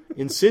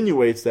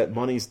insinuates that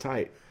money's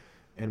tight,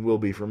 and will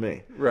be for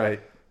me.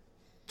 Right.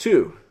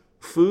 2,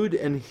 food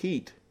and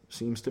heat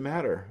seems to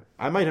matter.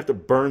 I might have to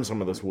burn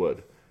some of this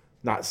wood,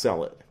 not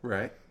sell it.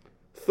 Right.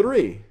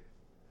 3,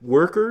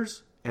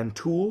 workers and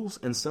tools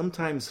and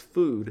sometimes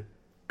food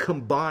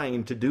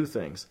combine to do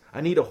things.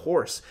 I need a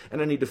horse,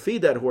 and I need to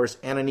feed that horse,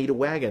 and I need a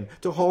wagon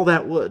to haul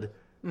that wood.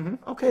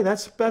 Okay,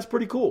 that's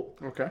pretty cool.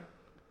 Okay.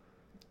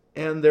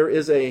 And there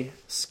is a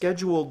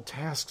scheduled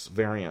tasks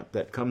variant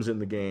that comes in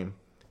the game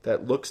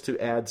that looks to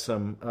add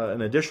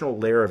an additional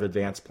layer of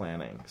advanced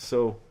planning.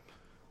 So,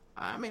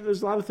 I mean,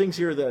 there's a lot of things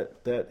here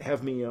that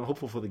have me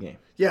hopeful for the game.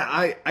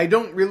 Yeah, I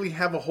don't really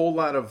have a whole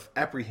lot of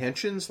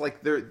apprehensions.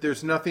 Like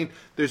there's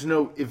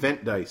no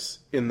event dice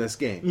in this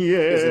game. Yeah.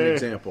 As an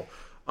example.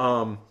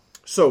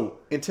 So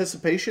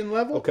anticipation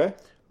level, okay,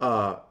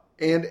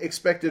 and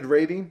expected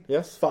rating,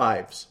 yes,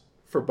 5s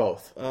for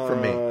both. For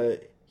me,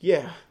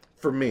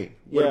 for me.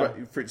 What about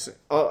you?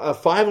 A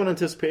 5 on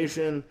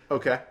anticipation.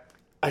 Okay,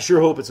 I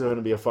sure hope it's going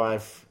to be a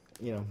 5.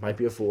 Might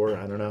be a 4.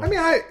 I don't know. I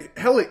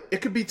mean,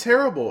 it could be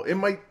terrible. It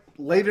might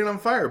light it on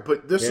fire.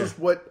 But this is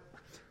what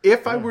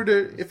if I were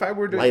to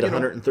light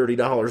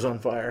 $130 on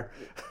fire.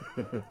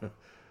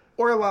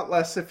 Or a lot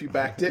less if you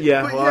backed it.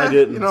 Yeah, but I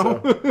didn't. So.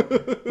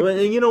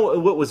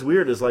 And what was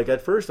weird is, like,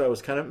 at first I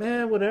was kind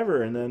of,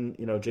 whatever. And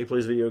then, Jay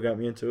Play's video got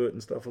me into it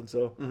and stuff. And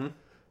so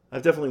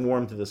I've definitely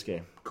warmed to this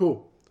game.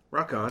 Cool.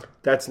 Rock on.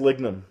 That's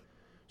Lignum.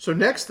 So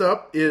next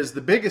up is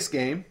the biggest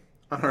game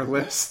on our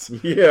list.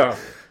 Yeah.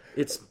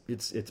 It's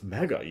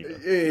mega,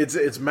 even.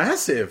 It's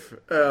massive.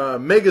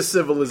 Mega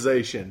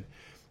Civilization.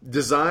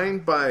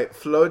 Designed by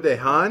Flo de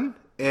Han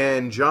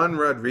and John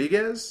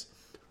Rodriguez.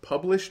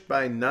 Published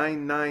by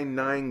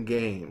 999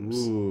 Games.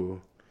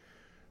 Ooh.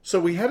 So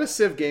we had a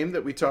Civ game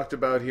that we talked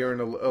about here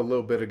a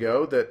little bit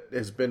ago that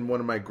has been one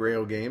of my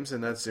Grail games,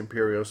 and that's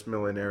Imperios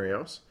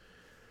Millenarios.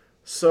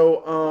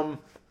 So,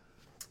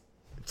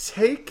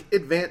 take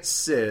Advanced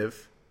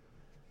Civ,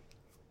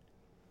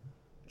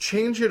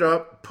 change it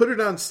up, put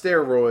it on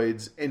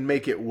steroids, and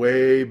make it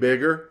way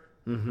bigger,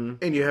 and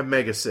you have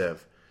Mega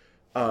Civ.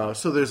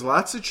 So there's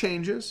lots of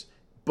changes.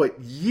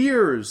 But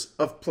years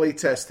of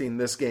playtesting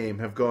this game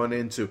have gone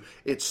into.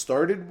 It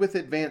started with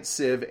Advanced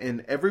Civ,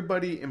 and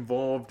everybody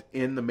involved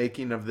in the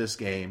making of this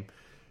game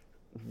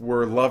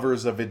were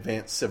lovers of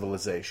Advanced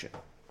Civilization,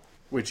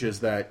 which is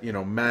that,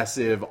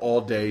 massive,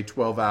 all-day,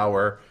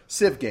 12-hour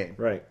Civ game.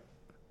 Right.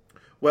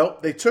 Well,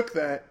 they took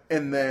that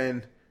and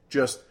then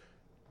just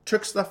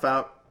took stuff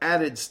out,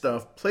 added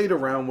stuff, played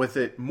around with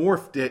it,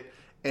 morphed it,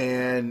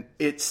 and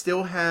it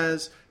still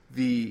has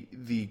the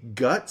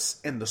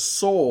guts and the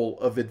soul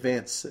of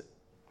Advanced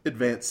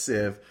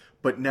Civ,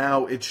 but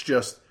now it's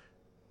just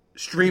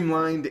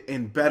streamlined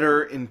and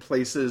better in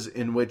places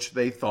in which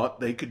they thought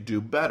they could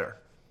do better.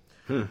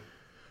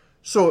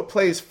 So it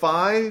plays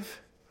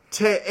 5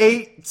 to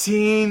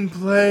 18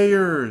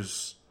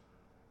 players.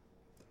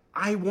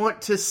 I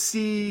want to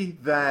see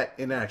that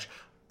in action.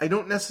 I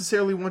don't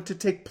necessarily want to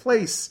take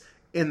place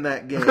in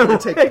that game or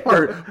take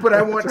part, but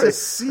I want to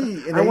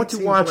see I want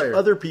to watch players.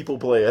 Other people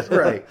play it.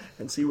 Right.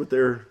 And see what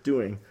they're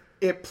doing.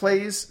 It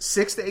plays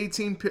 6 to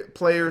 18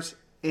 players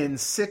in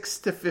 6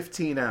 to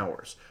 15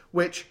 hours,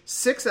 which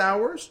 6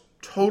 hours,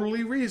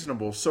 totally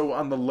reasonable. So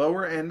on the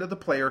lower end of the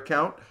player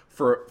count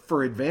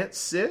for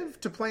Advanced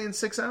Civ to play in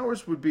 6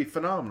 hours would be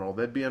phenomenal.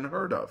 That'd be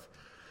unheard of.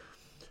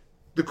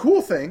 The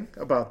cool thing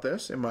about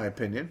this, in my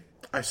opinion,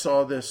 I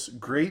saw this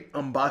great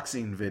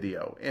unboxing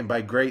video. And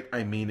by great,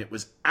 I mean it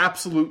was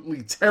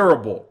absolutely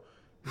terrible.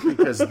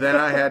 Because then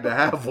I had to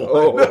have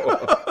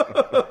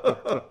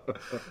one.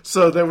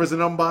 So there was an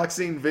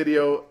unboxing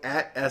video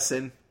at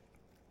Essen.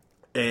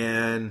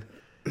 And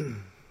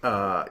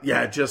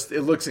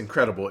it looks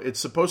incredible. It's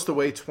supposed to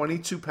weigh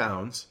 22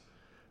 pounds.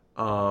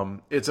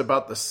 It's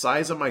about the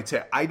size of my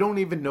table. I don't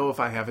even know if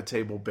I have a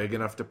table big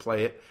enough to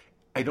play it.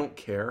 I don't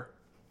care.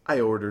 I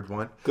ordered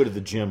one. Go to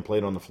the gym, play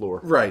it on the floor.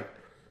 Right.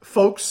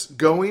 Folks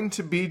going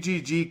to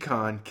BGG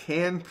Con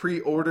can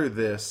pre-order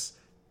this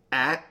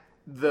at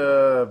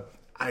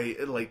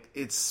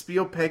it's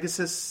Spiel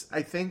Pegasus,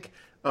 I think,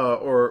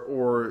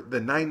 or the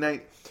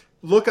 99.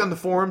 Look on the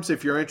forums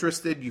if you're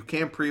interested. You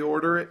can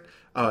pre-order it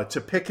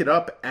to pick it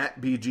up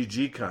at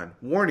BGG Con.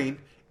 Warning,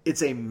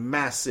 it's a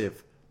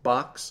massive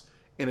box,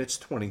 and it's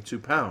 22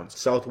 pounds.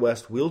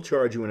 Southwest will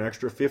charge you an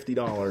extra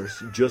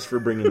 $50 just for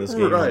bringing this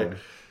game home.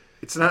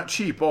 It's not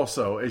cheap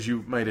also, as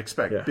you might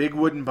expect. Yeah. Big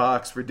wooden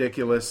box,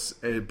 ridiculous,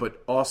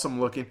 but awesome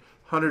looking.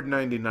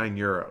 199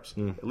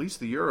 euros. At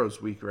least the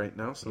Euro's weak right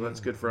now, so that's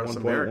good for us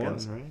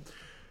Americans. Right?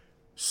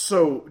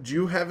 So, do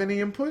you have any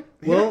input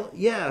here? Well,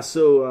 yeah,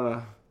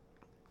 so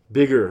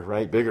bigger,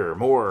 right? Bigger,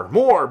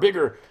 more,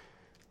 bigger.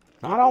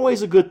 Not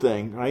always a good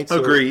thing, right? So,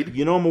 agreed.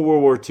 You know I'm a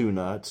World War II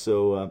nut,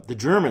 so the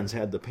Germans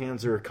had the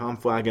Panzer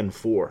Kampfwagen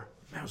IV.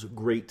 That was a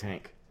great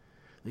tank.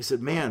 They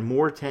said, man,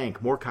 more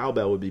tank, more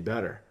cowbell would be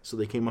better. So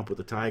they came up with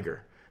the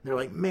Tiger. And they're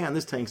like, man,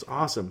 this tank's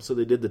awesome. So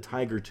they did the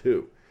Tiger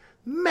II.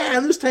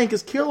 Man, this tank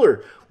is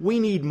killer. We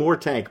need more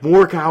tank,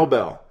 more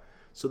cowbell.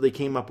 So they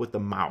came up with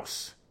the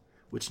Mouse,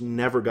 which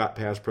never got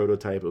past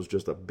prototype. It was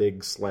just a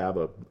big slab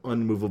of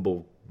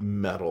unmovable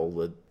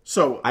metal.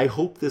 So I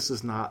hope this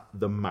is not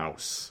the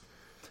Mouse.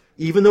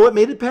 Even though it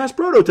made it past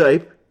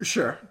prototype.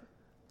 Sure.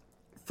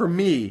 For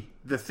me,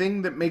 the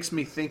thing that makes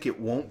me think it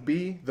won't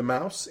be the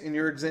Mouse in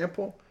your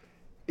example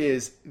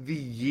is the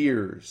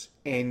years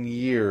and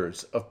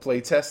years of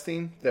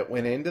playtesting that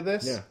went into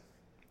this. Yeah.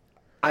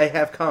 I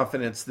have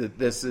confidence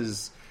that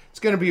it's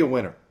going to be a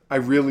winner. I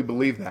really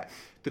believe that.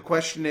 The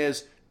question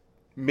is,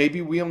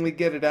 maybe we only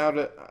get it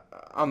out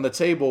on the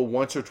table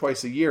once or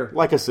twice a year.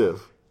 Like a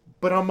Civ.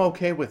 But I'm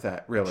okay with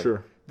that, really.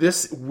 Sure.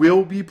 This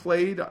will be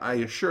played, I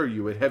assure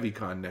you, at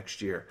HeavyCon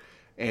next year.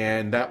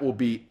 And that will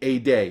be a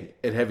day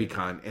at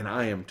HeavyCon, and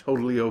I am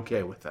totally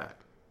okay with that.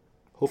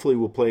 Hopefully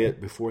we'll play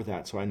it before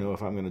that so I know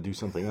if I'm going to do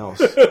something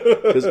else.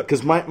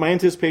 Because my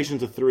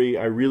anticipation's a 3.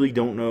 I really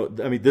don't know.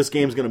 I mean, this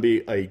game's going to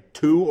be a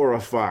 2 or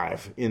a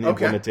 5 in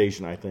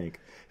implementation, I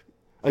think.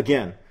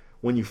 Again,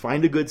 when you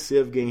find a good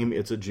Civ game,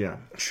 it's a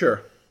gem.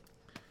 Sure.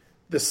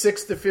 The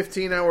 6 to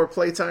 15 hour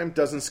playtime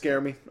doesn't scare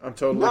me. I'm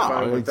totally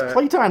fine with that.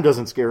 Playtime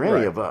doesn't scare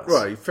any of us.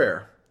 Right,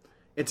 fair.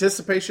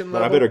 Anticipation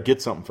level But I better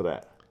get something for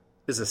that.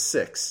 Is a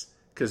 6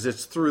 because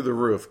it's through the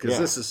roof. Because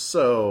this is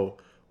so...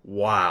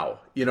 Wow.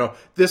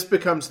 This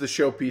becomes the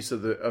showpiece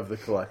of the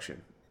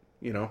collection.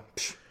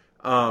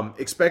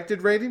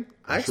 Expected rating?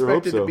 I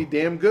expect it to be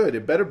damn good.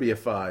 It better be a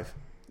 5.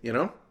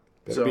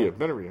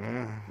 Better be.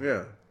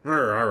 Yeah.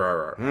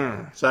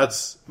 So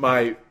that's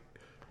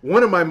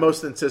one of my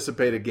most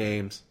anticipated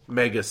games,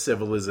 Mega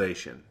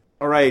Civilization.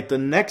 All right, the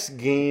next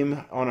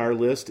game on our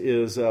list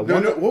is...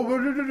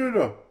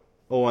 No.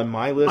 Oh, on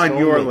my list only? On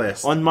your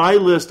list. On my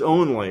list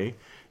only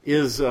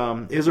is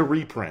a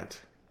reprint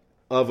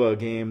of a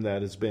game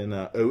that has been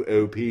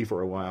OOP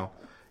for a while,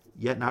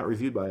 yet not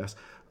reviewed by us.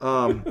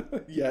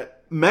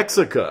 Yet.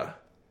 Mexica,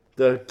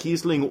 the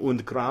Kiesling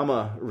und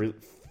Kramer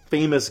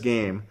famous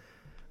game.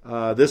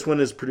 This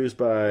one is produced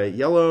by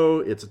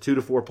Yellow. It's a 2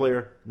 to 4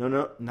 player.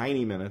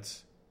 90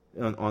 minutes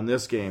on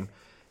this game.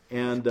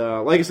 And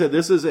like I said,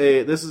 this is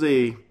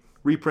a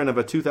reprint of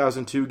a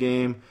 2002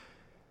 game,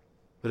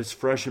 but it's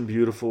fresh and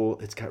beautiful.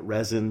 It's got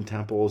resin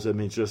temples. I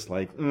mean, it's just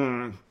like...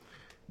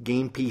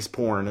 game piece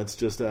porn. It's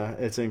just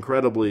it's an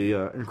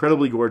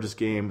incredibly gorgeous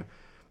game.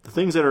 The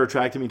things that are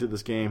attracting me to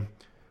this game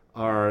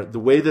are the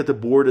way that the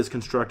board is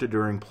constructed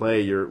during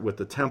play. With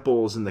the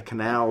temples and the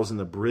canals and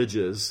the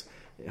bridges,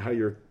 how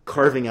you're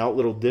carving out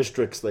little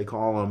districts, they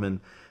call them, and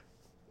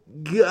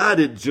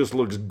God, it just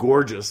looks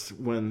gorgeous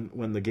when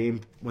the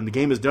game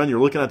is done. You're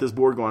looking at this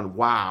board going,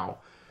 wow.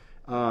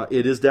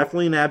 It is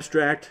definitely an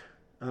abstract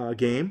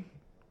game,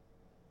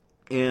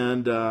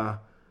 and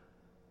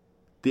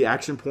the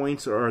action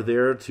points are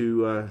there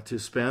to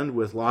spend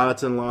with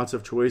lots and lots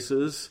of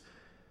choices,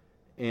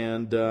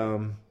 and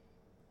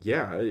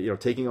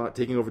taking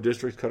over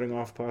districts, cutting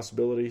off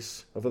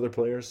possibilities of other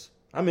players.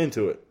 I'm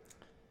into it.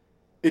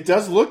 It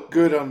does look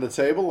good on the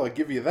table. I'll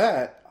give you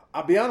that.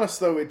 I'll be honest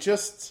though, I'm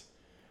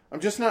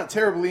just not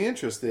terribly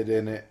interested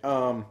in it.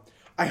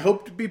 I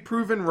hope to be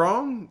proven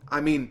wrong.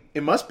 I mean,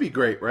 it must be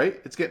great, right?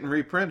 It's getting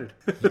reprinted.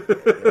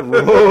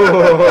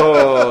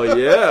 Whoa,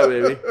 yeah,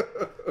 baby.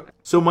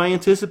 So my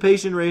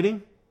anticipation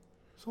rating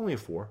is only a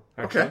 4.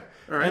 Actually. Okay,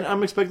 all right. And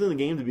I'm expecting the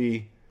game to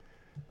be,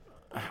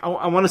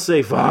 I want to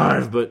say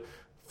 5, but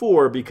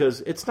 4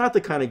 because it's not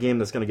the kind of game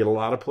that's going to get a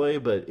lot of play,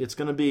 but it's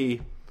going to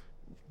be,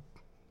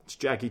 let's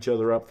jack each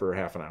other up for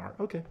half an hour.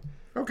 Okay.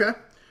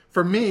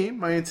 For me,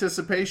 my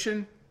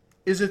anticipation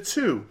is a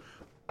 2.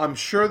 I'm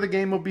sure the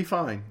game will be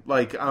fine.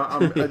 Like,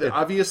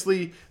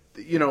 obviously,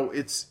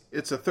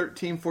 it's a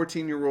 13,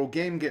 14-year-old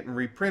game getting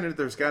reprinted.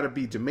 There's got to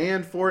be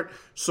demand for it.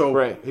 So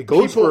Right. It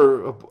goes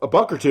for a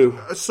buck or two.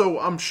 So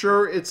I'm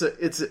sure it's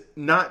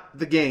not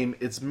the game,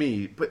 it's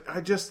me, but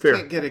I just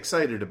can't get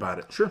excited about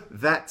it. Sure.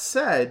 That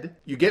said,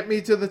 you get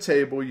me to the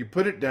table, you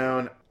put it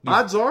down.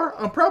 Odds are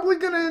I'm probably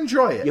going to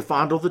enjoy it. You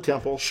fondle the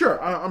temple.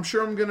 Sure, I'm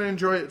sure I'm going to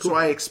enjoy it. Cool. So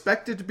I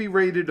expect it to be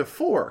rated a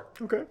 4.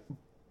 Okay.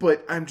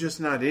 But I'm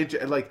just not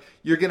into it. Like,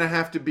 you're going to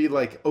have to be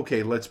like,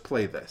 okay, let's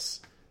play this.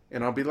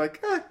 And I'll be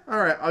like, all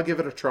right, I'll give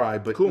it a try,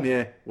 but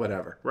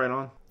whatever. Right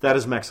on. That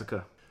is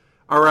Mexico.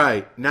 All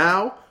right,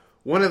 now,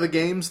 one of the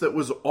games that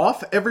was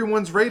off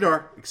everyone's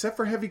radar, except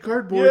for Heavy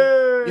Cardboard,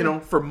 Yay!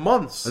 For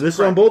months. And this is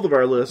on both of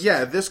our lists.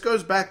 Yeah, this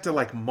goes back to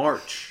like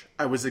March.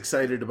 I was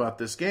excited about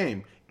this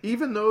game,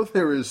 even though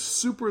there is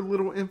super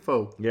little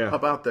info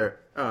about there.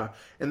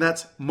 And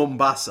that's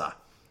Mombasa,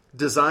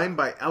 designed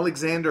by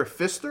Alexander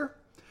Pfister,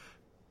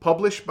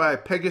 published by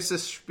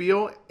Pegasus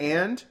Spiel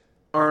and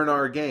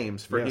R&R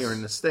Games for here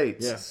in the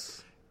States.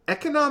 Yes.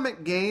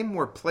 Economic game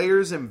where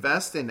players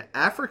invest in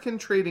African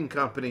trading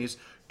companies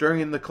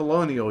during the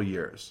colonial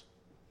years.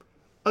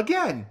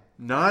 Again,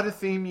 not a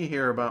theme you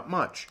hear about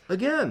much.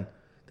 Again,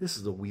 this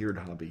is a weird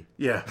hobby.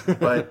 Yeah,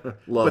 but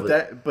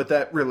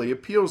that really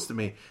appeals to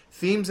me.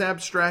 Themes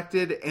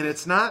abstracted, and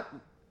it's not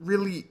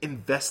really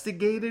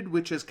investigated,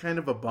 which is kind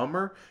of a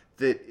bummer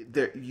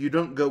that you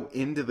don't go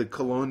into the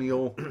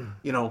colonial,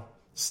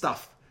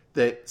 stuff.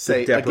 That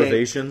say the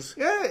deprivations.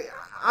 Yeah,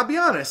 I'll be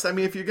honest. I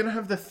mean, if you're going to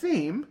have the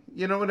theme,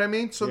 you know what I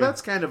mean? So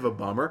that's kind of a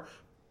bummer,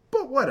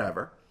 but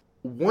whatever.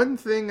 One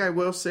thing I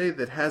will say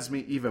that has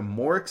me even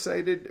more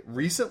excited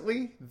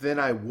recently than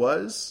I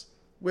was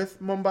with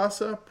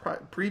Mombasa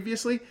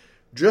previously,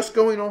 just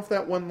going off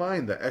that one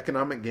line, the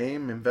economic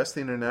game,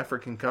 investing in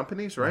African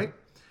companies, right?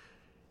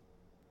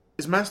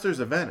 Is Masters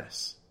of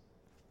Venice.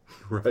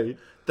 Right.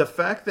 The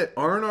fact that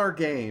R&R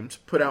Games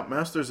put out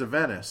Masters of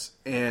Venice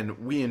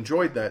and we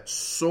enjoyed that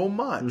so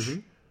much,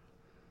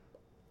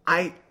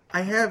 I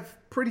have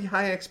pretty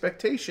high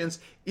expectations,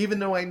 even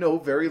though I know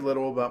very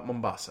little about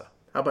Mombasa.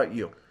 How about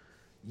you?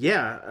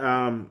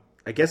 Yeah,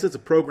 I guess it's a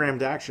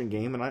programmed action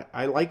game, and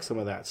I like some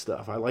of that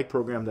stuff. I like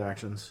programmed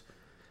actions.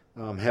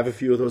 Have a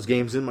few of those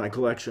games in my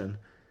collection.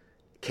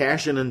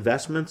 Cash and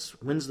investments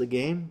wins the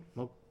game.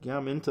 Well, yeah,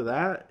 I'm into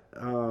that.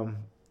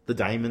 The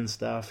diamond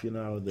stuff, the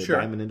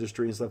diamond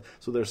industry and stuff.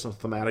 So there's some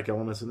thematic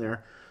elements in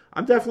there.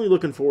 I'm definitely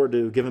looking forward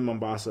to giving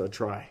Mombasa a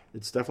try.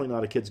 It's definitely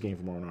not a kid's game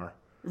from R&R.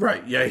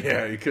 Right,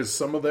 yeah, because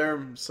some of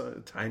them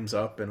time's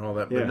up and all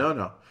that. But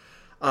no.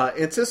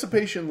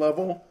 Anticipation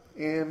level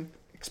and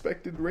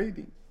expected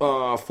rating.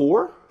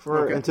 4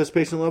 for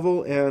anticipation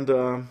level, and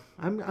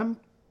I'm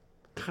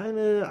kind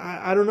of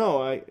I don't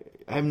know. I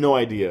have no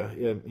idea.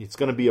 It's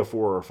going to be a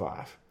 4 or a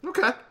 5.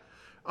 Okay.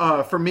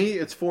 For me,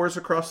 it's 4s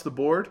across the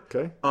board.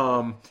 Okay.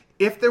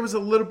 If there was a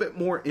little bit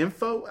more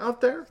info out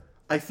there,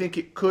 I think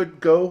it could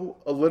go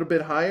a little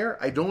bit higher.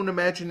 I don't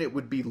imagine it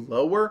would be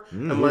lower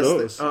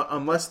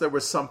unless there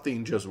was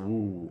something just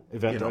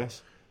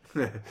Event-wise.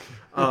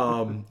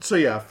 So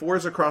yeah,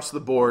 4s across the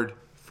board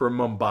for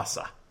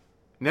Mombasa.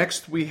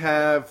 Next, we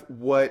have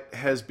what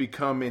has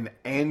become an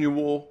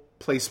annual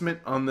placement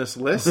on this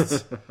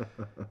list.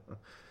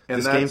 And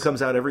this game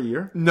comes out every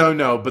year?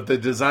 No, but the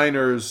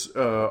designers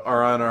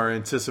are on our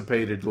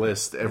anticipated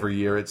list every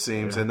year, it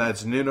seems. Yeah. And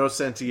that's Nuno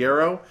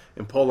Santiero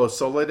and Polo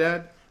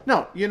Soledad.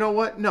 No, you know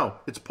what? No,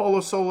 it's Polo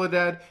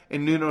Soledad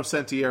and Nuno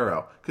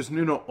Santiero, because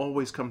Nuno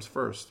always comes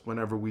first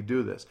whenever we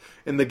do this.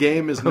 And the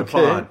game is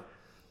Nippon.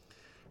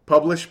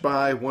 Published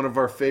by one of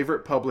our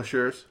favorite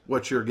publishers.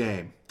 What's your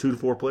game? 2 to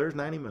 4 players,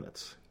 90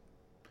 minutes.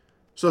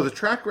 So the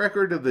track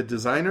record of the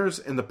designers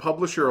and the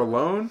publisher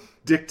alone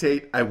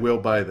dictate I will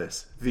buy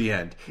this. The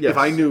end. Yes. If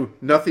I knew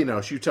nothing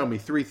else, you tell me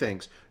 3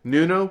 things.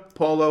 Nuno,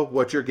 Polo,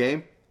 what's your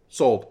game?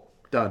 Sold.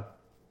 Done.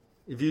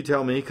 If you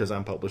tell me, because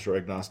I'm publisher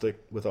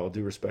agnostic, with all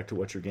due respect to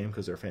What's Your Game,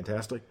 because they're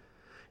fantastic.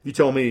 If you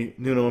tell me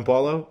Nuno and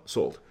Polo,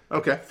 sold.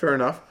 Okay, fair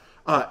enough.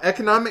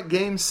 Economic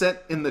game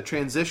set in the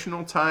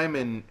transitional time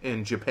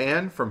in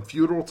Japan, from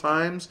feudal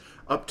times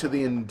up to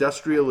the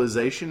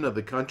industrialization of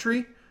the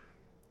country.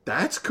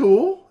 That's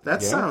cool.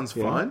 That sounds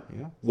fun.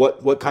 Yeah.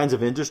 What kinds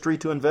of industry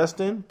to invest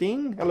in?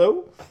 Ding.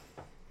 Hello.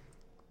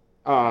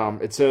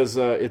 It says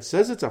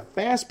it's a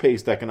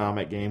fast-paced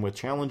economic game with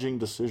challenging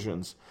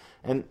decisions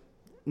and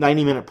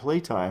 90-minute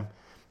playtime.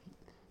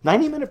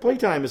 90-minute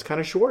playtime is kind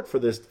of short for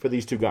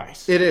these two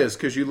guys. It is,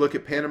 because you look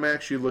at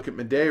Panamax, you look at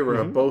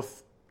Madeira,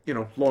 both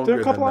longer.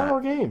 They're a couple than that.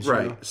 hour games,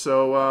 right?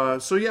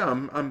 So yeah,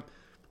 I'm.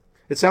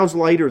 It sounds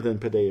lighter than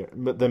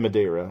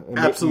Madeira.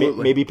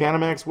 Absolutely. Maybe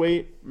Panamax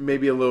weight?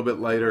 Maybe a little bit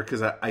lighter,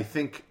 because I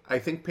think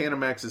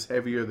Panamax is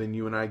heavier than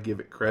you and I give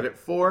it credit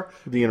for.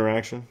 The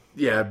interaction?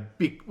 Yeah.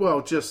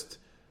 Just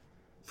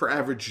for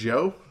average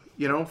Joe,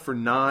 for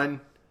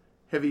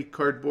non-heavy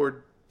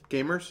cardboard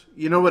gamers.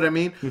 You know what I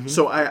mean? Mm-hmm.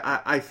 So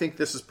I think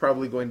this is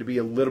probably going to be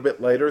a little bit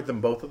lighter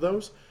than both of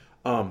those.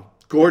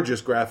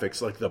 Gorgeous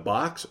graphics, like the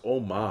box. Oh,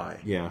 my.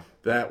 Yeah.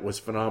 That was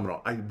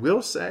phenomenal. I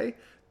will say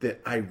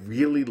that I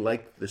really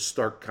like the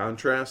stark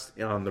contrast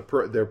on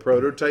their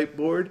prototype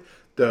board,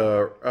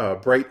 the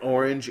bright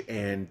orange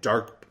and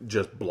dark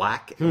just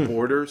black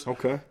borders.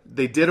 Okay.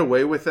 They did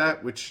away with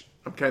that, which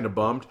I'm kind of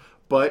bummed,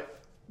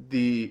 but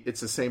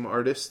it's the same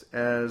artist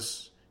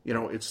as,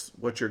 it's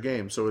What's Your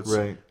Game, so it's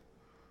Right.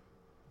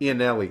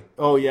 Iannelli.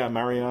 Oh, yeah,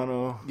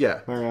 Mariano.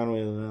 Yeah. Mariano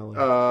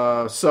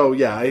Iannelli. So,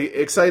 yeah,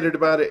 excited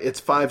about it. It's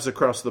 5s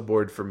across the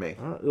board for me.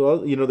 Well,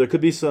 there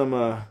could be some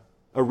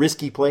a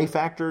risky play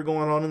factor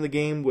going on in the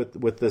game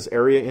with this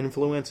area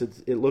influence.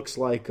 It looks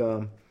like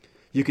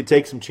you could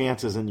take some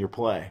chances in your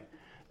play,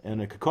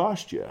 and it could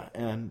cost you.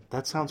 And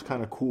that sounds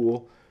kind of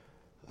cool.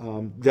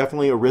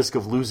 Definitely a risk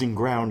of losing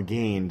ground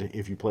gained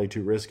if you play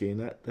too risky, and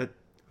that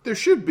there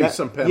should be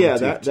some penalty. Yeah,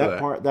 to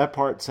that. That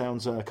part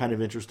sounds kind of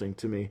interesting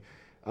to me.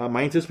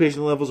 My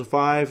anticipation level is a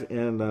 5,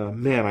 and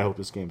man, I hope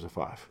this game's a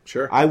 5.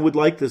 Sure. I would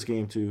like this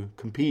game to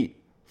compete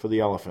for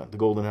the elephant, the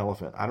golden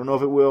elephant. I don't know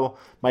if it will.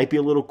 Might be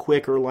a little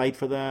quick or light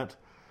for that,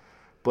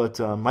 but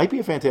might be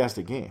a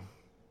fantastic game.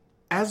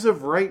 As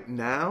of right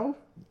now,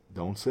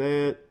 Don't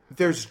say it.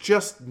 there's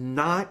just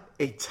not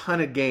a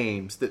ton of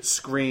games that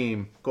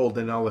scream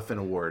Golden Elephant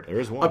Award.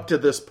 There's one. Up to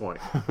this point.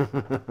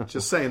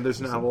 Just saying,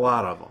 there's not a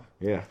lot of them.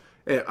 Yeah.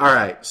 All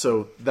right,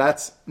 so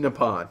that's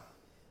Nippon.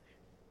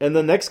 And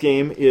the next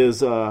game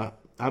is I'm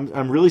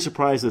really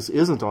surprised this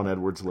isn't on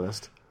Edward's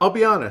list. I'll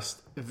be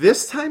honest,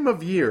 this time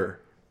of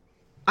year,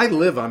 I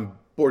live on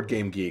Board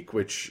Game Geek,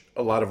 which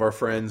a lot of our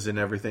friends and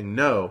everything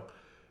know.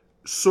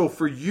 So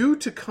for you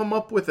to come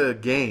up with a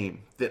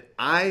game that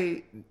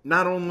I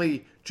not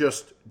only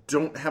just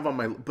don't have on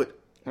my, but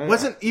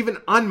wasn't even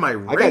on my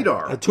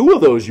radar. I got, 2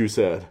 of those you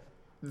said.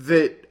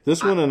 That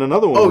This one and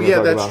another one. Oh we're yeah, gonna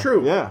talk that's about.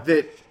 true. Yeah.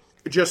 That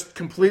just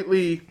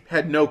completely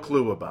had no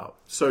clue about.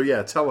 So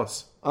yeah, tell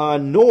us.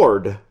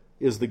 Nord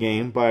is the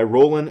game by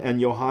Roland and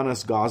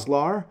Johannes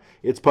Goslar.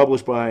 It's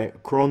published by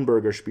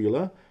Kronberger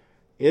Spiele.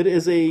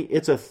 It's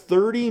a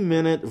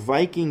 30-minute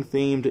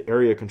Viking-themed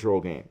area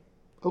control game.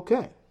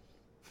 Okay.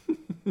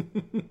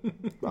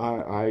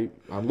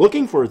 I'm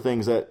looking for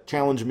things that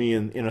challenge me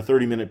in a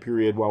 30-minute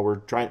period while we're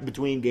trying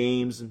between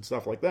games and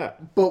stuff like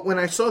that. But when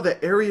I saw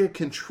the area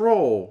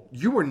control,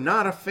 you were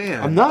not a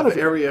fan. I'm not of a fan.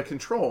 area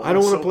control. I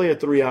don't want to play a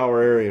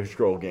 3-hour area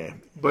control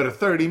game. But a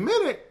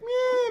 30-minute,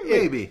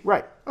 maybe.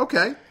 Right.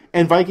 Okay.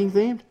 And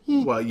Viking-themed?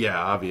 Well,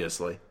 yeah,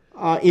 obviously.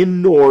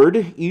 In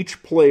Nord,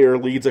 each player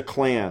leads a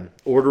clan,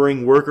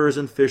 ordering workers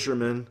and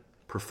fishermen,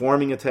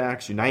 performing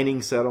attacks,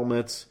 uniting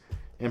settlements,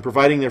 and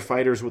providing their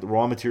fighters with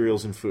raw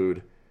materials and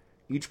food.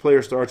 Each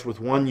player starts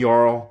with 1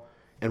 Jarl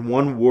and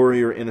 1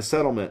 warrior in a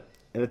settlement,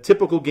 and a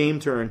typical game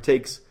turn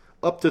takes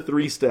up to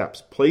 3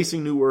 steps,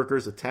 placing new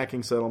workers,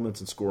 attacking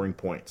settlements, and scoring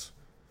points.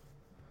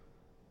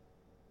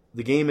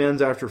 The game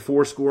ends after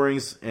 4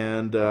 scorings,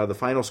 and the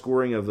final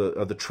scoring of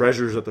the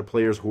treasures that the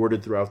players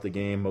hoarded throughout the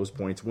game, most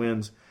points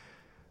wins.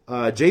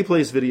 Jay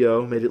Play's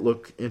video made it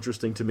look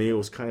interesting to me. It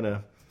was kind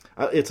of...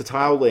 it's a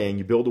tile laying.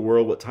 You build a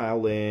world with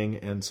tile laying,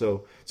 and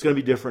so it's going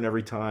to be different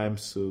every time.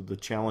 So the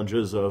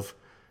challenges of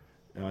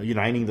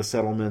uniting the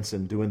settlements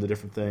and doing the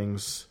different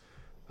things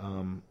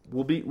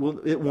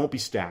it won't be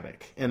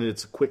static. And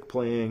it's quick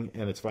playing,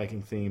 and it's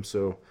Viking themed.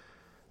 So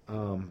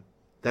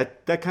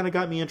that kind of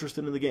got me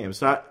interested in the game.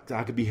 It's not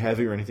going to be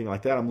heavy or anything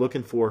like that.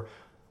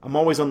 I'm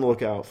always on the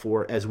lookout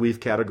for, as we've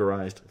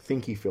categorized,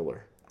 thinky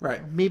filler. Right.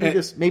 Maybe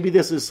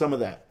this is some of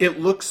that. It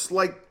looks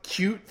like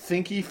cute,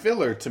 thinky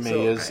filler to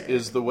me,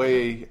 is the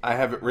way I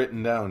have it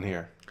written down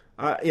here.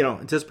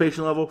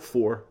 Anticipation level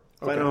 4.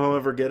 If I don't,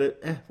 however, get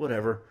it,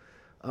 whatever.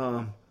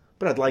 But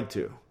I'd like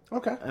to.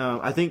 Okay.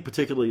 I think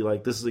particularly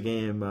like this is a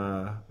game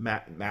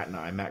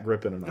Matt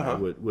Grippin and I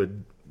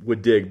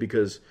would dig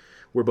because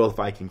we're both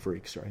Viking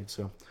freaks, right?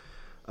 So,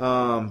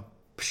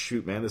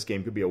 shoot, man, this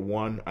game could be a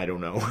 1. I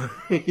don't know.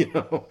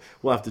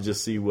 We'll have to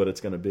just see what it's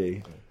going to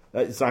be.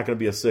 It's not going to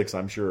be a 6,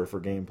 I'm sure,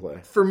 for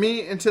gameplay. For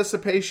me,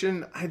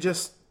 anticipation,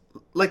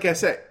 like I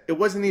said, it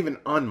wasn't even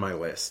on my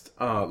list,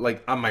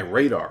 like on my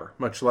radar,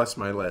 much less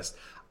my list.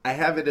 I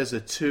have it as a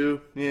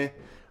 2.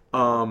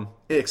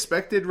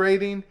 Expected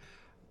rating,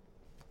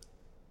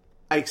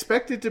 I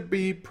expect it to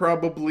be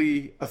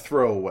probably a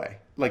throwaway,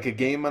 like a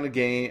game on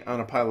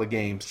a pile of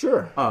games.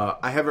 Sure.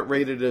 I have it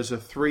rated as a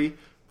 3.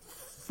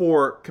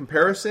 For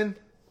comparison,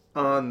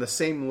 on the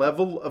same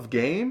level of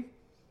game,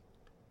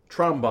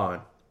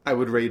 Trombone, I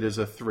would rate as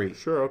a 3.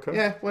 Sure, okay.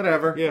 Yeah,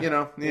 whatever.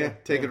 Yeah.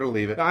 Take it or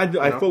leave it.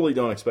 I fully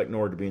don't expect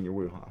Nord to be in your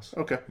wheelhouse.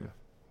 Okay. Yeah.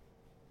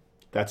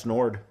 That's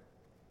Nord.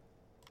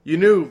 You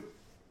knew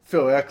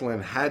Phil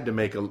Eklund had to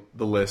make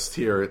the list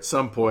here at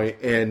some point.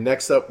 And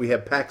next up, we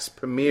have PAX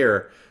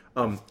Pamir.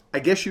 I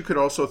guess you could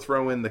also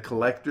throw in the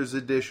collector's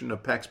edition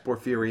of PAX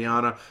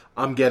Porfiriana.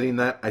 I'm getting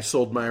that. I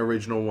sold my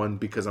original one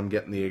because I'm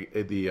getting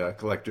the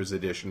collector's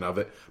edition of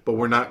it. But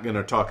we're not going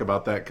to talk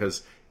about that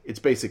because it's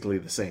basically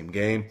the same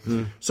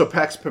game. So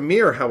PAX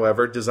Pamir,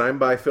 however, designed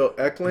by Phil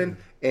Eklund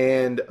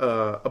and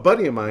a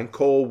buddy of mine,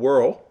 Cole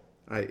Whirl.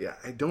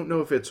 I don't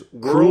know if it's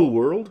Cruel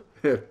World?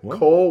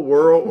 Cole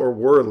Whirl or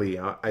Worley.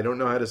 I don't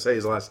know how to say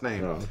his last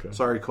name. Oh, okay.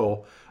 Sorry,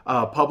 Cole.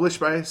 Published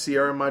by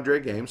Sierra Madre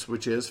Games,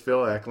 which is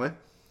Phil Eklund.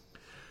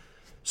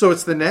 So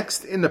it's the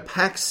next in the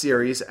PAX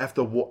series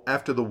after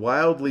the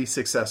wildly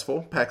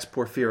successful PAX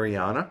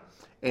Porfiriana.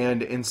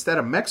 And instead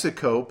of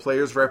Mexico,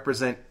 players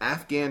represent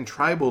Afghan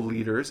tribal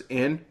leaders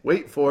in,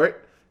 wait for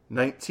it,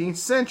 19th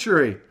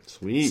century.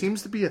 Sweet.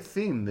 Seems to be a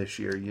theme this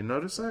year. You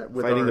notice that?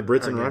 With Fighting the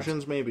Brits and games.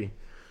 Russians, maybe?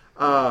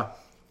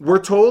 We're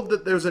told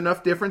that there's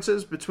enough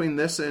differences between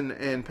this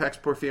and Pax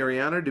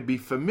Porfiriana to be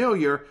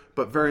familiar,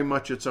 but very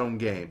much its own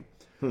game.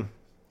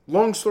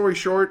 Long story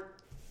short,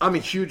 I'm a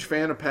huge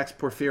fan of Pax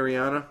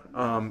Porfiriana.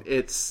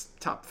 It's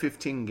top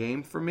 15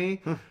 game for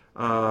me.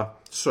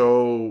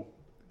 So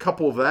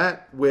couple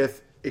that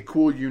with a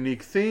cool,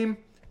 unique theme,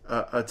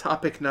 a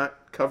topic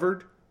not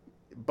covered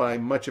by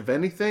much of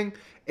anything,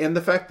 and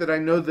the fact that I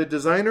know the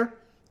designer,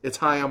 it's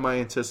high on my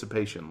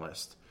anticipation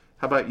list.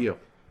 How about you?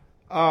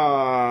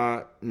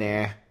 Nah.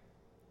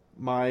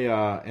 My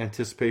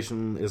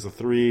anticipation is a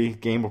 3.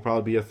 Game will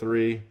probably be a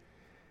 3.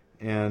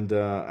 And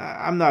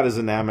I'm not as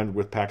enamored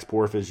with PAX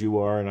Porf as you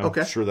are, and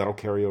I'm sure that'll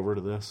carry over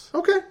to this.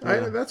 Okay,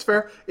 that's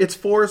fair. It's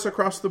 4s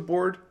across the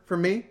board for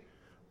me.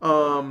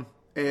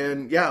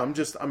 And yeah,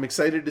 I'm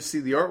excited to see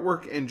the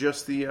artwork and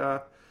just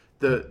the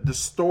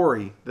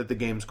story that the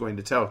game's going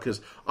to tell.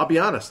 Because I'll be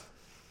honest,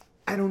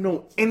 I don't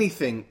know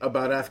anything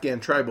about Afghan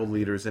tribal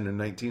leaders in the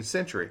 19th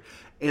century.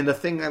 And the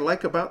thing I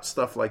like about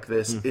stuff like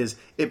this is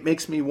it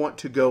makes me want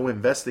to go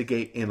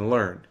investigate and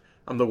learn.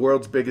 I'm the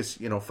world's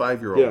biggest,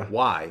 5-year-old. Yeah.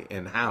 Why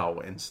and how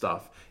and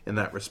stuff in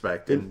that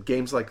respect. And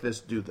games like this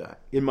do that.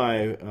 In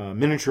my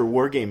miniature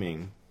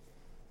wargaming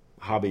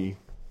hobby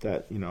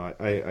that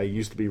I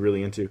used to be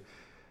really into,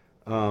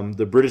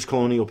 the British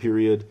colonial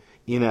period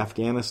in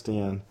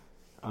Afghanistan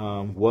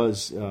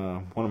was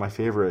one of my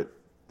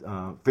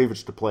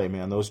favorites to play.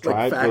 Man, those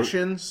tribes, like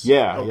factions.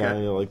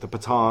 Like the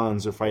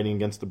Pathans are fighting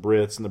against the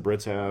Brits, and the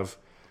Brits have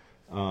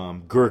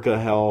Gurkha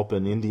help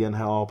and Indian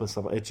help and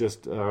stuff. It's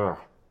just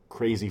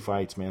crazy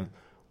fights, man.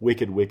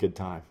 Wicked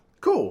time.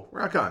 Cool,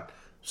 rock on.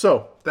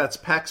 So that's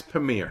PAX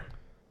Pamir.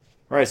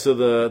 All right, so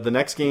the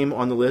next game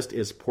on the list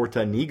is Porta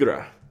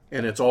Nigra,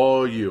 and it's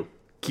all you.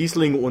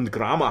 Kiesling und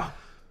Grama.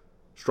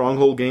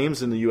 Stronghold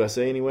Games in the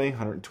USA anyway,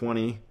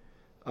 120.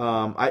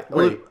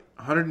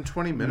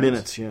 120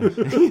 minutes? Yeah.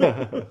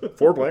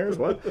 4 players,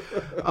 what?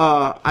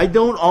 I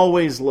don't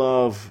always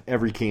love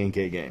every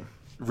K&K game.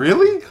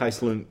 Really?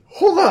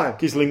 Hold on.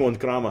 Kiesling und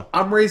Grama.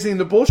 I'm raising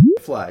the bullshit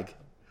flag.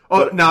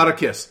 Oh, not a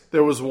kiss.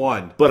 There was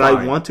one. But fine.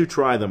 I want to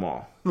try them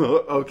all.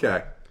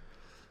 Okay.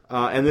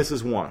 And this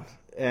is one.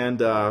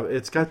 And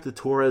it's got the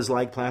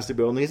Torres-like plastic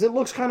buildings. It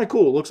looks kind of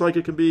cool. It looks like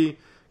it could be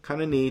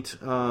kind of neat.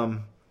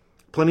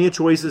 Plenty of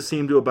choices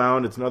seem to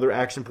abound. It's another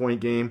action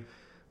point game.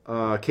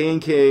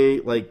 K&K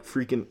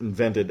freaking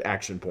invented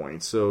action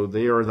points, so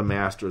they are the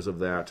masters of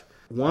that.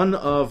 One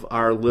of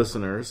our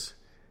listeners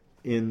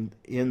in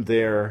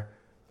their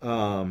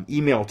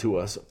email to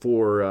us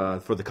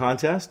for the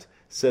contest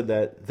said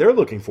that they're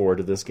looking forward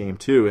to this game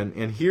too.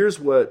 And here's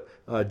what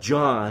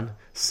John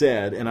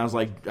said, and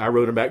I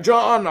wrote him back,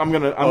 John, I'm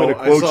gonna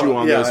quote you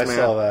on this, man. I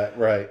saw that,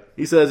 right.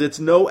 He says, it's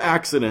no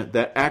accident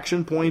that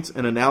action points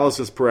and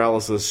analysis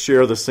paralysis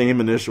share the same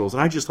initials.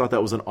 And I just thought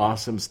that was an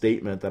awesome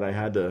statement that I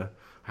had to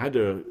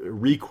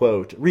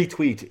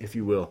retweet, if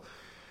you will.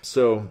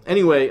 So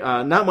anyway,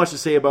 not much to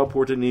say about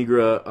Porta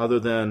Nigra other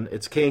than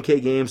it's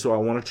K&K game, so I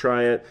want to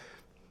try it.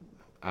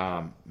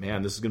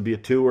 Man, this is going to be a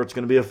 2 or it's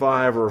going to be a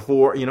 5 or a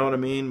 4. You know what I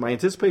mean? My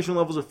anticipation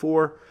level's a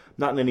 4.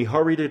 Not in any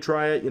hurry to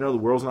try it. The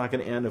world's not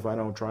going to end if I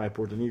don't try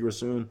Porta Nigra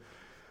soon.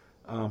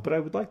 But I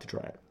would like to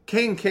try it.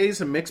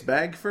 K&K's a mixed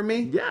bag for me.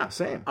 Yeah,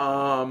 same.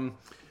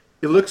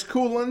 It looks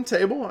cool on the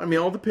table. I mean,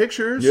 all the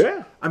pictures.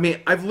 Yeah. I mean,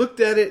 I've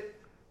looked at it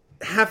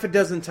half a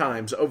dozen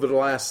times over the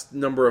last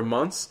number of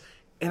months,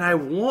 and I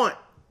want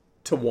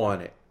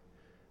it.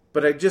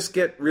 But I just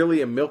get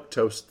really a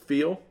milquetoast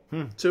feel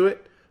to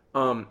it.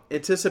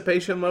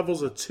 Anticipation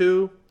level's a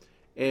 2,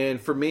 and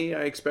for me,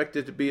 I expect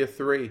it to be a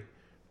 3.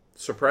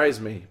 Surprise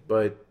me,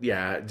 but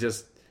yeah,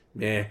 just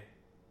meh.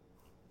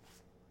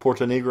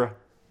 Porta Nigra.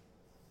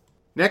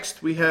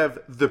 Next, we have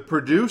The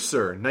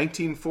Producer,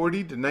 1940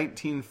 to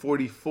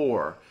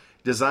 1944,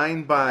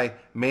 designed by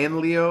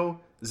Manlio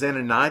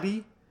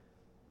Zaninati,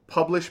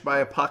 published by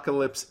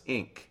Apocalypse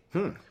Inc.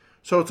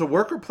 So it's a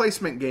worker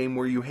placement game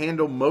where you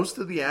handle most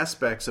of the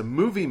aspects of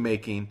movie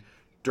making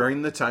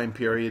during the time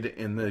period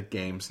in the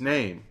game's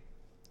name.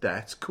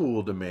 That's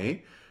cool to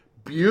me.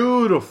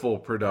 Beautiful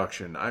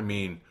production. I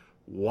mean,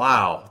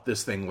 wow,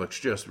 this thing looks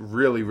just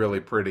really, really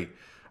pretty.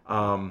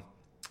 But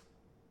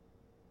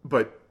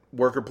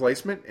worker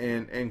placement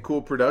and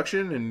cool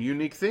production and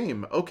unique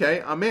theme.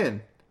 Okay, I'm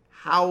in.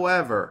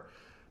 However,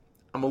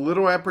 I'm a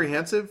little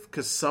apprehensive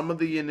because some of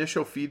the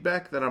initial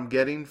feedback that I'm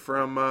getting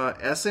from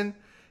Essen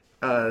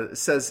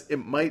says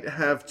it might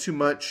have too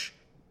much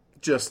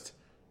just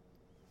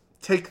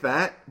take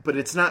that, but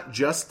it's not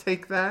just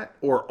take that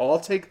or all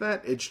take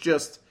that. It's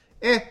just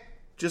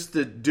just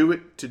to do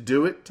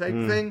it type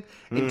thing,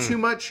 and too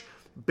much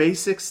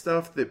basic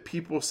stuff that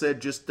people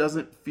said just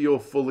doesn't feel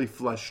fully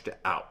fleshed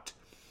out.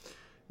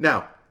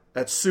 Now,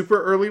 that's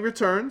super early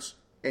returns,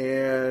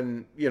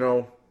 and,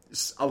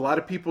 a lot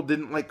of people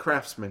didn't like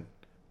Craftsman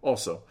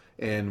also,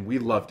 and we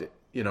loved it,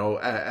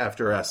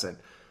 after Essen.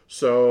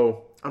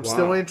 So I'm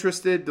still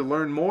interested to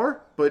learn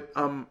more, but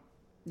I'm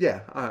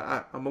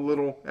a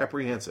little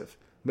apprehensive.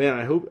 Man,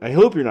 I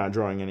hope you're not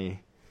drawing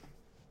any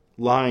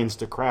lines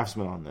to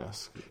Craftsman on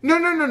this.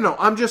 No.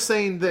 I'm just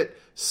saying that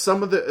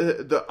some of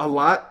a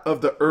lot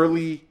of the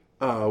early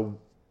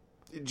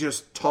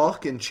just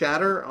talk and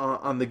chatter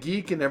on the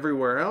Geek and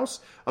everywhere else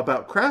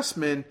about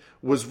Craftsman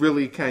was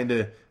really kind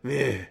of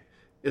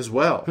as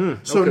well.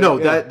 So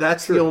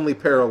that's the only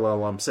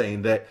parallel I'm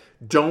saying, that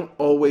don't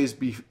always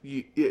be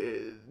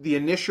the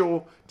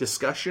initial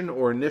discussion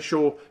or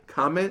initial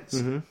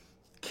comments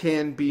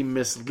can be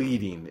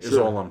misleading is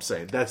all I'm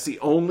saying. That's the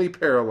only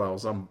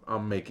parallels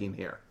I'm making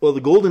here. Well, the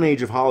golden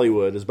age of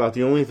Hollywood is about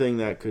the only thing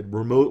that could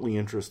remotely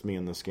interest me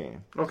in this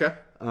game. Okay.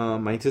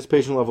 My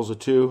anticipation level is a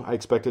 2. I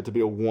expect it to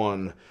be a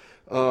 1.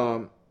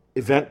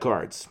 Event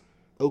cards.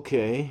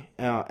 Okay.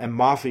 And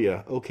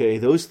Mafia. Okay.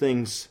 Those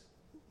things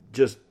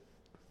just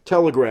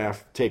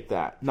telegraph, take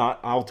that. Not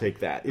I'll take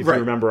that, if you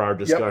remember our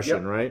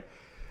discussion, right?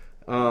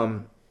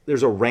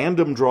 There's a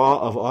random draw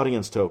of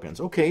audience tokens.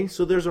 Okay,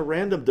 so there's a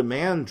random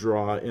demand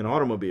draw in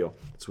Automobile.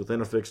 It's within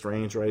a fixed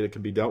range, right? It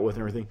can be dealt with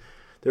and everything.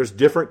 There's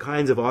different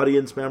kinds of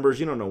audience members.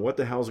 You don't know what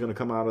the hell's going to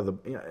come out of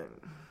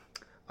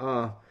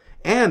the...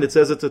 and it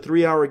says it's a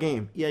 3-hour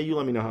game. Yeah, you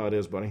let me know how it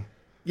is, buddy.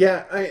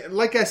 Yeah,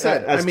 like I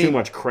said... That's too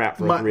much crap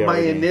for a 3-hour game.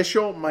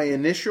 My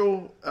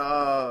initial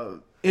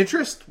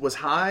interest was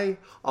high.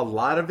 A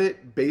lot of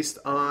it based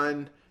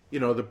on,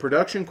 the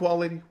production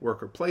quality,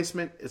 worker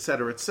placement, et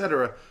cetera, et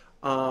cetera.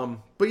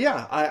 But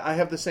yeah, I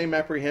have the same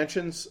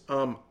apprehensions.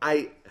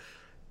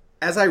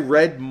 As I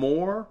read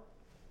more,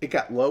 it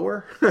got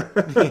lower.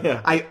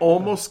 I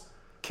almost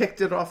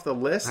kicked it off the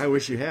list. I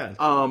wish you had.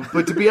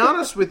 But to be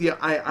honest with you,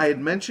 I had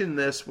mentioned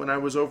this when I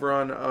was over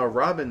on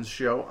Robin's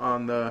show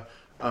on the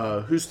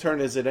Whose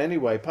Turn Is It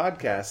Anyway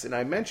podcast, and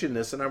I mentioned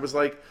this, and I was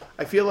like,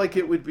 I feel like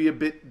it would be a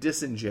bit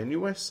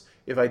disingenuous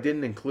if I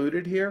didn't include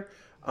it here.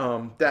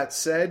 That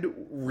said,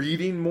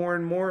 reading more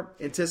and more,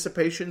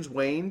 anticipation's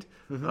waned.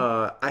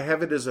 I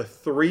have it as a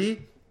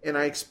 3, and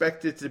I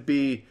expect it to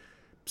be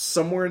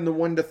somewhere in the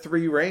 1 to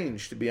 3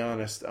 range, to be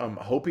honest. I'm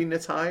hoping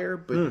it's higher,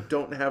 but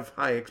don't have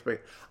high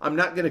expect. I'm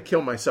not going to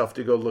kill myself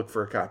to go look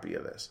for a copy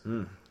of this.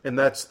 And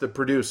that's The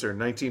Producer,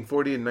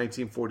 1940 and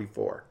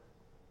 1944.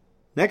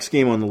 Next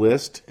game on the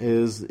list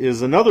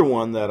is another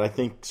one that I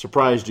think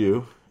surprised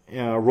you,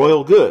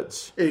 Royal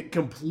Goods. It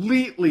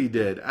completely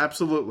did,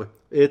 absolutely.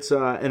 It's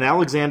an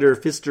Alexander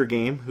Pfister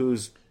game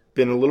who's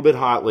been a little bit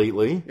hot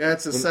lately. Yeah,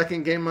 it's the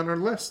second game on our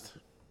list.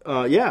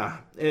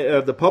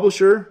 The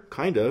publisher,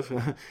 kind of.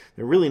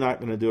 They're really not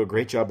going to do a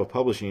great job of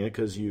publishing it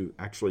because you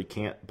actually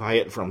can't buy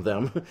it from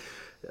them.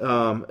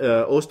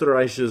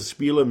 Österreichisches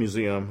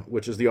Spielemuseum,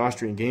 which is the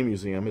Austrian Game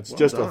Museum. It's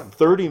just a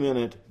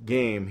 30-minute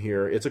game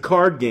here. It's a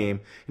card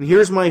game. And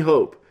here's my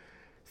hope.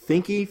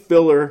 Thinky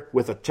filler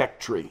with a tech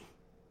tree.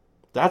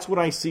 That's what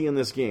I see in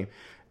this game.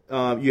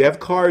 You have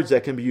cards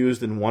that can be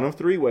used in one of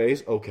 3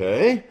 ways.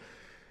 Okay.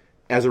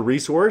 As a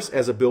resource,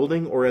 as a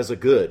building, or as a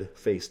good,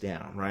 face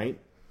down, right?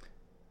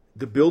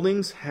 The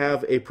buildings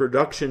have a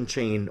production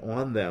chain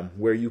on them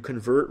where you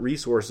convert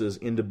resources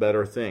into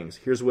better things.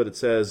 Here's what it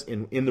says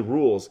in the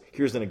rules.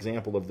 Here's an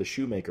example of the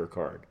shoemaker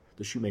card,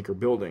 the shoemaker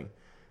building.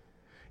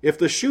 If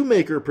the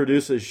shoemaker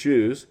produces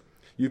shoes,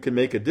 you can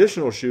make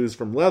additional shoes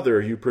from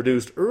leather you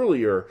produced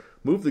earlier.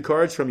 Move the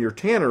cards from your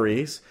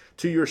tanneries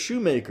to your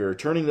shoemaker,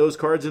 turning those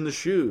cards into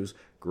shoes.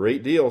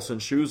 Great deal,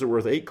 since shoes are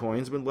worth 8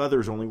 coins, but leather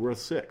is only worth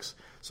 6.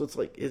 So it's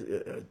like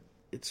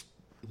it's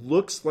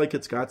looks like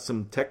it's got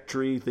some tech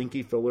tree,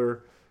 thinky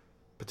filler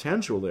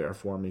potential there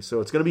for me.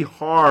 So it's going to be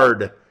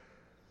hard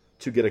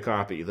to get a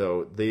copy,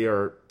 though.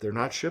 They're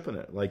not shipping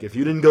it. Like, if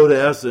you didn't go to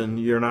Essen,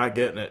 you're not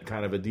getting it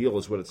kind of a deal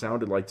is what it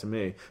sounded like to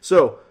me.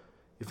 So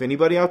if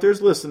anybody out there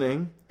is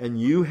listening and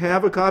you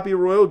have a copy of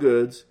Royal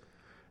Goods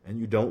and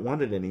you don't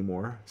want it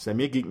anymore, send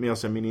me a geek mail,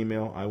 send me an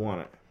email. I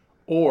want it.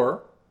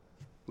 Or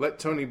let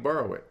Tony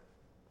borrow it.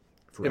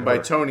 Forever. And by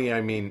Tony,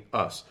 I mean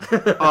us.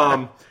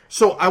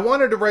 So I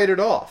wanted to write it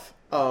off.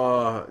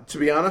 To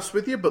be honest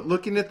with you, but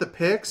looking at the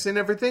picks and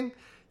everything,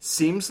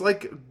 seems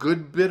like a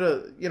good bit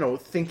of,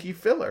 thinky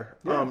filler.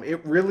 Yeah.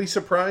 It really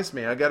surprised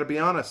me, I got to be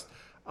honest.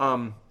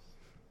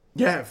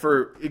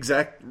 For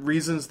exact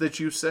reasons that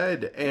you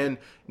said. And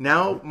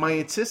now my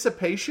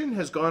anticipation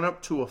has gone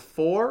up to a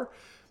 4,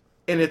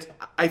 and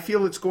I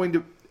feel it's going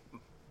to...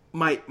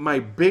 My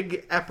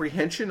big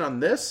apprehension on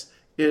this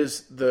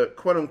is the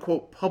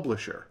quote-unquote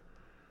publisher.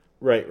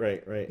 Right.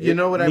 You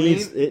know what I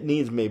mean? It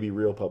needs maybe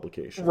real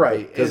publication.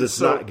 Right. Because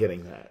it's not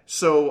getting that.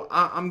 So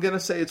I'm going to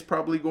say it's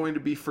probably going to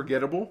be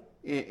forgettable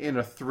in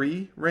a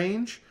 3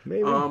 range.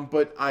 Maybe.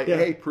 But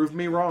hey, prove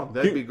me wrong.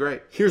 That'd be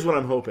great. Here's what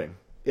I'm hoping.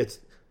 It's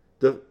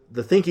the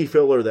thinky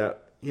filler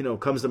that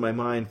comes to my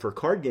mind for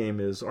card game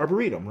is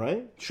Arboretum,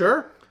 right?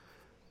 Sure.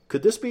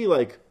 Could this be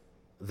like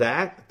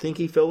that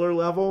Thinky Filler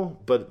level,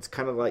 but it's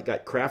kind of like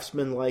got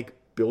craftsman-like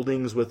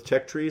buildings with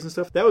check trees and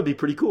stuff? That would be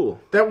pretty cool.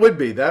 That would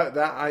be.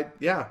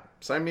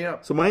 Sign me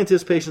up. So my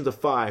anticipation's a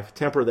 5.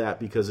 Temper that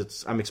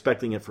because I'm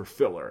expecting it for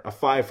filler. A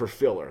 5 for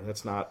filler.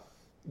 That's not...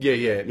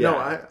 Yeah. No,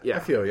 I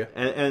feel you.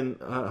 And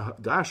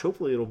gosh,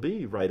 hopefully it'll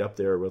be right up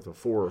there with a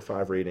 4 or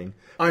 5 rating.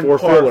 On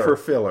par for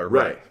filler.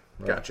 Right.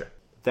 Gotcha.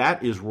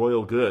 That is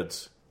Royal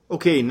Goods.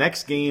 Okay,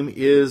 next game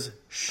is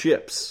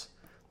Ships.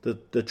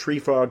 The Tree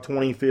Frog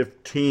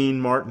 2015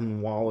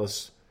 Martin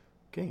Wallace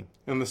game.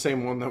 And the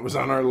same one that was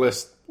on our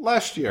list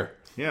last year.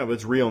 Yeah, but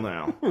it's real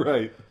now.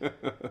 Right.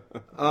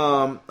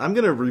 I'm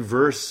going to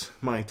reverse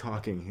my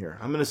talking here.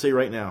 I'm going to say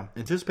right now,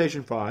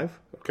 anticipation 5.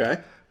 Okay.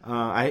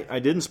 I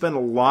didn't spend a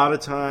lot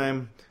of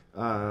time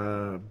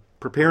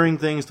preparing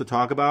things to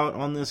talk about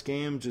on this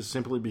game, just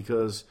simply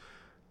because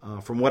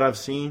from what I've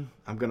seen,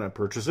 I'm going to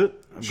purchase it.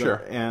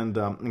 I'm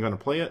going to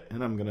play it,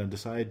 and I'm going to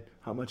decide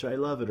how much I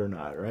love it or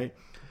not, right?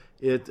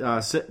 It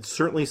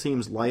certainly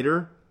seems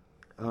lighter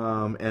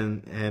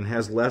and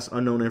has less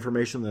unknown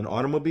information than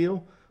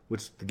Automobile,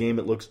 which is the game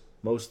it looks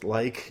most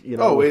like. It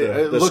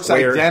looks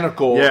square.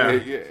 Identical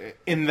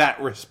in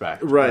that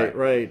respect.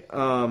 Right.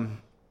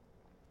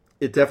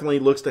 It definitely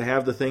looks to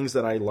have the things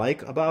that I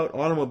like about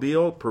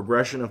Automobile: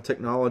 progression of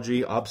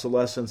technology,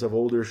 obsolescence of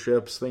older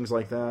ships, things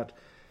like that.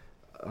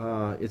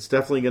 It's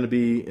definitely going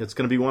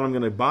to be one I'm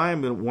going to buy.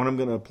 One I'm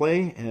going to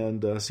play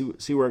and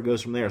see where it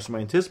goes from there. So my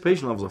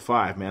anticipation level is a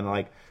 5, man.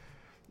 Like,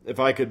 if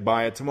I could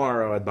buy it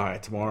tomorrow, I'd buy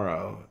it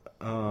tomorrow.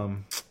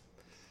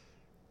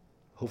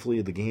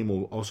 Hopefully the game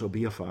will also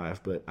be a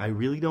 5, but I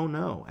really don't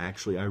know.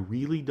 Actually, I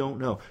really don't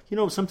know.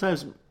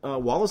 Sometimes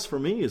Wallace for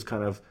me is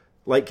kind of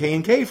like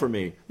K&K for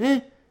me.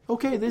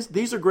 Okay,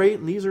 these are great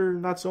and these are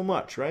not so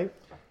much, right?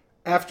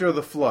 After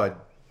the Flood,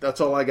 that's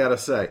all I got to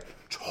say.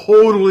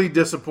 Totally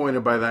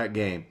disappointed by that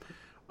game.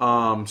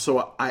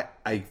 So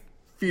I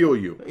feel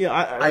you. Yeah,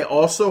 I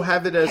also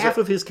have it as half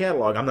of his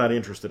catalog I'm not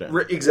interested in.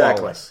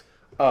 Exactly.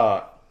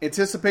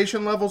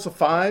 Anticipation level's a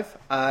 5.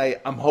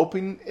 I'm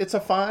hoping it's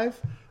a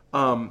 5.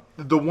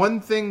 The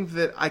one thing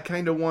that I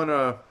kind of want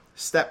to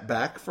step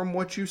back from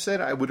what you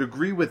said, I would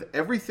agree with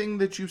everything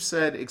that you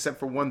said except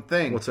for one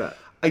thing. What's that?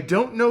 I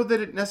don't know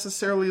that it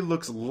necessarily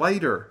looks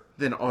lighter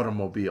than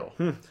Automobile.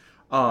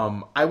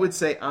 I would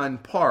say on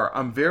par.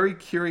 I'm very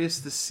curious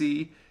to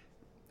see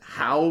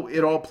how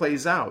it all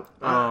plays out.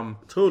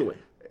 Totally.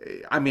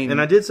 I mean,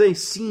 and I did say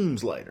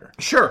seems lighter.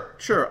 Sure,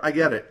 I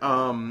get it.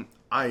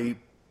 I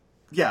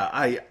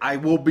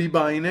will be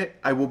buying it.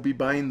 I will be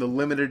buying the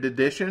limited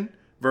edition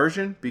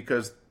version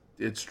because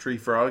it's Tree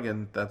Frog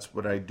and that's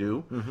what I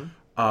do. Mm-hmm.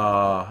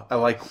 I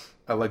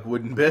like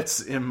wooden bits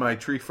in my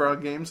Tree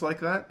Frog games like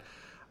that.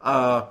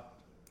 But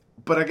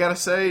I gotta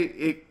say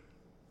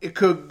it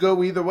could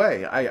go either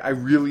way. I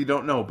really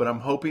don't know, but I'm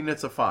hoping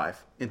it's a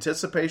 5.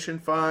 Anticipation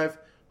 5,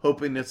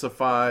 hoping it's a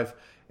 5,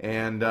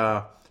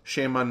 and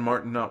shame on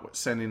Martin not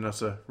sending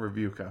us a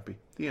review copy.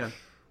 The end.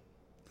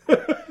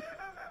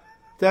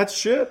 That's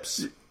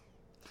Ships.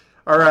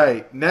 All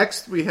right,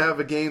 next we have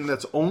a game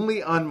that's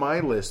only on my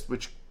list,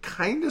 which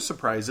kind of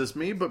surprises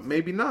me, but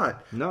maybe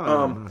not.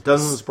 No,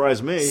 doesn't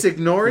surprise me.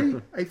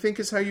 Signori, I think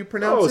is how you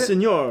pronounce it.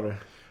 Oh,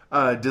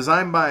 Signore.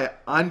 Designed by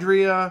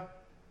Andrea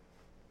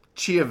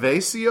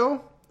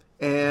Chiavesio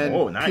and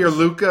nice.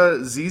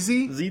 Pierluca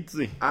Zizi.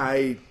 Zizi.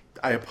 I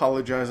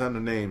apologize on the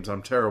names.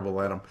 I'm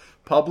terrible at them.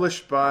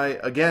 Published by,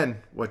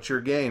 again, What's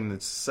Your Game?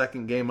 It's the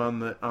second game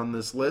on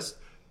this list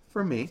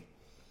for me.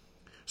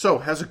 So,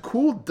 has a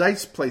cool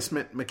dice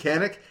placement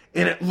mechanic,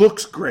 and it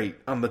looks great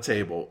on the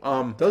table.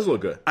 Does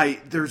look good.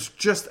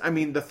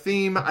 The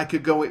theme, I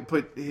could go and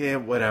put,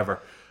 whatever.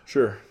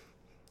 Sure.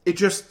 It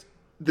just,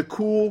 the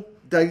cool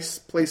dice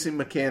placing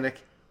mechanic,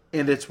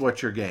 and it's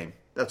What's Your Game.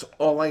 That's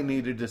all I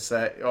needed to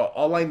say,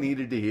 all I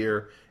needed to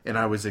hear, and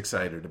I was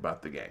excited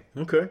about the game.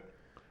 Okay.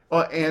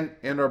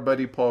 And our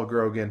buddy Paul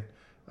Grogan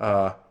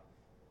had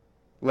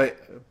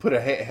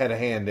a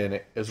hand in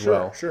it as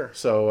well. Sure.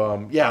 So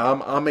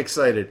I'm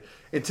excited.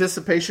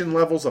 Anticipation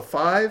levels a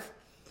 5.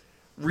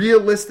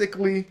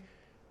 Realistically,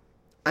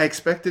 I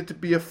expect it to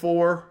be a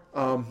 4,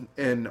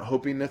 and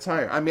hoping that's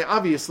higher. I mean,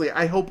 obviously,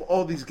 I hope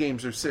all these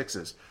games are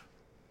 6s.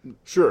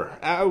 Sure.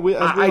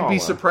 I'd be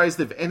surprised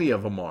if any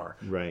of them are.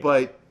 Right.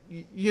 But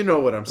you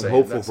know what I'm saying.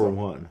 Hopeful for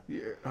one.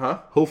 Huh?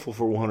 Hopeful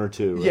for 1 or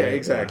 2. Right? Yeah,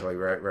 exactly.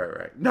 Yeah.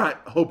 Right.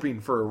 Not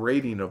hoping for a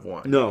rating of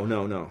 1.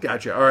 No.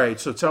 Gotcha. All right.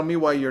 So tell me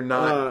why you're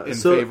not in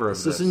favor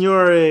of this. So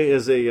Signore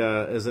is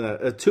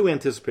a 2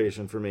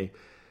 anticipation for me.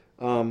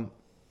 And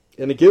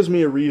it gives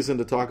me a reason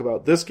to talk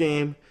about this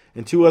game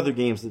and 2 other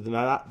games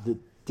that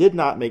did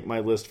not make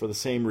my list for the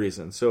same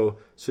reason. So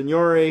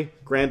Signore,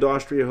 Grand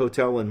Austria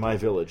Hotel, and My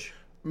Village.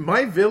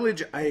 My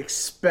Village, I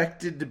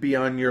expected to be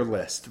on your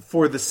list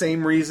for the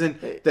same reason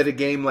that a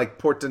game like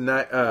Porta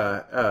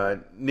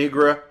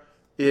Nigra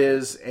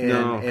is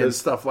and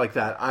stuff like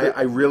that.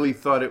 I really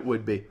thought it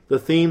would be. The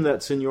theme that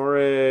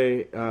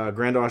Signore,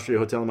 Grand Austria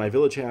Hotel, and My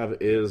Village have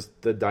is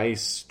the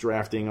dice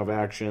drafting of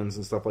actions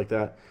and stuff like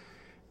that.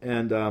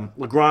 And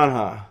La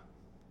Granja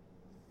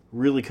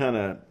really kind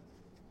of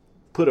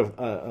put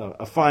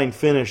a fine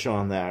finish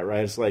on that,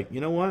 right? It's like,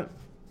 you know what?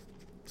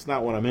 It's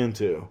not what I'm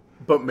into.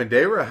 But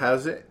Madeira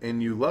has it,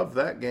 and you love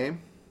that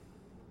game.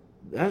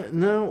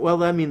 No,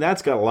 well, I mean,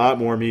 that's got a lot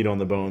more meat on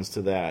the bones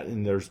to that,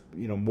 and there's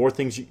more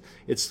things.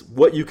 It's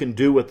what you can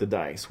do with the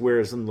dice.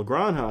 Whereas in La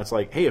Granja, it's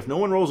like, hey, if no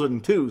one rolls it in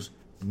twos,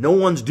 no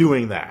one's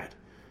doing that.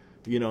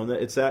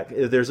 It's that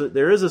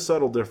there is a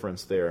subtle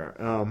difference there.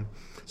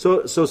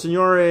 So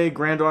Signore,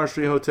 Grand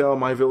Austria Hotel,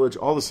 My Village,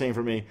 all the same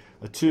for me.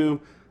 A 2.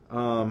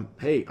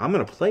 Hey, I'm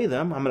going to play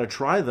them. I'm going to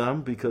try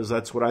them because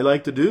that's what I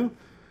like to do.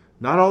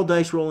 Not all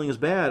dice rolling is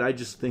bad. I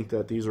just think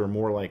that these are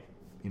more like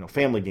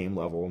family game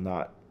level,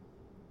 not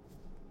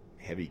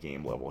heavy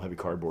game level, heavy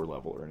cardboard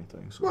level or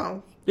anything. So,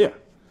 well, yeah.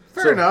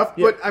 Fair enough.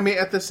 Yeah. But, I mean,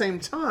 at the same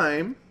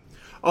time,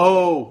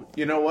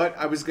 you know what?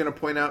 I was going to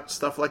point out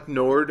stuff like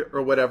Nord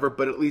or whatever,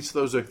 but at least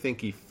those are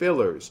thinky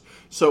fillers.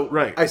 So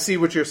right. I see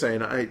what you're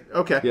saying.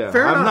 Okay, yeah,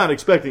 fair enough. I'm not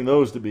expecting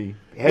those to be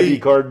heavy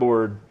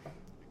cardboard.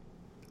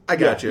 I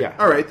got you. Yeah.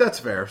 All right, that's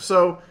fair.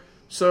 So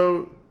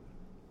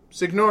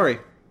Signori,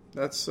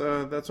 that's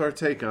our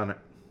take on it.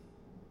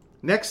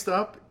 Next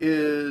up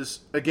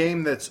is a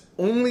game that's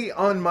only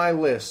on my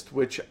list,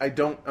 which I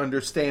don't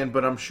understand,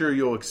 but I'm sure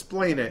you'll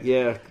explain it.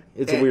 Yeah,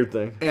 it's a weird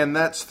thing. And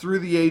that's Through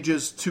the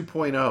Ages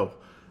 2.0.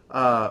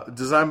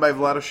 Designed by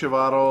Vlaada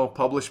Chvátil,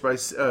 published by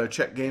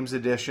Czech Games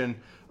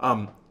Edition.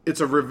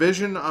 It's a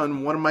revision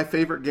on one of my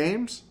favorite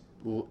games.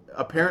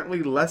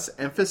 Apparently less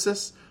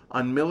emphasis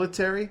on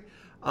military.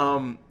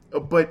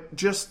 But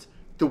just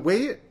the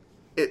way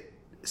it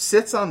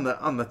sits on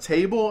the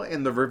table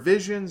and the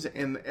revisions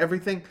and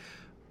everything,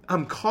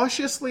 I'm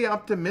cautiously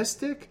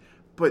optimistic,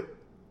 but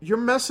you're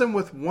messing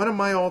with one of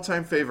my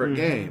all-time favorite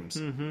games.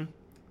 Mm-hmm.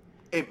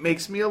 It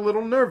makes me a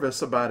little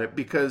nervous about it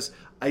because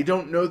I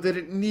don't know that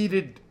it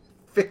needed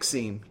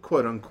fixing,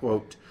 quote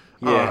unquote.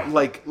 Yeah.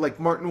 Like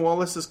Martin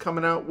Wallace is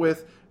coming out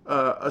with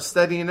a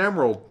Steady and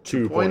Emerald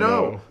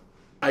 2.0.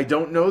 I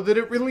don't know that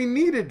it really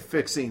needed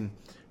fixing.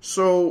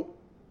 So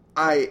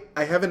I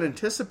have an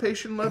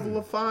anticipation level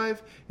of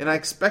 5, and I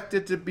expect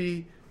it to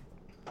be,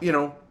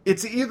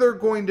 it's either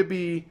going to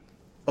be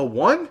a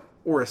 1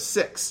 or a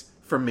 6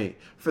 for me.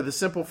 For the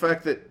simple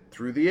fact that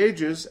Through the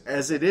Ages,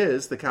 as it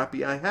is, the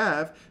copy I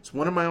have, it's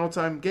one of my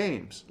all-time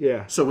games.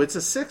 Yeah. So it's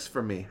a 6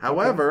 for me.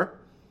 However,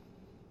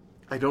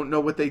 I don't know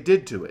what they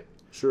did to it.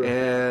 Sure.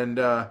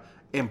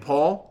 And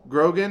Paul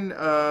Grogan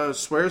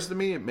swears to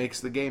me it makes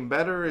the game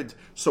better.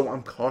 So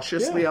I'm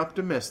cautiously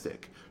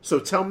optimistic. So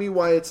tell me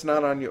why it's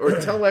not on your... Or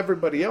tell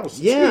everybody else,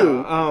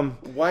 too,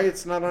 why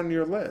it's not on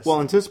your list.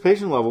 Well,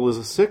 anticipation level is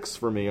a 6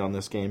 for me on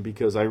this game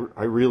because I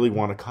really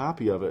want a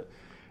copy of it.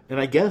 And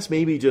I guess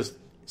maybe just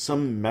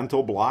some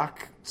mental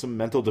block, some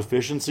mental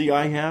deficiency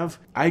I have.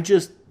 I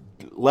just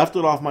left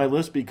it off my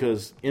list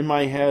because in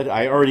my head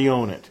I already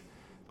own it.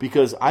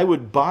 Because I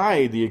would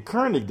buy the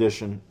current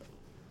edition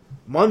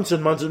months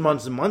and months and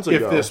months and months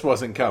ago. If this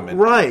wasn't coming.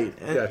 Right.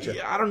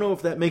 Gotcha. I don't know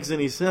if that makes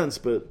any sense,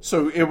 but...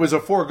 So it was a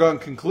foregone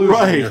conclusion,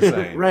 right, you're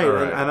saying. Right.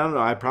 And I don't know.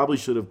 I probably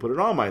should have put it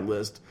on my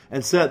list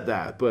and said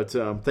that. But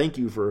thank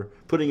you for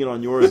putting it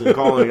on yours and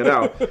calling it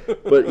out.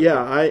 But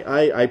yeah,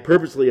 I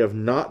purposely have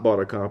not bought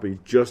a copy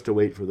just to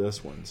wait for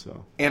this one.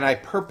 So. And I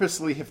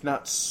purposely have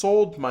not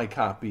sold my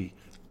copy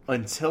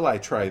until I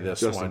try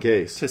this just one. In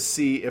case. To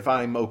see if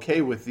I'm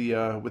okay with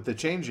the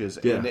changes.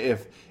 Yeah. And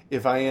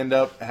if I end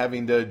up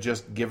having to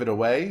just give it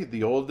away,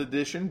 the old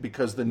edition,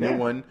 because the new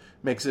one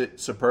makes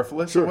it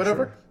superfluous or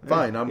whatever,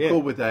 fine, I'm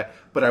cool with that.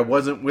 But I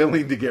wasn't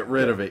willing to get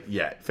rid of it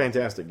yet.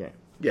 Fantastic game.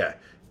 Yeah.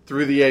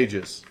 Through the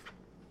Ages.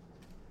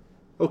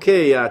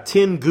 Okay,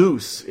 Tin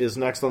Goose is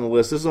next on the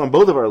list. This is on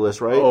both of our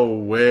lists, right? Oh,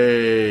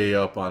 way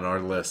up on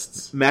our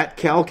lists. Matt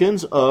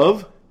Calkins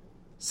of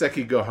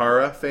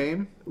Sekigahara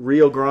fame.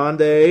 Rio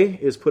Grande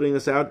is putting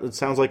this out. It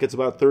sounds like it's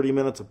about 30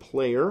 minutes a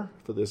player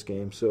for this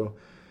game. So,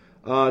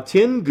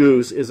 Tin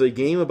Goose is a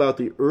game about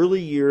the early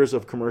years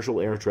of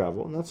commercial air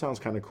travel, and that sounds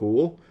kind of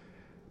cool.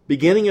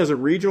 Beginning as a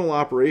regional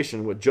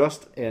operation with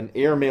just an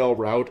airmail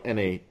route and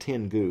a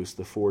Tin Goose,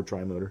 the Ford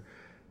Trimotor,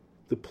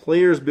 the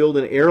players build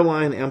an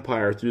airline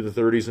empire through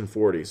the 30s and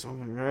 40s. All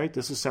right,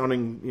 this is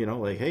sounding,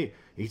 like, hey,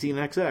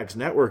 18XX,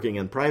 networking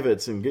and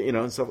privates and,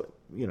 and stuff.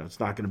 It's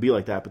not going to be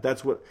like that, but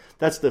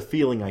that's the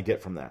feeling I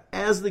get from that.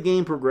 As the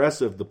game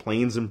progresses, the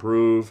planes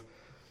improve,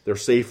 they're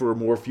safer,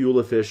 more fuel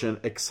efficient,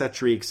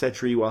 etc.,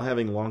 while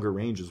having longer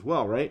range as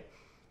well, right?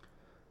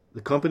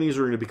 The companies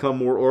are going to become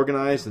more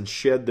organized and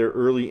shed their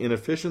early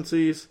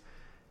inefficiencies,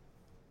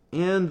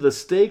 and the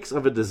stakes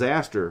of a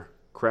disaster,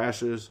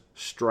 crashes,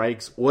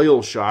 strikes,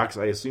 oil shocks,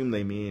 I assume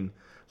they mean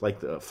like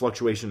the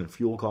fluctuation in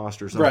fuel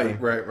cost or something.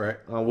 Right.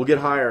 Will get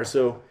higher.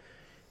 So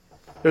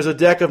there's a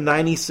deck of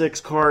 96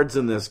 cards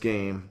in this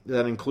game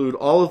that include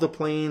all of the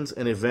planes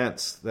and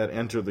events that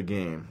enter the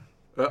game.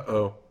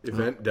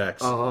 Event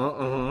decks.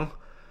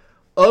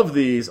 Of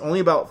these, only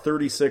about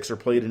 36 are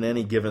played in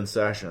any given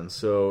session.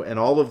 So, and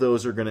all of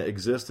those are going to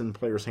exist in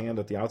player's hand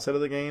at the outset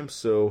of the game.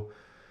 So,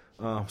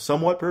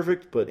 somewhat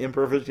perfect, but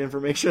imperfect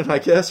information, I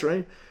guess,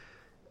 right?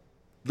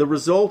 The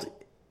result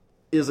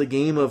is a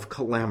game of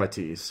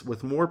calamities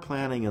with more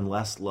planning and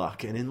less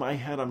luck. And in my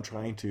head, I'm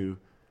trying to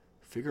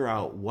figure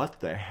out what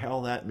the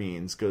hell that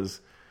means,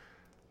 because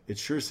it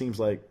sure seems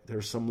like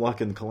there's some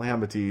luck in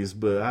calamities,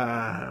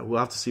 but we'll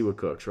have to see what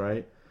cooks,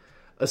 right?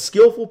 A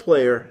skillful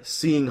player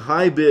seeing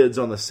high bids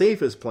on the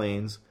safest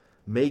planes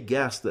may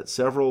guess that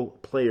several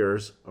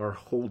players are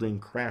holding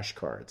crash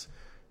cards.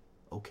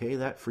 Okay,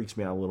 that freaks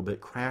me out a little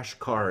bit. Crash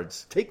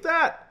cards. Take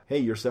that! Hey,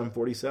 you're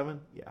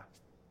 747? Yeah.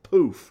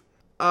 Poof.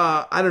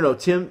 I don't know.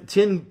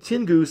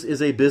 Tin Goose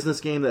is a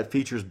business game that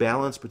features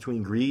balance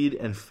between greed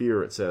and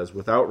fear, it says,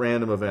 without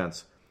random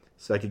events.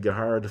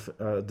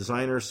 Sekigahara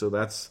designer, so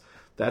that's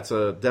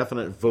a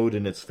definite vote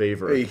in its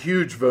favor. A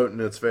huge vote in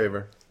its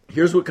favor.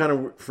 Here's what kind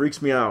of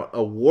freaks me out.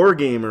 A war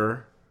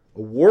game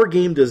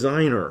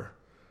designer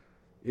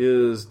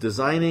is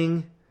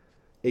designing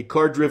a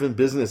card-driven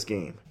business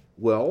game.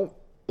 Well,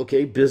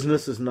 okay,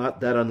 business is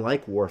not that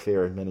unlike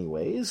warfare in many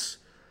ways.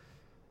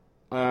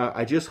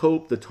 I just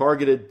hope the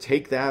targeted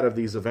take that of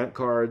these event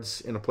cards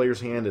in a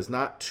player's hand is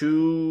not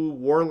too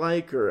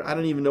warlike, or I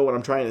don't even know what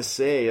I'm trying to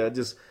say.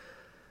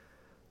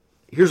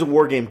 Here's a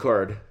war game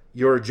card.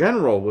 Your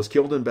general was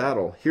killed in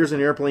battle. Here's an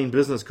airplane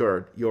business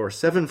card. Your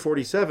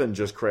 747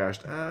 just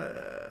crashed.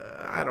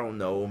 I don't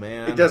know,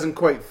 man. It doesn't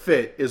quite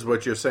fit, is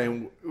what you're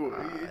saying.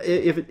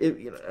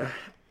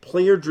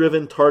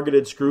 Player-driven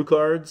targeted screw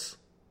cards,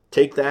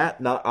 take that,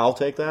 not I'll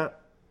take that,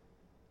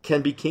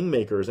 can be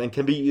kingmakers and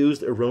can be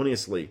used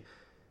erroneously.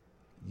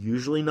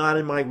 Usually not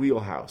in my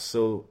wheelhouse.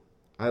 So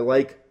I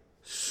like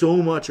so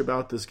much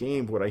about this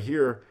game, what I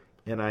hear,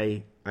 and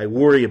I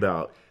worry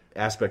about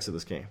aspects of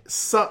this game.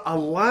 So a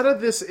lot of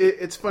this,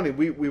 it's funny.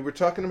 We were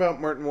talking about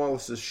Martin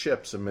Wallace's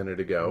ships a minute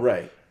ago,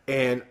 right?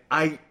 And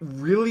I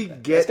really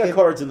get it's got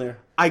cards in there.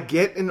 I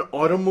get an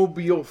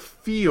automobile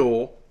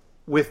feel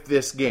with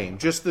this game.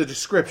 Just the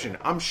description.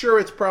 I'm sure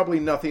it's probably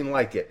nothing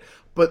like it,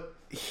 but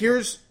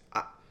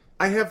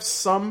I have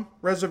some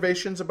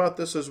reservations about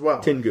this as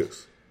well. Tin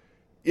Goose.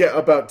 Yeah,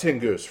 about Tin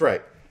Goose,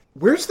 right?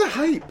 Where's the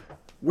hype?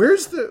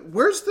 Where's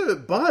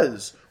the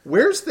buzz?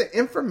 Where's the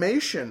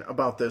information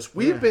about this?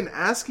 We've been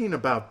asking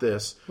about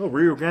this. Well,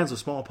 Rio Grande's a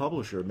small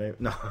publisher. Maybe.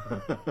 No,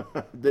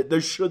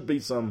 there should be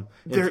some.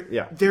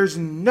 There's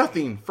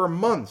nothing for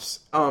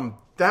months.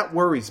 That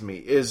worries me.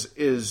 Is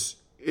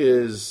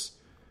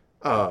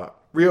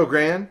Rio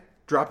Grande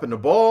dropping the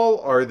ball?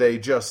 Or they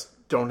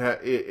just don't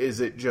have?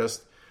 Is it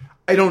just?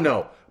 I don't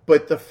know.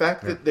 But the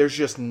fact that there's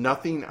just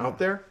nothing out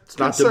there, it's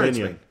not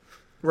Dominion,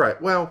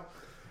 right? Well,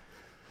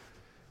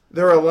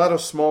 there are a lot of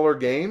smaller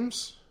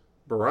games.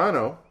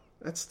 Burano,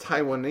 that's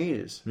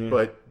Taiwanese,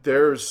 but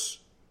there's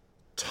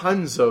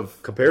tons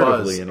of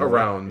buzz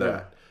around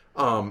that.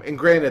 And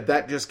granted,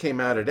 that just came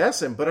out at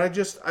Essen, but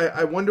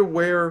I wonder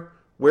where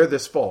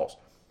this falls.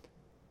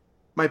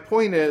 My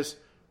point is,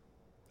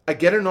 I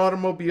get an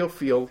automobile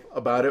feel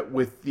about it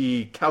with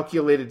the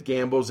calculated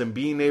gambles and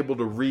being able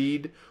to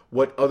read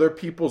what other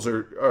people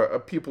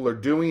are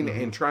doing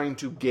and trying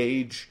to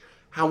gauge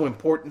how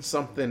important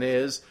something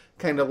is,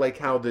 kind of like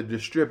how the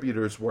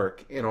distributors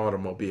work in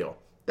automobile.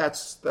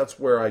 That's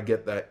where I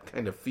get that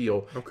kind of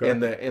feel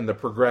and the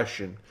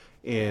progression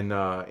in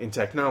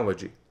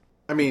technology.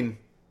 I mean,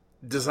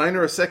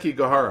 designer of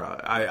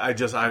Sekigahara,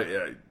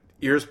 I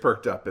ears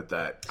perked up at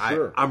that.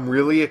 Sure. I'm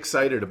really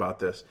excited about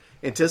this.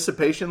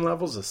 Anticipation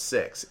levels a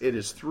 6. It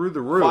is through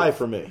the roof. 5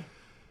 for me.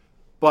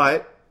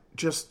 But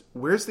just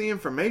where's the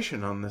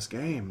information on this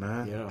game,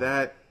 man?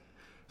 Yeah.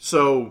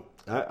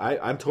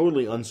 I'm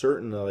totally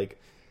uncertain. Like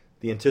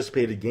the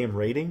anticipated game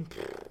rating.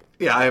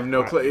 Yeah, I have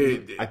no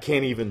clue. I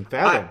can't even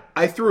fathom.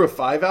 I threw a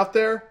 5 out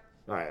there.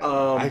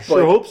 I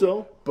sure hope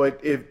so.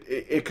 But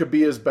it could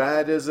be as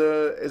bad as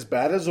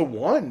a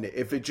 1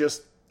 if it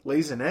just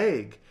lays an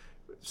egg.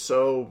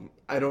 So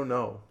I don't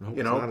know,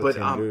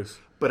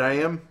 but I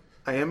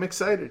am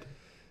excited.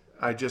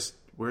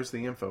 Where's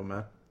the info,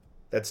 man?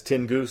 That's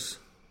Tin Goose.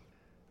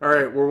 All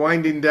right, we're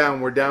winding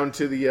down. We're down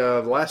to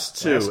the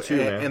last two,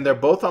 and they're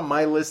both on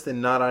my list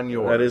and not on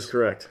yours. That is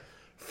correct.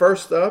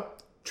 First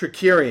up,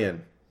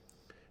 Trickerion,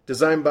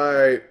 designed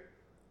by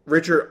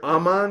Richard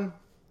Amon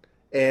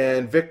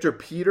and Victor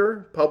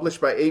Peter, published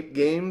by Ape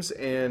Games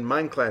and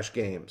Mind Clash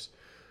Games.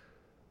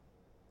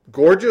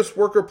 Gorgeous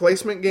worker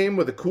placement game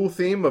with a cool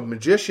theme of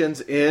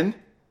magicians in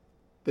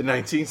the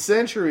 19th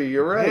century.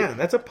 You're right. Yeah,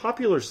 that's a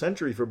popular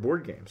century for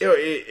board games.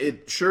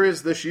 It sure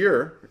is this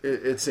year,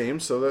 it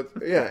seems. So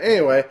that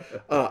Anyway,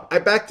 I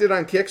backed it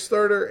on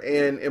Kickstarter,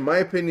 and in my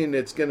opinion,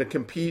 it's going to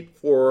compete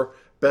for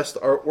best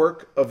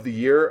artwork of the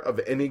year of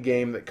any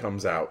game that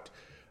comes out.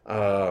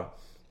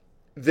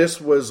 This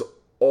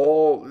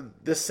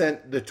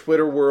sent the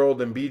Twitter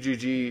world and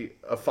BGG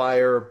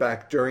afire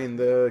back during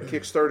the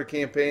Kickstarter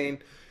campaign.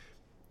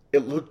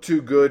 It looked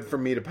too good for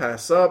me to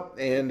pass up,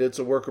 and it's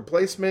a worker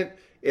placement.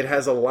 It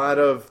has a lot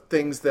of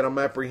things that I'm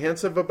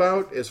apprehensive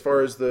about as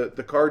far as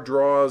the card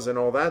draws and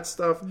all that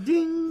stuff.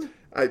 Ding!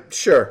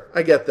 Sure,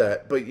 I get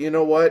that. But you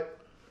know what?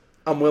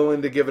 I'm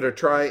willing to give it a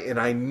try. And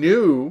I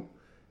knew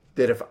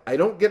that if I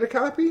don't get a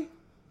copy,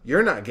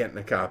 you're not getting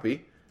a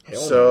copy.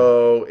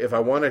 So if I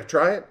want to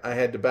try it, I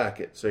had to back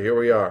it. So here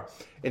we are.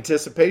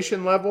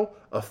 Anticipation level,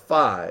 a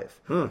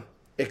 5.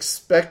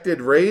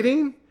 Expected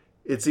rating,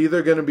 it's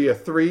either going to be a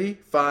 3,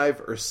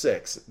 5, or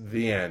 6.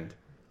 The end.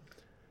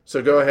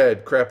 So go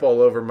ahead, crap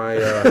all over my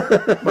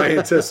my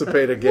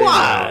anticipated game.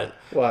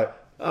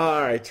 What?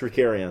 All right,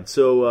 Trickerion.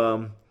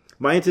 So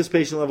my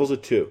anticipation level is a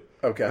 2.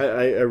 Okay.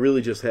 I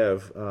really just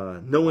have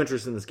no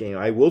interest in this game.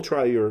 I will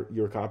try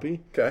your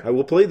copy. Okay. I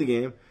will play the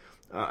game.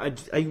 I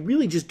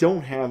really just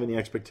don't have any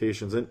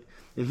expectations. And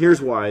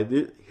here's why.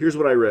 Here's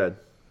what I read.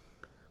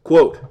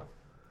 Quote,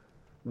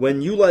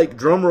 when you like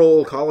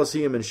Drumroll,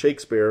 Colosseum, and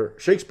Shakespeare,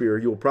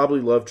 you'll probably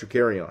love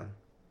Trickerion.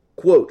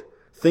 Quote,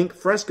 think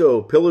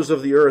Fresco, Pillars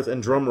of the Earth,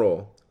 and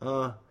Drumroll.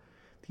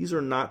 These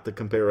are not the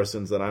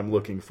comparisons that I'm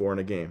looking for in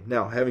a game.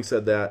 Now, having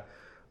said that,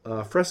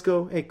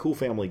 Fresco, hey, cool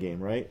family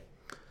game, right?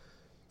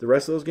 The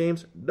rest of those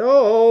games,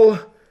 no.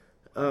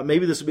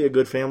 Maybe this would be a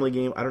good family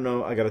game. I don't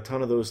know. I got a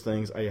ton of those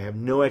things. I have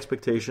no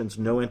expectations,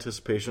 no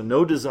anticipation,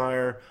 no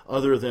desire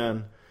other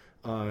than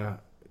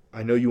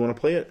I know you want to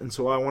play it, and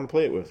so I want to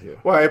play it with you.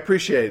 Well, I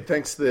appreciate it.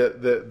 Thanks to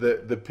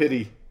the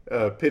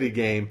pity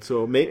game.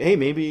 So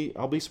maybe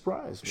I'll be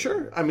surprised.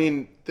 Sure. I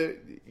mean,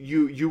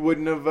 you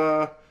wouldn't have.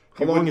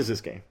 How long is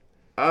this game?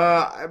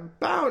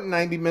 About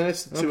 90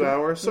 minutes to 2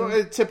 hours. So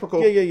a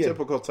typical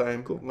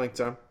time, length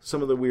time.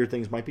 Some of the weird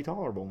things might be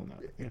tolerable in that.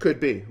 Yeah. Could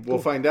be. We'll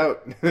find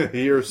out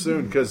here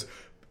soon because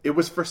it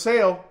was for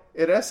sale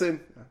at Essen.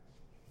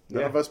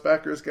 None of us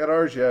backers got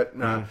ours yet.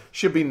 Nah,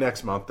 should be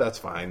next month. That's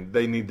fine.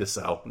 They need to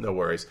sell. No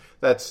worries.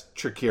 That's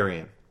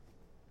Trickerion.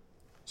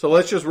 So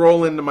let's just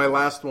roll into my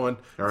last one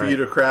for you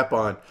to crap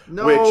on.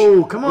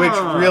 No, come on.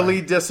 Which really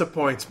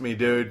disappoints me,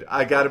 dude.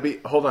 I got to be...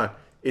 Hold on.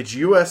 It's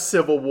U.S.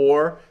 Civil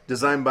War,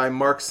 designed by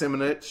Mark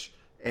Simonich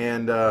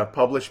and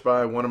published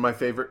by one of my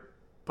favorite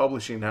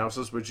publishing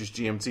houses, which is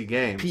GMT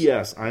Games.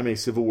 P.S. I'm a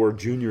Civil War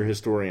junior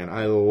historian.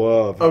 I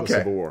love the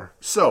Civil War.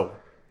 So,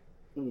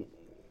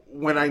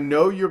 when I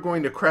know you're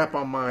going to crap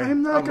on my...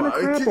 I'm not going to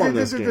crap on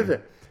this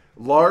game.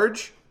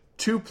 Large,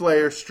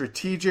 2-player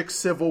strategic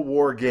Civil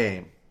War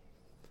game.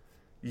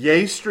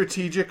 Yay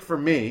strategic for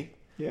me.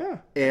 Yeah.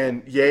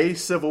 And yay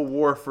Civil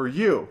War for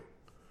you.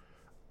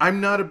 I'm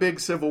not a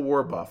big Civil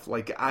War buff.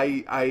 Like,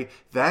 I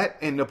that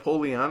and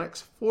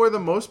Napoleonics, for the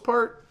most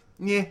part,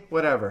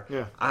 whatever.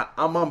 Yeah.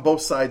 I'm on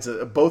both sides,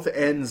 both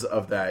ends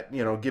of that.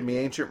 You know, give me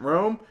ancient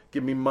Rome,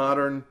 give me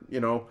modern,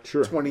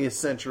 20th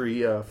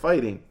century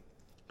fighting.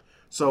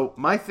 So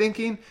my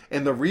thinking,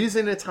 and the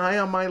reason it's high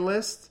on my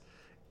list,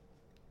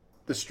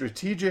 the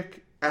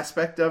strategic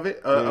aspect of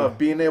it, of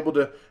being able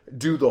to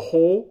do the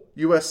whole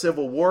U.S.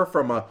 Civil War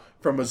from a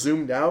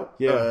zoomed out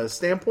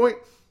standpoint.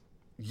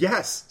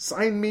 Yes,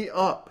 sign me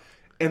up.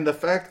 And the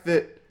fact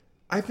that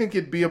I think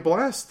it'd be a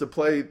blast to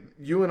play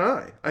you and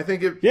I. I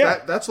think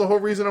that's the whole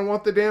reason I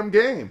want the damn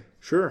game.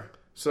 Sure.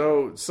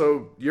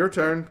 So your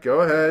turn. Go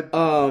ahead.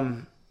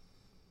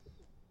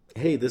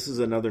 Hey, this is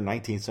another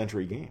 19th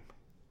century game.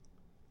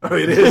 Oh,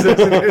 it is.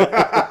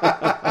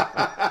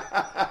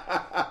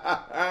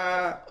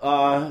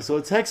 So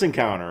it's Hex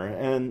Encounter,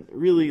 and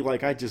really,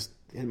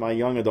 in my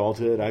young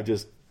adulthood, I've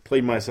just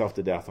played myself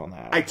to death on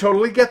that. I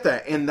totally get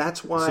that, and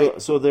that's why...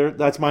 So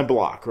that's my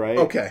block, right?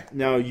 Okay.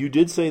 Now, you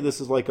did say this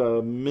is like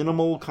a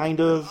minimal kind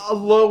of... A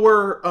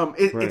lower...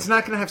 It's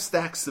not going to have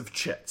stacks of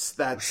chits.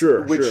 That's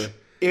sure.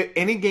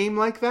 Any game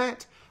like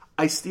that,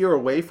 I steer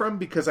away from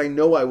because I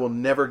know I will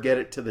never get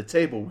it to the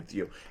table with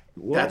you.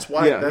 Well, that's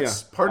why.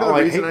 That's part of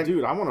the reason.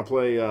 Dude, I want to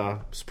play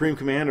Supreme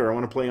Commander. I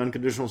want to play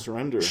Unconditional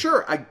Surrender.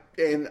 Sure,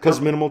 because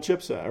minimal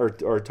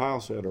chipset or tile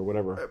set or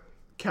whatever.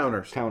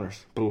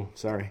 Counters. Boo,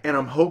 sorry. And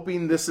I'm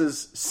hoping this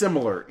is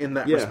similar in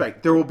that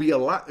respect. There will be a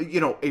lot,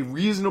 a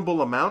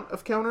reasonable amount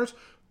of counters,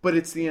 but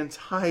it's the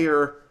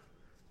entire,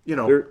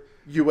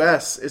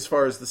 U.S. as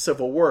far as the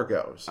Civil War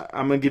goes.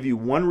 I'm going to give you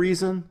one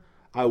reason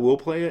I will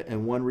play it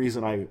and one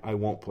reason I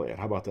won't play it.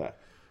 How about that?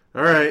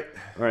 All right.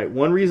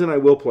 One reason I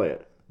will play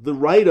it. The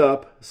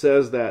write-up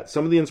says that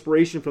some of the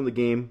inspiration from the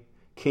game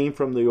came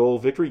from the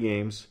old Victory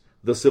games,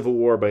 The Civil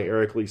War by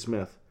Eric Lee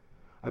Smith.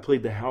 I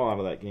played the hell out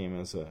of that game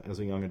as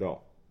a young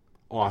adult.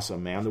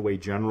 Awesome, man. The way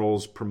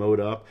generals promote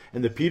up.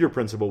 And the Peter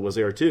principle was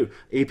there, too.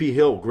 A.P.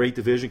 Hill, great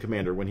division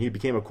commander. When he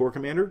became a corps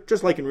commander,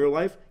 just like in real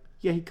life,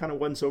 he kind of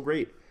wasn't so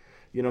great.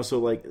 So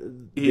like...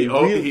 He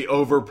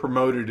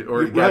over-promoted,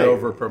 or he got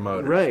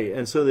over-promoted. Right,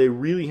 and so they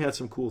really had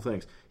some cool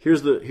things.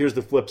 Here's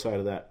the flip side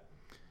of that.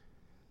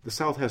 The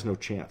South has no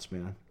chance,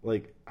 man.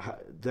 Like,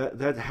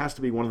 that has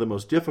to be one of the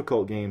most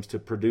difficult games to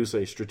produce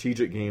a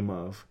strategic game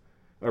of,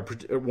 or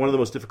one of the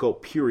most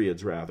difficult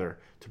periods, rather,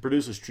 to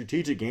produce a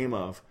strategic game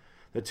of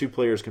that two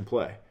players can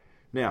play.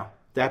 Now,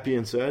 that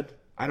being said,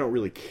 I don't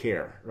really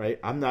care, right?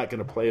 I'm not going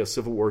to play a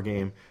Civil War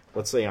game,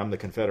 let's say I'm the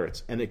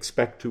Confederates, and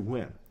expect to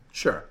win.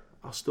 Sure.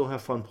 I'll still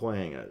have fun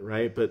playing it,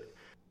 right? But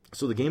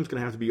So the game's going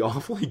to have to be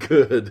awfully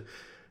good,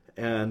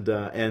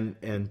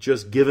 and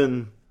just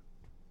given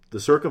the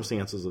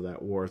circumstances of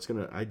that war, it's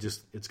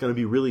gonna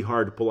be really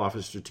hard to pull off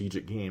a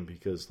strategic game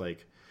because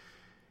like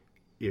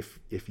if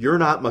you're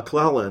not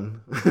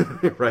McClellan,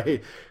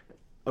 right?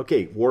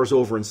 Okay, war's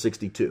over in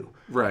 62.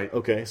 Right.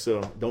 Okay,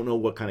 so don't know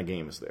what kind of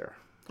game is there.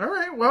 All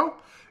right. Well,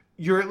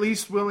 you're at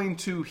least willing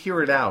to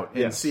hear it out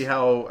and see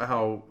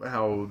how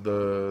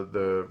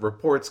the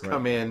reports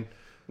come in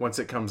once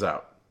it comes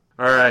out.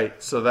 All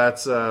right. So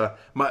that's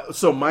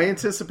my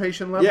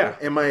anticipation level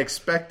and my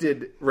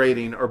expected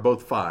rating are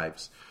both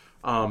 5s.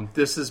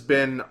 This has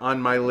been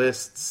on my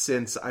list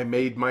since I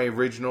made my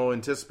original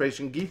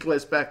Anticipation Geek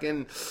list back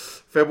in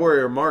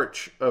February or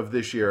March of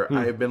this year.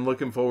 I have been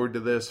looking forward to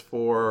this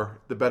for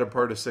the better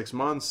part of 6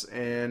 months,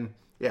 and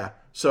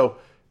so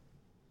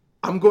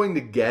I'm going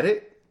to get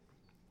it.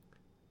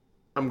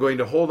 I'm going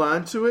to hold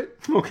on to it.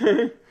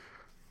 Okay.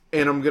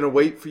 And I'm going to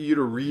wait for you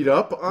to read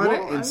up on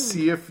it and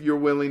see if you're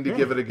willing to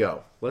give it a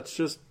go. Let's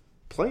just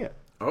play it.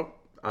 Oh,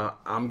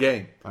 I'm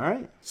game. All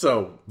right.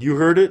 So you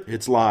heard it.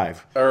 It's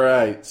live. All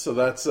right. So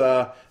that's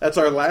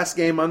our last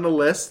game on the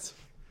list,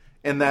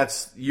 and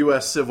that's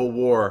U.S. Civil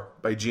War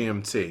by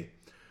GMT.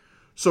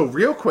 So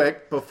real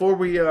quick, before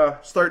we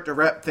start to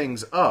wrap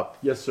things up.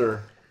 Yes,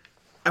 sir.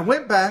 I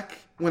went back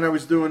when I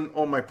was doing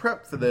all my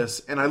prep for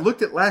this, and I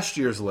looked at last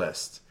year's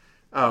list,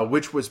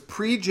 which was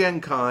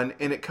pre-Gen Con,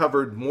 and it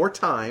covered more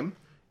time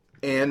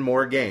and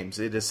more games.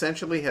 It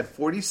essentially had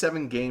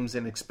 47 games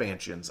and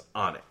expansions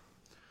on it.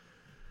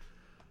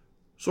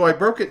 So I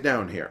broke it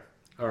down here.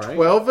 All right.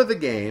 12 of the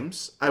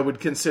games I would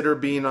consider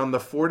being on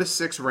the 4 to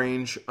 6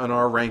 range on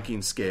our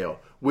ranking scale,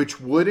 which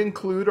would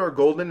include our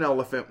Golden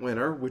Elephant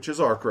winner, which is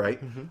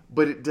Arkwright,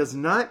 but it does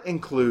not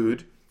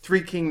include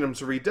Three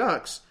Kingdoms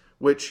Redux,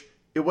 which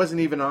it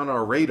wasn't even on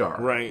our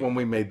radar when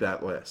we made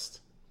that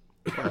list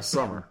last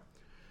summer.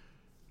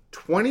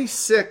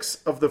 26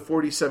 of the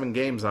 47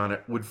 games on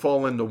it would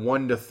fall in the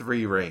 1 to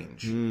 3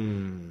 range,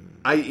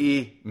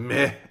 i.e.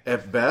 meh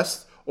at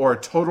best, or a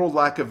total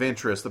lack of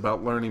interest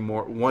about learning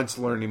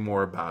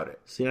more about it.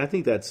 See, I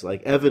think that's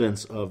like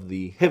evidence of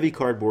the heavy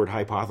cardboard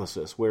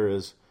hypothesis,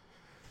 whereas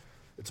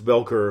it's a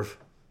bell curve.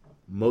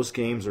 Most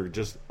games are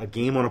just a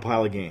game on a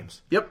pile of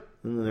games. Yep.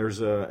 And then there's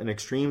an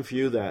extreme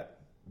few that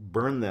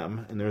burn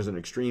them, and there's an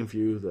extreme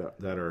few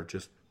that are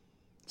just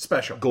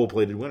special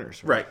gold-plated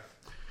winners. Right.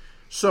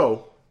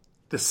 So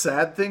the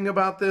sad thing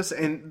about this,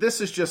 and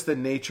this is just the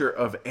nature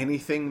of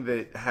anything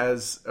that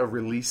has a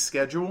release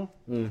schedule,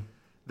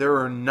 there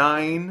are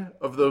 9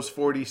 of those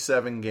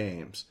 47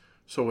 games.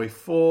 So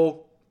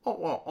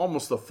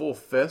almost a full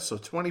fifth, so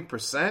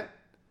 20%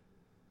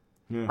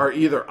 are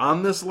either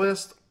on this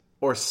list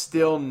or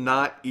still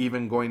not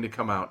even going to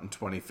come out in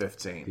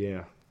 2015.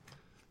 Yeah.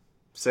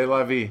 C'est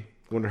la vie.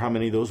 Wonder how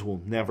many of those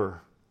will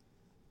never.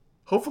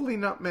 Hopefully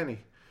not many.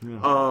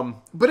 Yeah.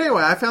 But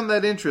anyway, I found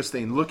that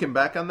interesting looking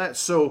back on that.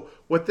 So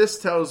what this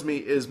tells me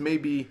is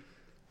maybe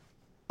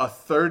a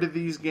third of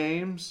these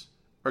games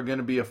are going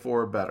to be a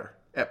 4 or better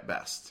at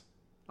best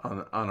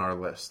on our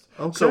list.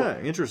 Okay, so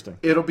interesting.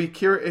 It'll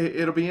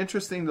be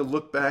interesting to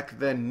look back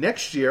then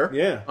next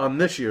year on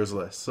this year's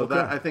list. So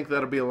that I think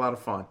that'll be a lot of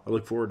fun. I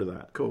look forward to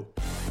that. Cool.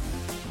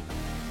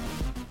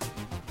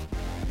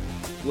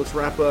 Let's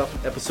wrap up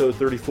episode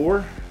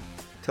 34.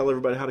 Tell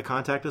everybody how to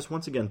contact us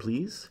once again,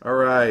 please. All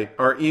right.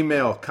 Our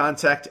email,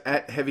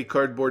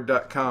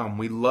 contact@heavycardboard.com.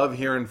 We love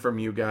hearing from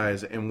you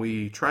guys, and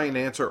we try and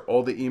answer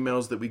all the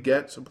emails that we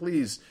get, so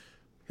please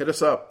hit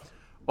us up.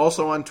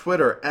 Also on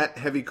Twitter,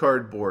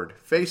 @heavycardboard.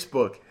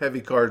 Facebook,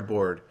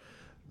 heavycardboard.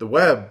 The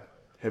web,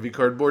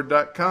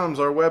 heavycardboard.com is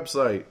our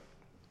website.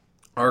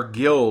 Our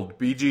guild,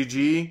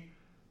 BGG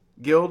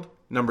Guild,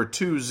 number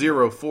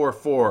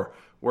 2044.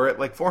 We're at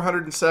like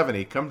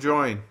 470. Come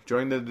join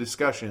the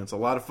discussion. It's a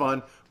lot of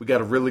fun. We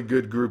got a really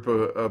good group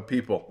of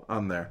people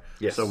on there.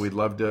 Yes. So we'd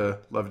love to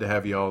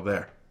have you all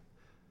there.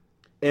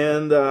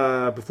 And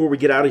before we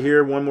get out of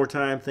here, one more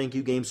time, thank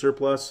you, Game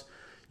Surplus.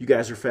 You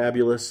guys are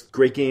fabulous.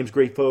 Great games,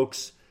 great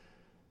folks.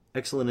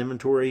 Excellent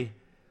inventory.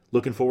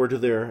 Looking forward to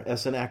their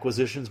SN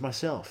acquisitions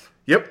myself.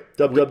 Yep.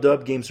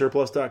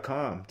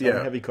 www.gamesurplus.com. Tell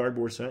them Heavy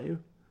Cardboard sent you.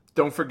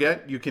 Don't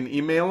forget, you can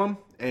email them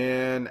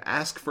and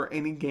ask for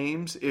any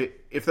games.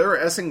 If there are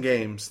Essen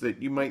games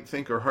that you might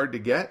think are hard to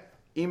get,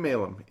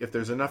 email them. If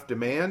there's enough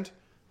demand,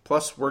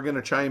 plus we're going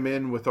to chime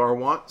in with our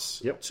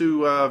wants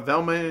to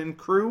Velma and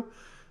crew.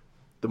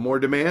 The more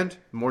demand,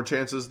 the more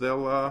chances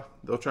they'll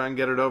try and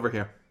get it over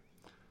here.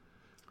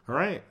 All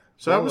right.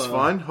 So that was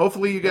fun.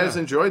 Hopefully you guys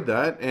enjoyed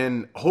that,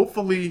 and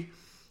hopefully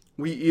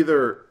we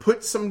either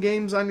put some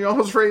games on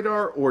y'all's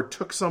radar or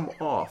took some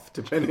off,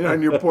 depending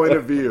on your point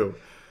of view.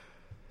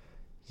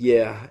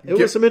 Yeah, it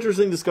was some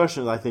interesting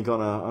discussions, I think,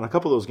 on a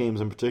couple of those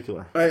games in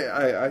particular.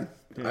 I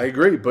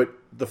agree, but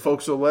the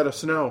folks will let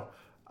us know.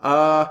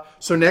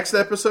 So next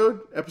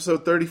episode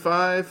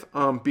 35,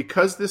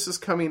 because this is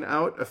coming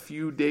out a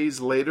few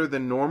days later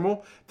than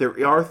normal,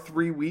 there are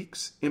 3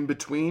 weeks in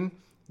between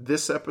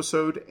this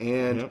episode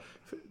and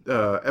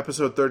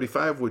episode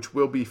 35, which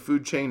will be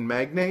Food Chain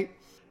Magnate,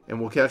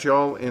 and we'll catch you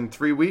all in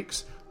 3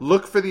 weeks.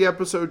 Look for the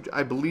episode.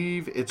 I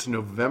believe it's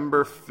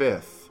November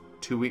 5th,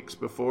 2 weeks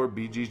before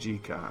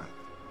BGG Con.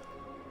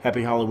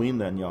 Happy Halloween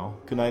then, y'all.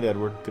 Good night,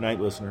 Edward. Good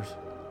night, listeners.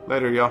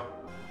 Later, y'all.